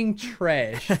fucking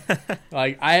trash.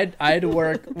 Like I had to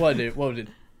work. What was it?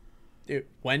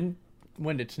 When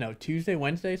did it snow? Tuesday,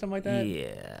 Wednesday, something like that.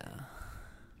 yeah.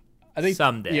 I think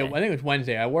someday. Yeah, I think it was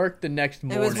Wednesday. I worked the next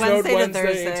morning. was Snowed Wednesday to Wednesday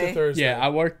Thursday. into Thursday. Yeah, I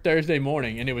worked Thursday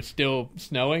morning, and it was still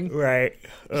snowing. Right.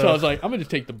 So I was like, I'm gonna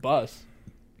just take the bus.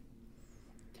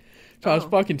 So I was Oh.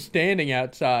 fucking standing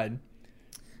outside.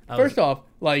 First off,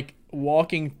 like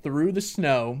walking through the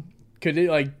snow, because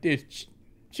it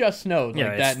just snowed Yeah,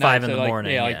 like it's that 5 night. in So the like,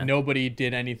 morning, yeah, yeah. like nobody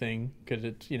did anything because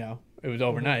it was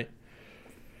overnight.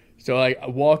 So like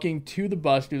walking to the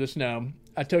bus through the snow,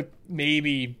 I took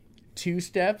maybe 2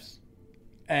 steps,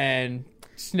 and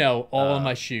snow all in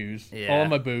my shoes, yeah. all in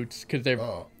my boots, because they're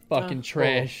fucking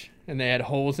trash, and they had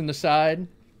holes in the side.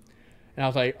 And I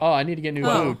was like, oh, I need to get new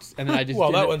boots. And then I just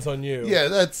Well, didn't- that one's on you. Yeah,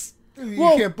 that's you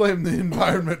Well- can't blame the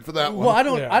environment for that one. Well, I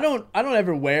don't Yeah.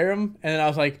 ever wear them. And then I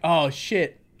was like, oh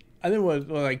shit. I think it was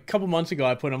like a couple months ago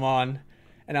I put them on,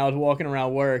 and I was walking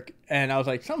around work, and I was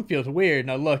like, something feels weird.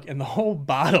 And I look, and the whole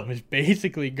bottom is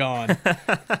basically gone.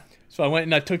 So I went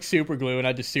and I took super glue, and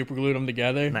I just super glued them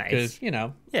together Nice. because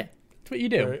Yeah. that's what you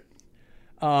do.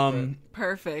 Right.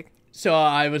 Perfect. So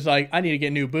I was like, I need to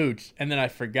get new boots, and then I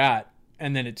forgot.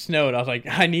 And then it snowed. I was like,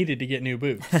 I needed to get new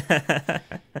boots.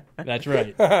 That's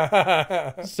right.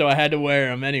 So I had to wear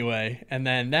them anyway, and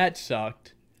then that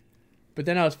sucked. But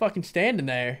then I was fucking standing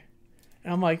there,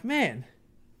 and I'm like, man,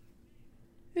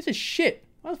 this is shit.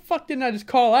 Why the fuck didn't I just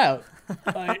call out?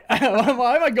 Like,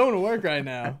 why am I going to work right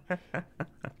now?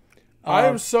 I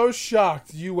am so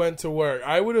shocked you went to work.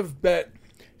 I would have bet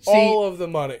See, all of the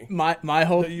money my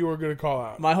whole that you were going to call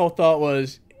out. my whole thought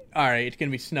was, all right, it's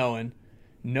gonna be snowing.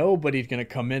 Nobody's gonna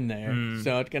come in there,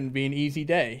 so it's gonna be an easy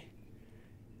day.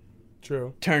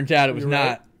 True. Turns out it was You're not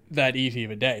right. that easy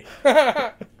of a day.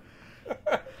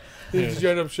 Did you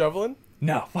end up shoveling?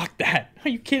 No, fuck that. Are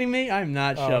you kidding me? I'm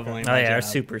not shoveling. Oh my yeah, our job.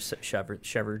 super shivered.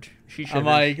 She shivered. I'm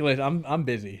like, listen, I'm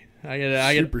busy. I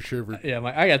got Super shivered. yeah,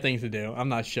 I got things to do. I'm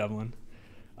not shoveling.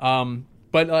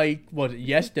 But like, was it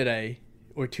yesterday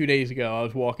or 2 days ago? I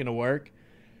was walking to work,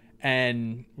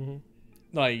 and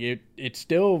like it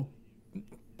still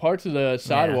parts of the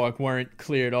sidewalk weren't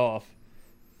cleared off,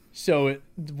 so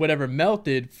whatever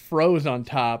melted froze on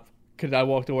top. Because I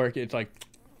walked to work, it's like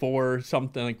 4:40,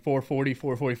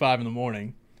 4:45 in the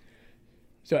morning.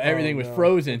 So everything was no.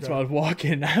 frozen. So Okay. I was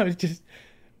walking. I was just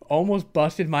almost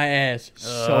busted my ass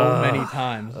so many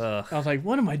times. I was like,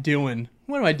 what am I doing?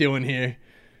 What am I doing here?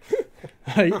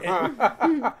 Like,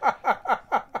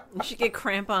 You should get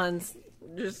crampons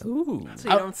just Ooh. so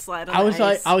you don't slide on I was the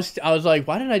like, ice. I was like,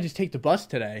 why didn't I just take the bus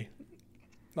today?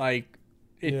 Like,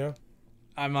 Yeah.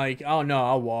 I'm like, oh no,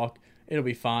 I'll walk. It'll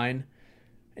be fine.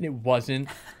 And it wasn't.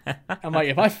 I'm like,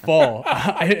 if I fall,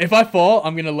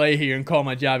 I'm gonna lay here and call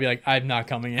my job. Be like, I'm not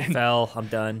coming in. Fell. I'm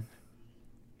done.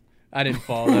 I didn't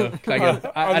fall though. 'Cause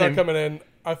I I'm not didn't, coming in.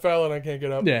 I fell and I can't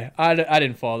get up. yeah, I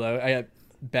didn't fall though. I got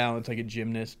balance like a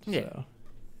gymnast. Yeah. So.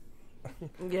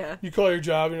 Yeah. You call your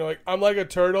job and you're like, I'm like a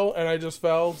turtle and I just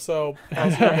fell, so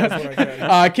I'll see you guys when I can.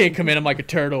 I can't come in. I'm like a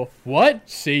turtle. What?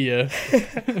 See ya.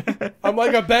 I'm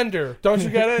like a bender. Don't you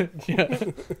get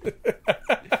it?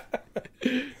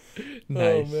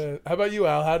 Nice. Oh man! How about you,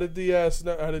 Al? How did the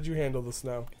snow? How did you handle the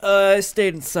snow? I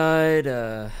stayed inside.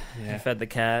 Yeah. I fed the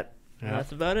cat. Yeah.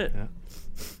 That's about it. Yeah.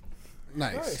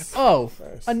 Nice. Oh,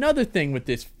 Nice. another thing with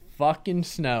this fucking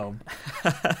snow.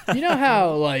 You know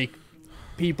how like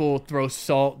people throw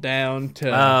salt down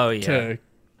to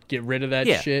get rid of that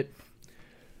Yeah. shit?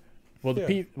 Well,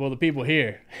 the Yeah. the people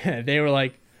here, they were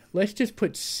like, let's just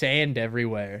put sand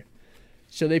everywhere.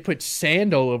 So they put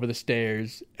sand all over the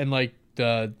stairs and like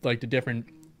the different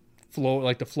floor,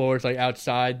 like the floors like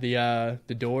outside the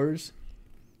doors.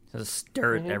 There's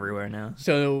dirt everywhere now.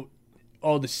 So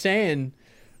all the sand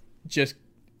just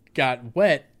got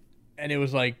wet, and it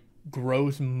was like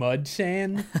gross mud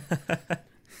sand.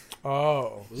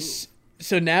 Oh,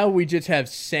 So now we just have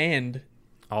sand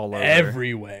All over.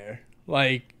 everywhere.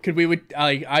 Like,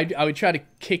 I would try to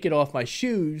kick it off my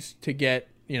shoes to get,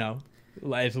 you know,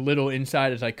 as little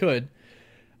inside as I could.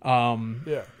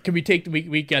 yeah. Can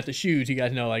we got the shoes? You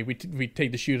guys know, like we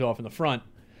take the shoes off in the front,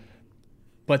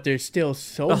 but there's still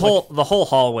so The much. the whole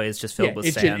hallway is just filled with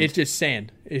it's sand. it's just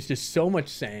sand. It's just so much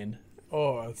sand,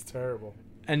 Oh, that's terrible.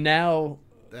 and now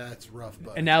That's rough,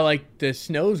 buddy. And now, like, the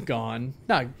snow's gone.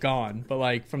 Not gone, but,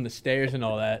 like, from the stairs and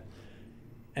all that.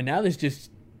 And now there's just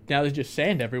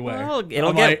sand everywhere. Well,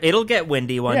 I'm like, it'll get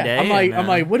windy one yeah, day. I'm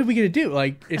like, what are we going to do?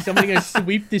 Like, is somebody going to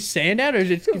sweep this sand out, or is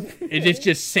it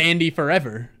just sandy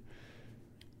forever?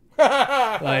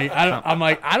 Like,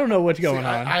 I don't know what's going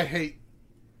on. I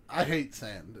hate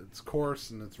sand. It's coarse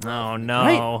and it's rough. Oh no!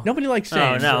 Right? Nobody likes Oh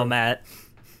sand. no, Matt.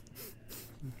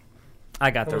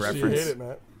 I got How the much do you hate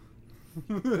reference.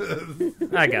 it,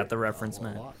 Matt? I got the reference, A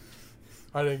Matt. lot.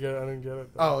 I didn't get it.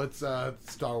 Oh, it's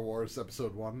Star Wars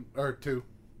Episode 1 or 2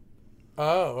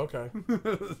 Oh, okay.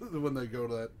 when they go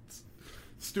to that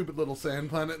stupid little sand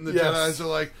planet, and the Yes. Jedis are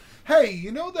like, "Hey,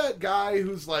 you know that guy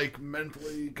who's like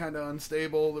mentally kind of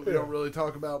unstable that we Yeah. don't really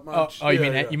talk about Oh, much?" you Yeah,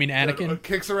 mean yeah. Anakin?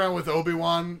 Kicks around with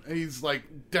Obi-Wan. He's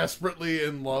like desperately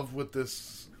in love with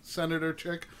this senator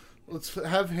chick. Let's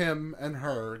have him and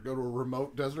her go to a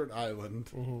remote desert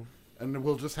island, and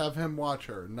we'll just have him watch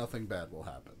her. Nothing bad will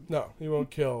happen. No, he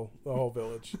won't kill the whole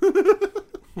village.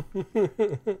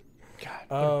 God,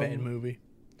 what a bad movie.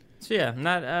 So yeah,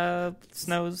 not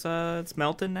snow's it's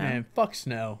melting now, Man, fuck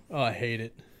snow. Oh, I hate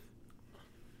it.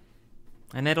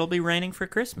 and it'll be raining for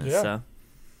Christmas. Yeah.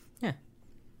 So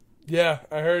Yeah,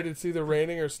 I heard it's either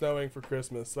raining or snowing for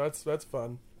Christmas. So that's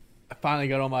fun. I finally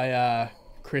got all my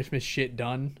Christmas shit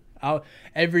done.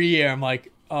 Every year I'm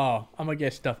like, oh, I'm gonna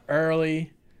get stuff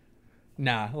early.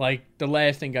 Nah, like the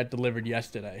last thing got delivered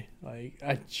yesterday. Like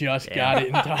I just got it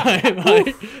in time.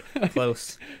 Like,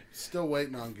 close. Still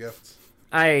waiting on gifts.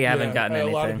 I haven't Yeah, gotten a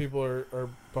anything. lot of people are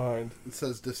behind. It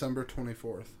says December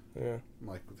 24th. Yeah. I'm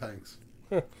like, thanks.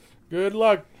 Good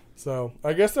luck. So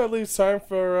I guess that leaves time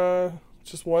for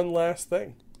just one last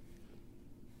thing.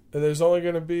 And there's only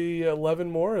going to be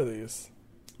 11 more of these.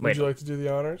 Would Wait. you like to do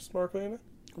the honors, Marklina?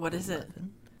 What is it?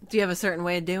 Do you have a certain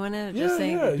way of doing it? Or just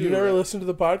saying, Yeah. You do never it. listened to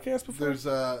the podcast before?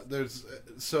 There's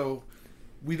so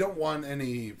we don't want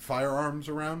any firearms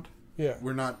around. Yeah.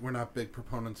 We're not big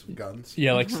proponents of guns.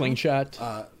 yeah, like slingshot.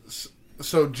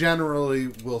 So generally,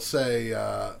 we'll say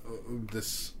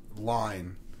this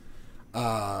line,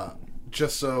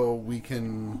 just so we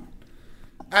can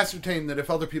ascertain that if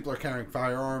other people are carrying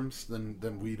firearms,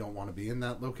 then we don't want to be in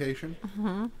that location.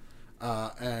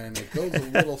 And it goes a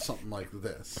little something like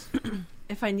this.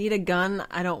 if I need a gun,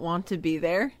 I don't want to be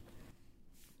there.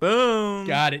 Boom.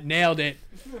 Got it. Nailed it.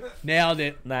 Nailed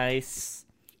it. Nice.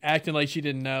 Acting like she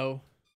didn't know.